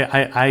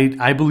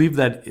 I believe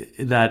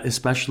that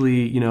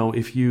especially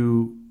if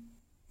you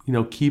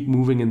keep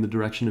moving in the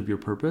direction of your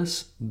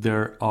purpose,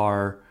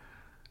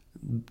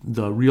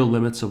 the real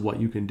limits of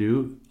what you can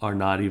do are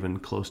not even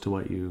close to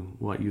what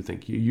you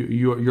think.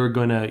 You're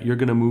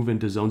gonna move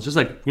into zones, just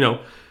like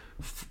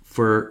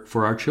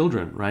for our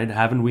children, right?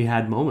 Haven't we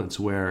had moments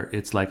where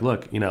it's like,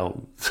 look,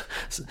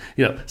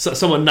 so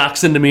someone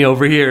knocks into me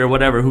over here or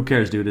whatever, who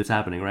cares, dude, it's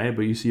happening, right?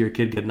 But you see your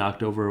kid get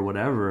knocked over or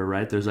whatever,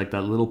 right? There's like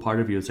that little part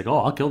of you, it's like, oh,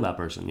 I'll kill that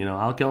person,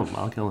 I'll kill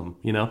him,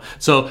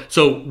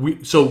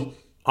 so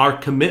our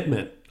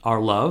commitment,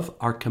 our love,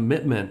 our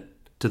commitment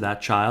to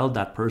that child,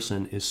 that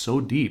person is so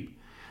deep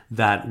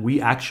that we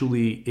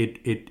actually,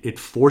 it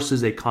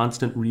forces a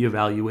constant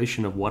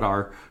reevaluation of what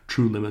our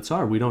true limits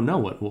are. We don't know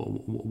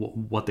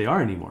what they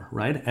are anymore,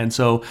 right? And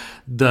so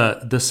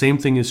the same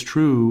thing is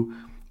true,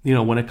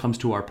 when it comes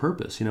to our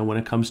purpose, when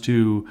it comes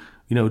to,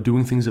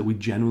 doing things that we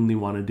genuinely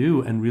want to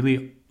do. And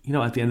really,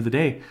 at the end of the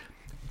day,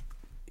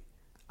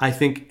 I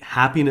think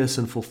happiness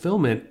and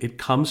fulfillment, it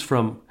comes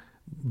from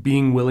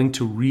being willing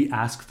to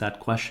re-ask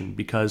that question,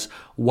 because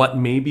what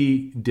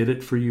maybe did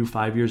it for you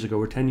 5 years ago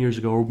or 10 years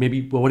ago, or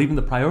maybe what even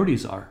the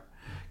priorities are,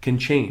 can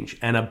change.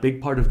 And a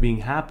big part of being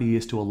happy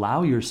is to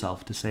allow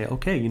yourself to say,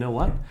 okay, you know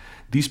what?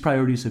 These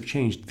priorities have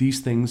changed. These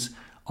things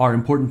are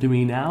important to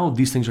me now.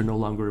 These things are no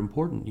longer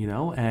important,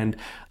 And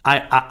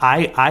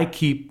I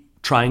keep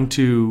trying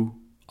to,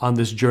 on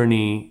this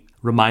journey,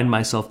 remind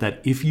myself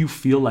that if you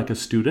feel like a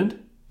student,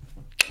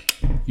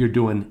 you're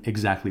doing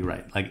exactly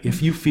right. Like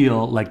if you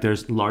feel like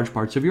there's large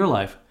parts of your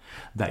life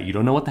that you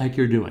don't know what the heck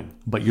you're doing,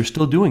 but you're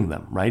still doing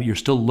them, right? You're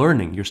still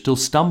learning, you're still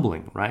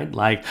stumbling, right?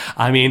 Like,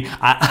 I mean,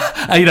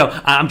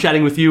 I'm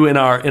chatting with you in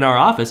our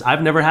office.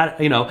 I've never had,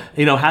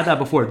 had that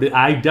before.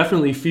 I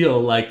definitely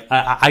feel like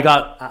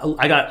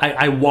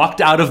I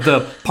walked out of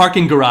the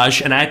parking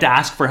garage and I had to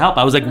ask for help.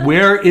 I was like,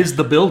 where is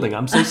the building?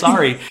 I'm so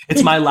sorry.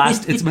 It's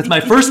my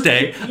first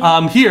day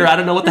here. I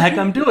don't know what the heck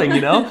I'm doing,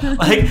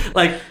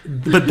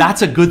 but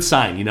that's a good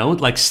sign,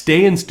 like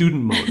stay in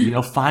student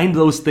mode, find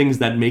those things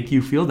that make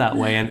you feel that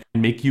way and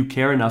make you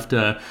care enough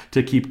to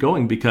keep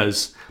going,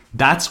 because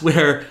that's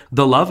where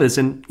the love is.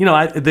 And,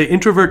 the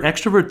introvert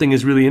extrovert thing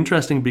is really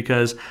interesting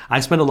because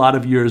I spent a lot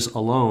of years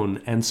alone.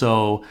 And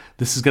so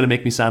this is going to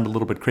make me sound a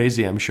little bit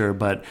crazy, I'm sure.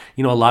 But,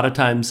 a lot of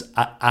times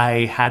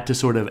I had to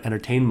sort of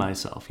entertain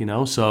myself,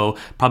 so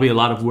probably a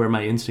lot of where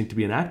my instinct to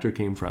be an actor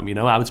came from.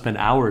 I would spend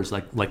hours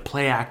like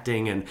play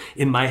acting and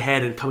in my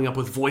head and coming up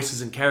with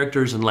voices and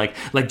characters and like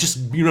just,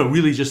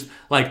 really just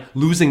like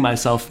losing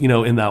myself,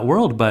 in that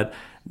world. But,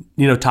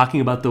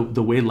 talking about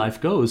the way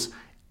life goes,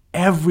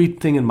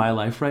 everything in my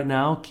life right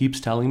now keeps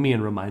telling me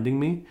and reminding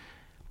me,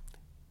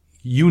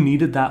 you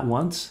needed that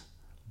once,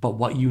 but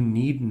what you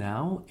need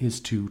now is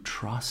to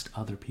trust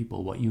other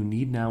people. What you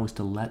need now is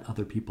to let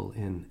other people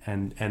in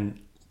and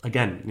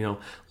again,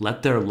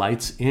 let their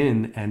lights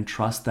in and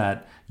trust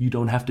that you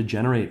don't have to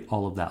generate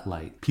all of that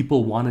light.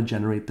 People want to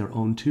generate their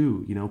own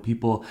too,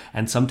 people,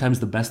 and sometimes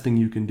the best thing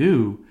you can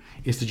do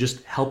is to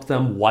just help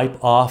them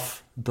wipe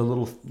off the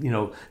little,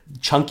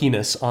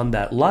 chunkiness on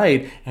that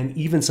light, and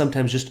even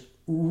sometimes just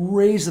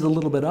raise it a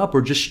little bit up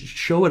or just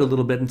show it a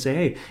little bit and say,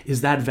 hey,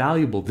 is that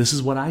valuable? This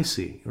is what I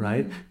see,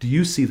 right? Mm-hmm. Do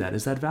you see that?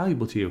 Is that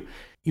valuable to you?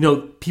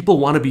 People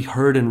want to be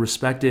heard and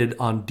respected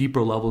on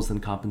deeper levels than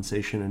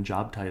compensation and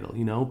job title.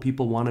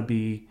 People want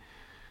to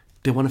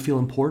they want to feel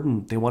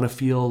important. They want to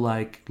feel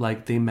like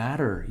they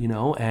matter,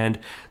 and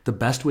the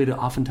best way to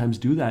oftentimes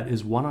do that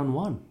is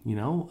one-on-one,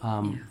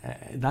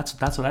 That's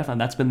what I found.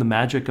 That's been the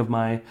magic of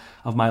my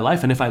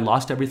life. And if I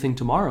lost everything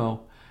tomorrow,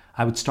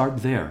 I would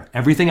start there.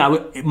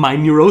 My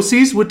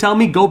neuroses would tell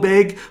me, go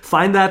big,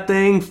 find that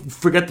thing,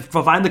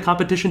 find the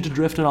competition to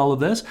drift and all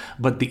of this.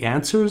 But the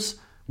answers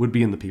would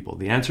be in the people.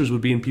 The answers would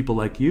be in people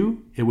like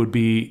you. It would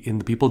be in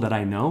the people that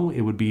I know.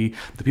 It would be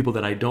the people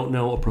that I don't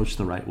know approached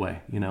the right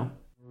way,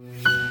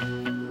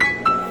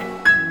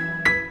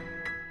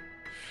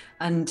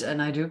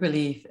 And I do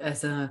believe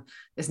as an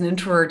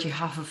introvert, you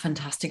have a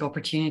fantastic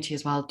opportunity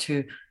as well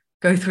to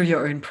go through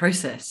your own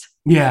process.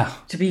 Yeah.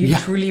 To be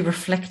truly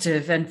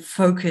reflective and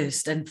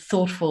focused and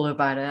thoughtful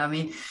about it. I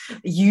mean,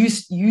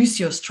 use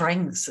your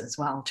strengths as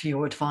well to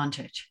your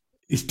advantage.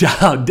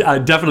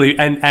 Definitely,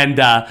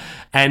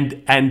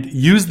 and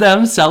use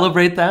them,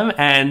 celebrate them,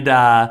 and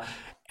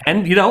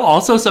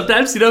also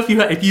sometimes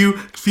if you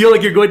feel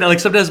like you're going down, like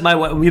sometimes my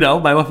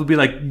wife would be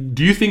like,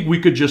 do you think we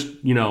could just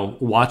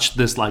watch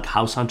this like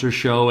House Hunter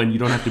show and you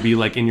don't have to be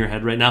like in your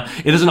head right now?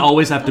 It doesn't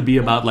always have to be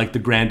about like the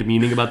grand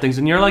meaning about things.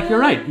 And you're like, you're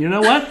right. You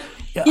know what?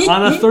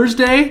 On a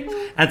Thursday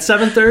at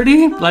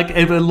 7:30, like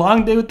a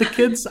long day with the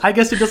kids, I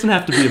guess it doesn't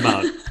have to be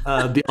about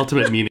the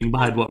ultimate meaning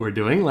behind what we're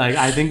doing. Like,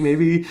 I think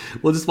maybe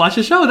we'll just watch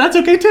a show. That's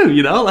okay too.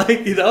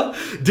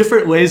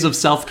 Different ways of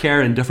self-care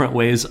and different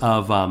ways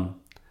of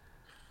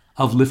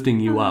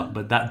lifting you up.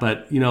 But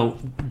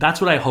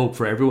that's what I hope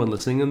for everyone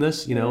listening in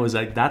this, is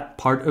like that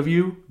part of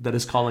you that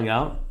is calling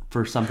out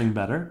for something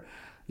better.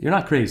 You're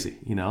not crazy,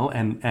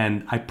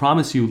 and I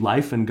promise you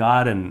life and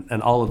God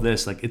and all of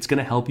this, like it's going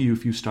to help you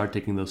if you start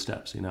taking those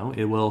steps,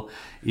 it will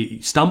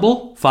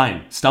stumble.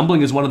 Fine.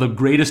 Stumbling is one of the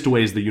greatest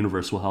ways the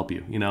universe will help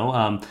you,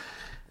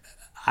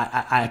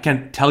 I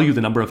can't tell you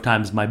the number of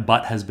times my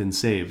butt has been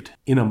saved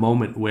in a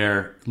moment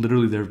where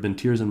literally there have been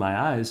tears in my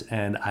eyes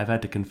and I've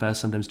had to confess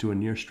sometimes to a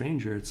near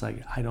stranger. It's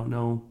like, I don't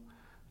know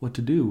what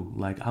to do.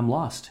 Like I'm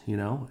lost,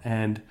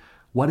 and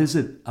what is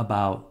it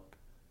about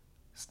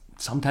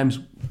sometimes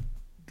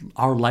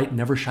our light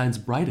never shines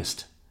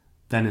brightest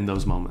than in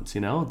those moments,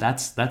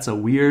 that's a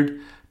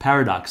weird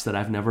paradox that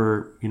I've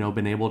never,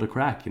 been able to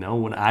crack,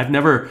 when I've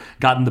never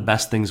gotten the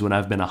best things when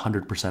I've been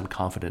 100%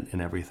 confident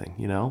in everything,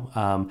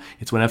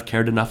 it's when I've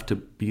cared enough to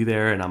be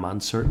there and I'm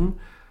uncertain.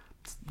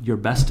 Your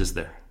best is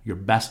there. Your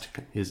best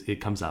it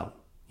comes out,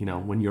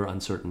 when you're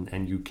uncertain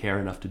and you care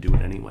enough to do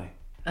it anyway.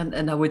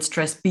 And I would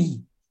stress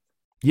be.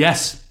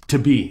 Yes, to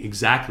be.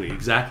 Exactly.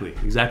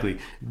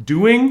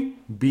 Doing,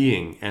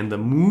 being, and the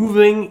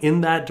moving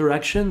in that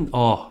direction.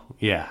 Oh,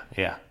 yeah.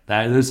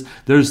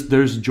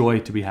 There's joy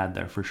to be had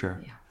there for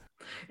sure. Yeah.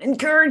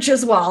 Encourage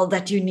as well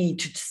that you need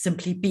to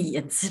simply be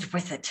and sit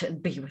with it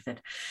and be with it.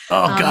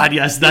 Oh God,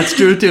 yes, that's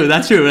true too.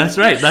 That's true. That's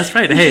right.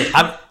 Hey,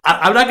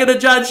 I'm not gonna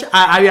judge.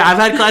 I've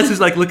had classes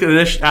like look at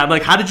Anish. I'm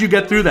like, how did you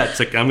get through that? It's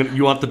like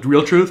you want the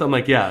real truth? I'm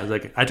like, yeah. It's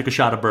like I took a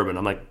shot of bourbon.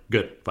 I'm like,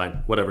 good,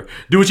 fine, whatever.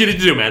 Do what you need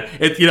to do, man.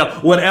 It's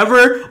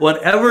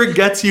whatever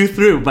gets you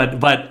through. But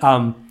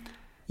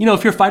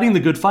if you're fighting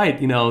the good fight,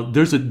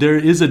 there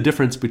is a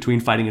difference between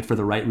fighting it for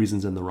the right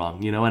reasons and the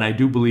wrong, and I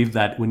do believe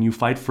that when you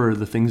fight for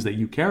the things that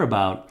you care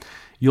about,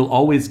 you'll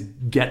always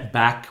get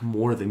back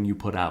more than you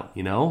put out,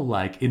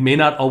 Like, it may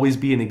not always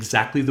be in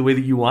exactly the way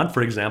that you want.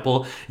 For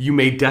example, you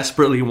may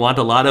desperately want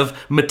a lot of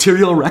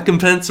material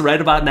recompense right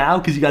about now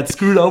because you got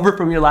screwed over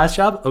from your last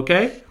job,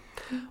 okay?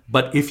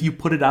 But if you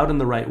put it out in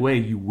the right way,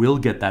 you will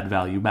get that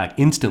value back.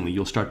 Instantly,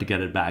 you'll start to get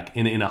it back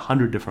in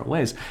 100 different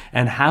ways.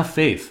 And have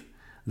faith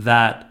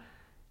that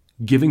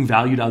giving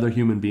value to other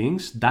human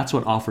beings, that's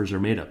what offers are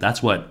made of.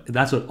 That's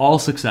what all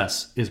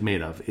success is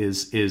made of,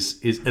 is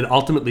it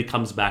ultimately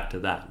comes back to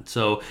that.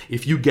 So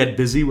if you get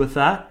busy with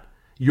that,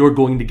 you're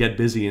going to get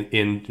busy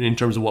in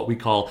terms of what we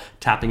call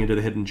tapping into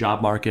the hidden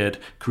job market,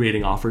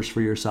 creating offers for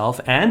yourself,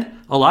 and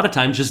a lot of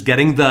times just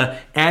getting the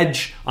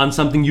edge on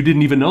something you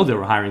didn't even know they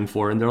were hiring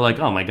for. And they're like,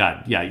 oh my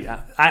God,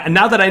 yeah.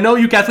 Now that I know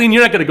you, Kathleen,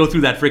 you're not going to go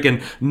through that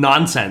freaking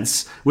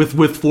nonsense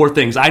with 4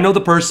 things. I know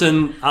the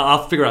person,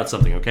 I'll figure out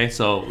something, okay?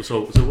 So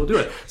we'll do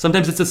it.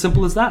 Sometimes it's as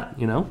simple as that,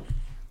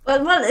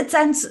 Well, it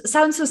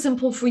sounds so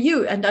simple for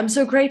you, and I'm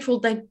so grateful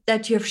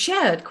that you have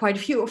shared quite a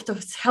few of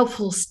those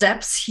helpful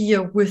steps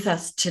here with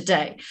us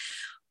today.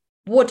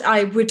 What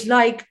I would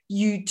like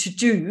you to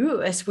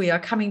do, as we are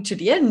coming to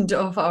the end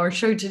of our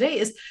show today,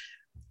 is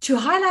to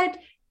highlight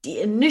the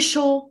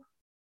initial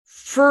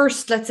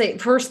first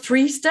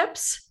 3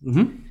 steps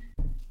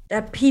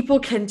that people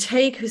can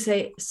take who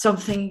say,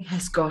 something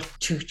has got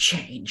to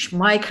change.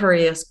 My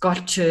career has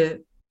got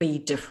to be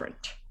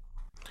different.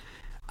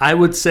 I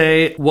would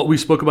say what we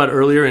spoke about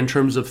earlier in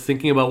terms of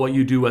thinking about what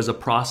you do as a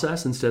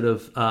process instead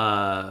of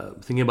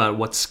thinking about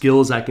what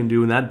skills I can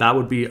do, and that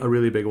would be a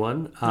really big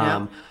one.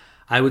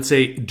 I would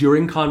say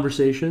during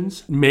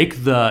conversations,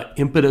 make the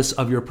impetus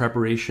of your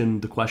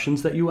preparation the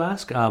questions that you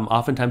ask.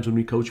 Oftentimes when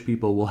we coach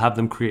people, we'll have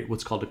them create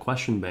what's called a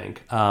question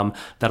bank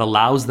that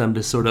allows them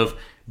to sort of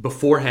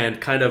beforehand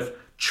kind of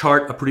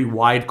chart a pretty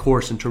wide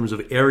course in terms of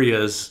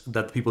areas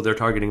that the people they're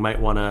targeting might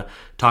want to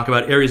talk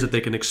about, areas that they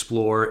can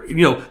explore,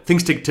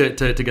 things to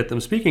get them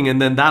speaking.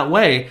 And then that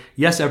way,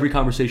 yes, every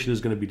conversation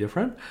is going to be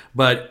different.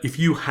 But if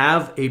you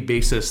have a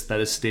basis that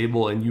is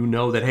stable and you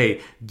know that,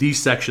 hey,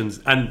 these sections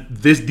and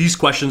these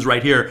questions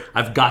right here,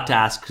 I've got to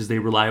ask because they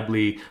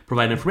reliably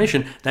provide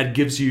information, that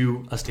gives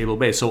you a stable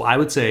base. So I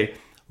would say,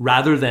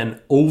 rather than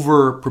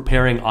over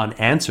preparing on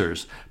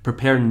answers,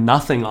 prepare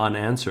nothing on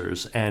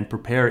answers and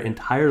prepare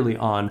entirely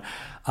on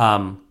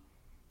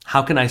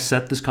how can I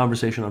set this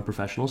conversation on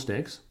professional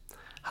stakes?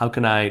 How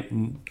can I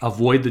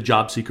avoid the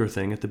job seeker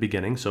thing at the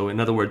beginning? So in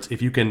other words,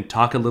 if you can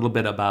talk a little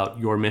bit about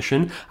your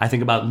mission, I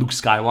think about Luke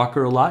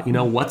Skywalker a lot.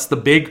 What's the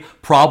big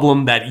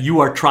problem that you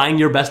are trying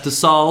your best to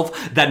solve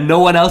that no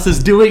one else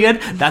is doing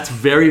it? That's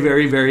very,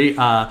 very, very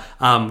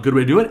good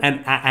way to do it.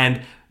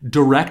 And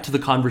direct the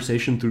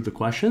conversation through the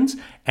questions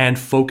and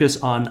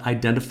focus on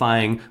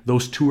identifying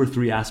those 2 or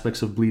 3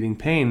 aspects of bleeding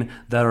pain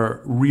that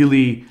are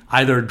really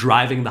either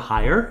driving the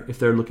hire, if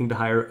they're looking to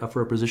hire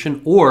for a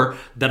position, or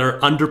that are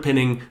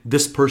underpinning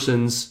this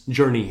person's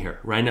journey here,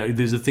 right? Now,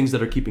 these are things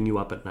that are keeping you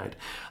up at night.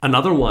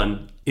 Another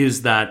one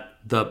is that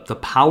the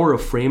power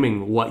of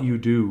framing what you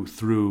do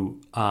through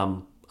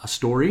a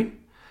story,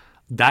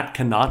 that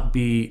cannot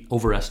be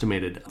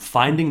overestimated.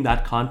 Finding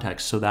that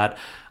context so that,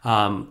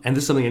 and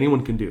this is something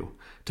anyone can do,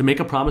 to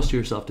make a promise to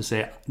yourself to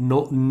say,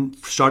 no,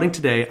 starting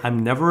today, I'm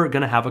never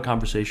going to have a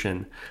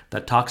conversation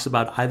that talks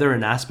about either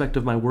an aspect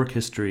of my work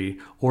history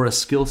or a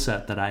skill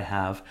set that I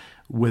have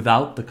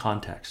without the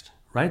context,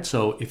 right?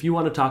 So if you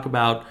want to talk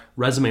about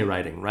resume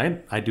writing,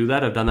 right? I do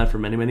that. I've done that for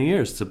many, many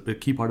years. It's a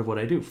key part of what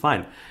I do.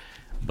 Fine.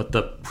 But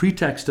the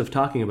pretext of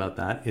talking about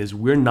that is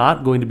we're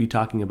not going to be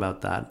talking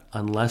about that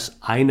unless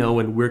I know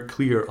and we're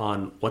clear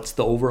on what's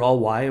the overall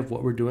why of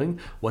what we're doing,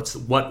 what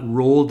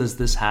role does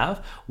this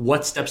have,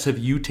 what steps have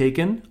you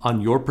taken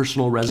on your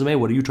personal resume,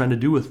 what are you trying to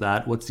do with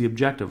that, what's the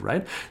objective,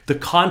 right? The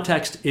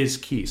context is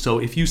key. So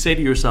if you say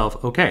to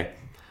yourself, okay,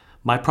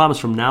 my promise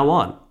from now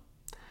on,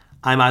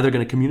 I'm either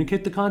going to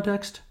communicate the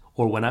context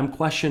or when I'm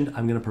questioned,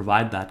 I'm going to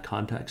provide that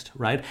context,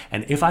 right?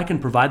 And if I can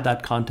provide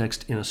that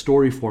context in a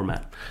story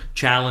format,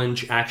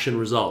 challenge, action,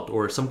 result,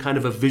 or some kind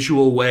of a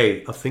visual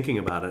way of thinking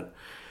about it,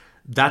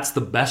 that's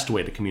the best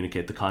way to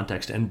communicate the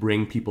context and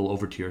bring people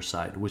over to your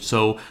side.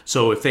 So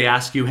if they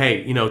ask you,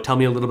 hey, tell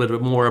me a little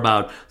bit more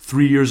about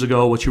 3 years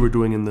ago, what you were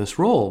doing in this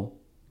role,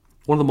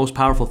 one of the most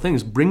powerful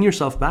things, bring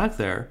yourself back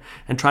there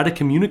and try to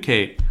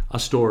communicate a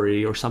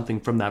story or something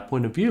from that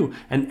point of view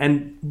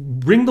and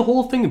bring the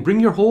whole thing, bring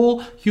your whole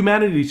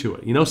humanity to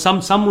it.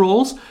 Some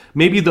roles,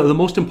 maybe the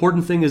most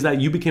important thing is that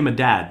you became a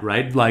dad,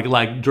 right?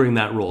 Like during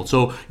that role.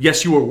 So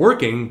yes, you were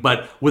working,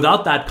 but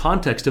without that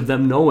context of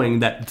them knowing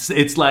that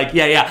it's like,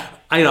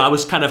 I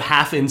was kind of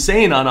half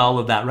insane on all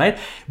of that, right?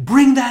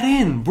 Bring that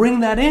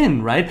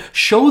in, right?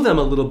 Show them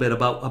a little bit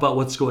about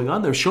what's going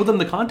on there. Show them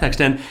the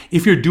context. And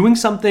if you're doing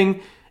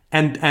something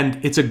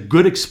and it's a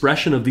good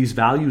expression of these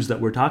values that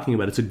we're talking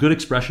about, it's a good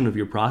expression of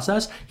your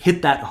process,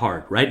 hit that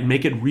hard, right?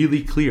 Make it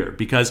really clear,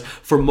 because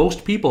for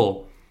most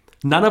people,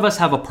 None of us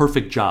have a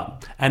perfect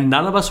job, and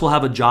none of us will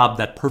have a job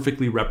that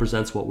perfectly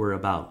represents what we're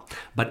about.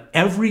 But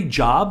every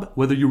job,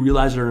 whether you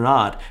realize it or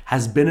not,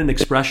 has been an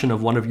expression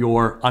of one of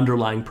your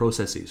underlying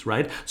processes,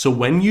 right? So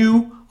when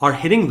you are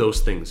hitting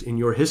those things in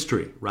your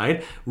history,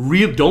 right?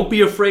 Don't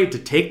be afraid to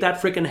take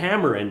that freaking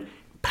hammer and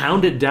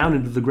pound it down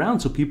into the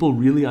ground so people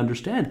really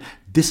understand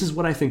this is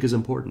what I think is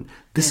important.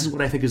 This is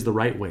what I think is the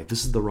right way.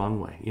 This is the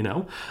wrong way, you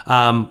know?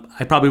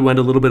 I probably went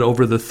a little bit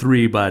over the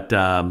 3, but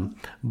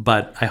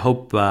I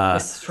hope...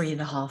 It's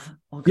 3.5.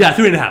 Okay. Yeah,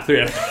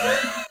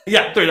 3.5.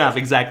 Yeah, 3.5,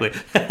 exactly.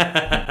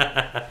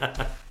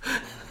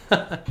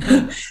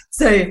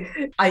 So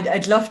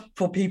I'd love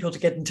for people to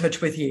get in touch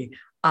with you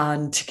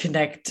and to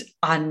connect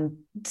and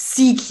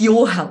seek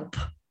your help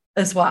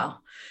as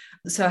well.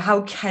 So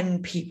how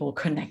can people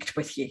connect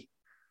with you?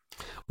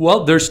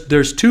 Well,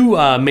 there's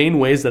 2 main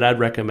ways that I'd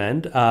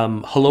recommend.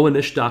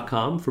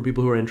 HelloAnish.com for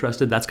people who are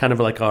interested. That's kind of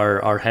like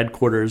our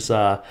headquarters.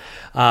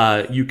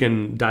 You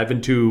can dive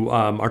into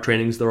our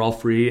trainings. They're all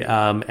free.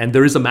 And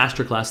there is a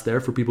masterclass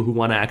there for people who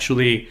want to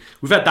actually...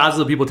 We've had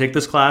thousands of people take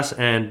this class,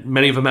 and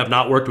many of them have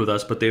not worked with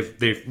us, but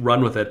they've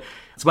run with it.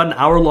 It's about an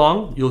hour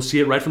long. You'll see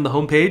it right from the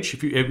homepage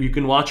if you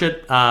can watch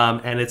it.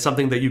 And it's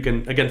something that you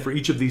can, again, for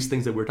each of these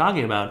things that we're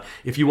talking about,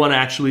 if you want to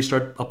actually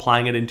start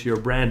applying it into your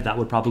brand, that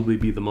would probably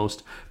be the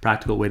most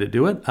practical way to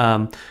do it.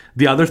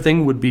 The other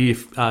thing would be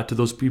to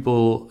those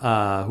people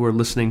who are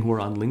listening who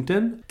are on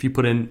LinkedIn, if you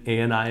put in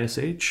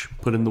ANISH,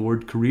 put in the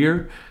word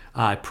career,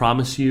 I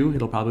promise you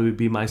it'll probably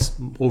be my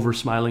over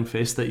smiling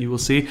face that you will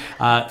see.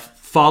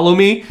 Follow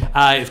me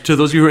to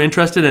those of you who are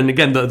interested. And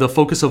again, the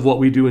focus of what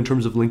we do in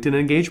terms of LinkedIn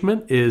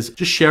engagement is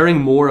just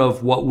sharing more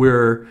of what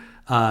we're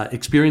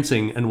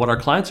experiencing and what our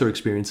clients are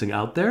experiencing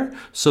out there,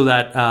 so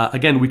that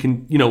again, we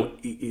can,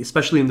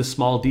 especially in the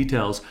small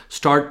details,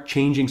 start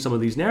changing some of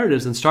these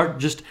narratives and start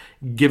just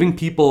giving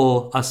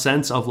people a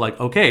sense of like,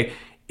 okay,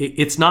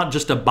 it's not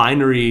just a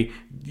binary,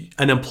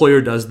 an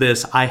employer does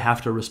this, I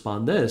have to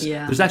respond this.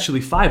 Yeah. There's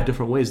actually 5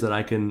 different ways that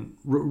I can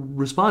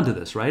respond to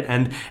this, right?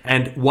 And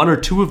 1 or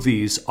 2 of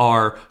these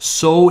are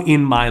so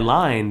in my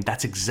line,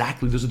 those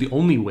are the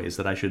only ways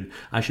that I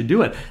should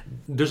do it.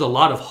 There's a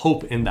lot of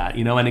hope in that,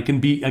 and it can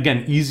be,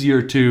 again,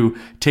 easier to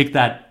take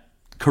that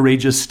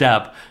courageous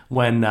step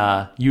when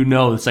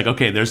it's like,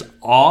 okay, there's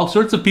all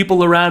sorts of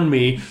people around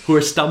me who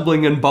are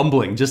stumbling and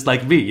bumbling just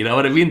like me, you know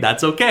what I mean?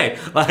 That's okay.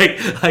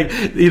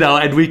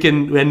 And we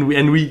can,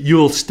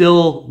 you'll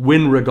still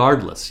win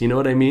regardless, you know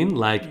what I mean?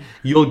 Like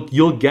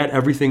you'll get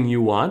everything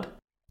you want,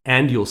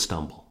 and you'll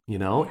stumble,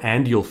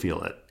 and you'll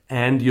feel it,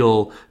 and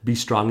you'll be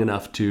strong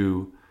enough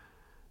to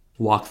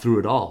walk through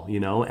it all,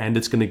 and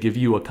it's going to give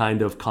you a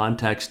kind of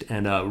context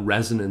and a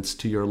resonance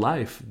to your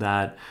life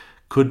that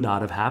could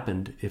not have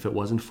happened if it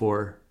wasn't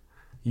for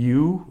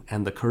you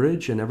and the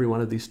courage and every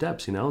one of these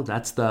steps.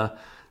 That's the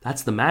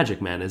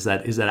magic, man, is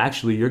that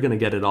actually you're going to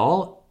get it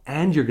all,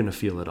 and you're going to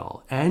feel it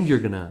all, and you're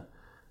going to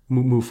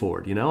move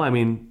forward.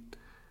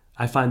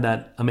 I find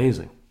that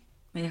amazing.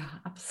 Yeah,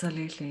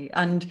 absolutely.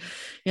 And,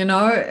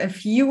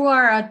 if you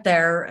are out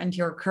there and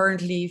you're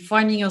currently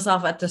finding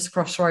yourself at this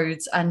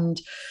crossroads and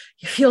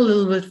you feel a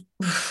little bit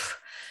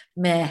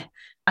meh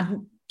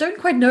and don't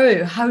quite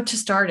know how to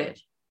start it,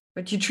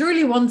 but you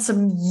truly want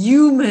some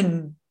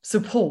human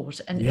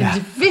support and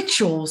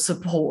individual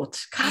support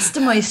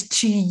customized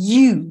to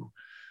you,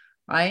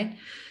 right?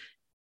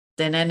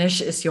 Then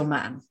Anish is your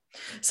man.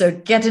 So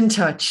get in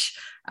touch,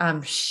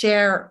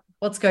 share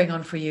what's going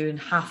on for you, and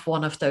have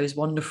one of those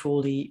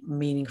wonderfully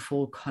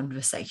meaningful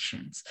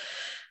conversations.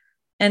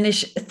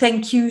 Anish,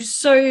 thank you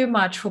so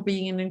much for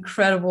being an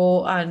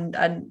incredible and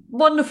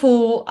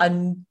wonderful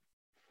and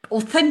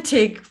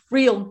authentic,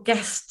 real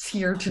guests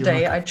here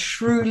today. I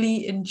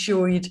truly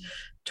enjoyed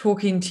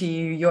talking to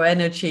you, your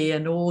energy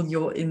and all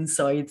your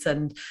insights,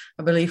 and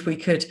I believe we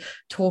could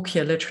talk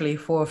here literally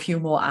for a few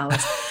more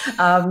hours.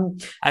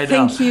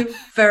 Thank you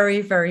very,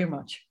 very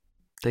much.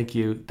 Thank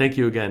you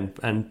again,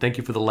 and thank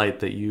you for the light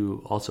that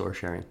you also are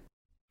sharing.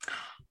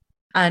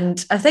 And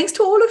thanks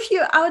to all of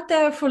you out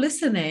there for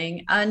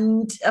listening.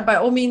 And by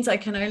all means, I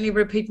can only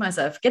repeat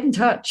myself, get in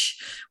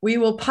touch. We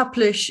will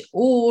publish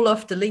all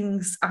of the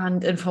links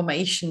and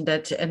information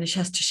that Anish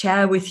has to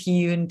share with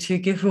you and to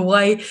give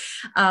away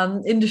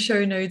in the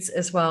show notes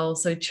as well.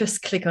 So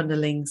just click on the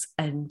links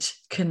and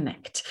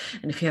connect.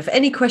 And if you have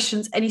any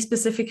questions, any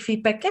specific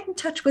feedback, get in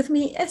touch with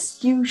me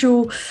as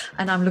usual.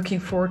 And I'm looking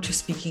forward to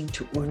speaking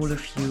to all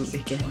of you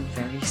again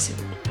very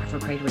soon. Have a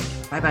great week.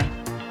 Bye-bye.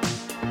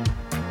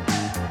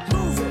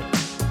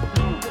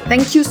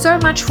 Thank you so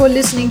much for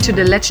listening to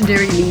the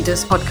Legendary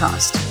Leaders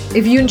podcast.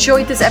 If you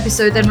enjoyed this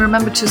episode, then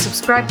remember to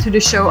subscribe to the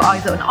show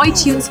either on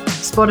iTunes,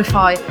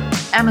 Spotify,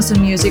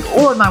 Amazon Music,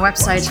 or on my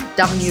website,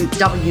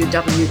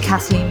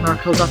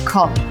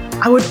 www.kathleenmerkel.com.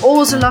 I would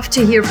also love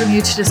to hear from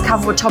you to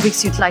discover what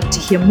topics you'd like to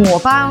hear more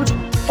about,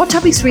 what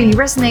topics really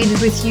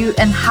resonated with you,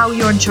 and how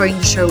you're enjoying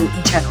the show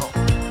in general.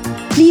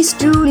 Please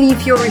do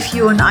leave your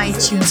review on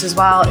iTunes as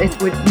well.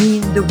 It would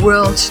mean the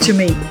world to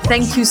me.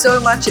 Thank you so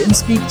much, and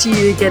speak to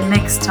you again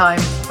next time.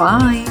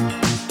 Bye.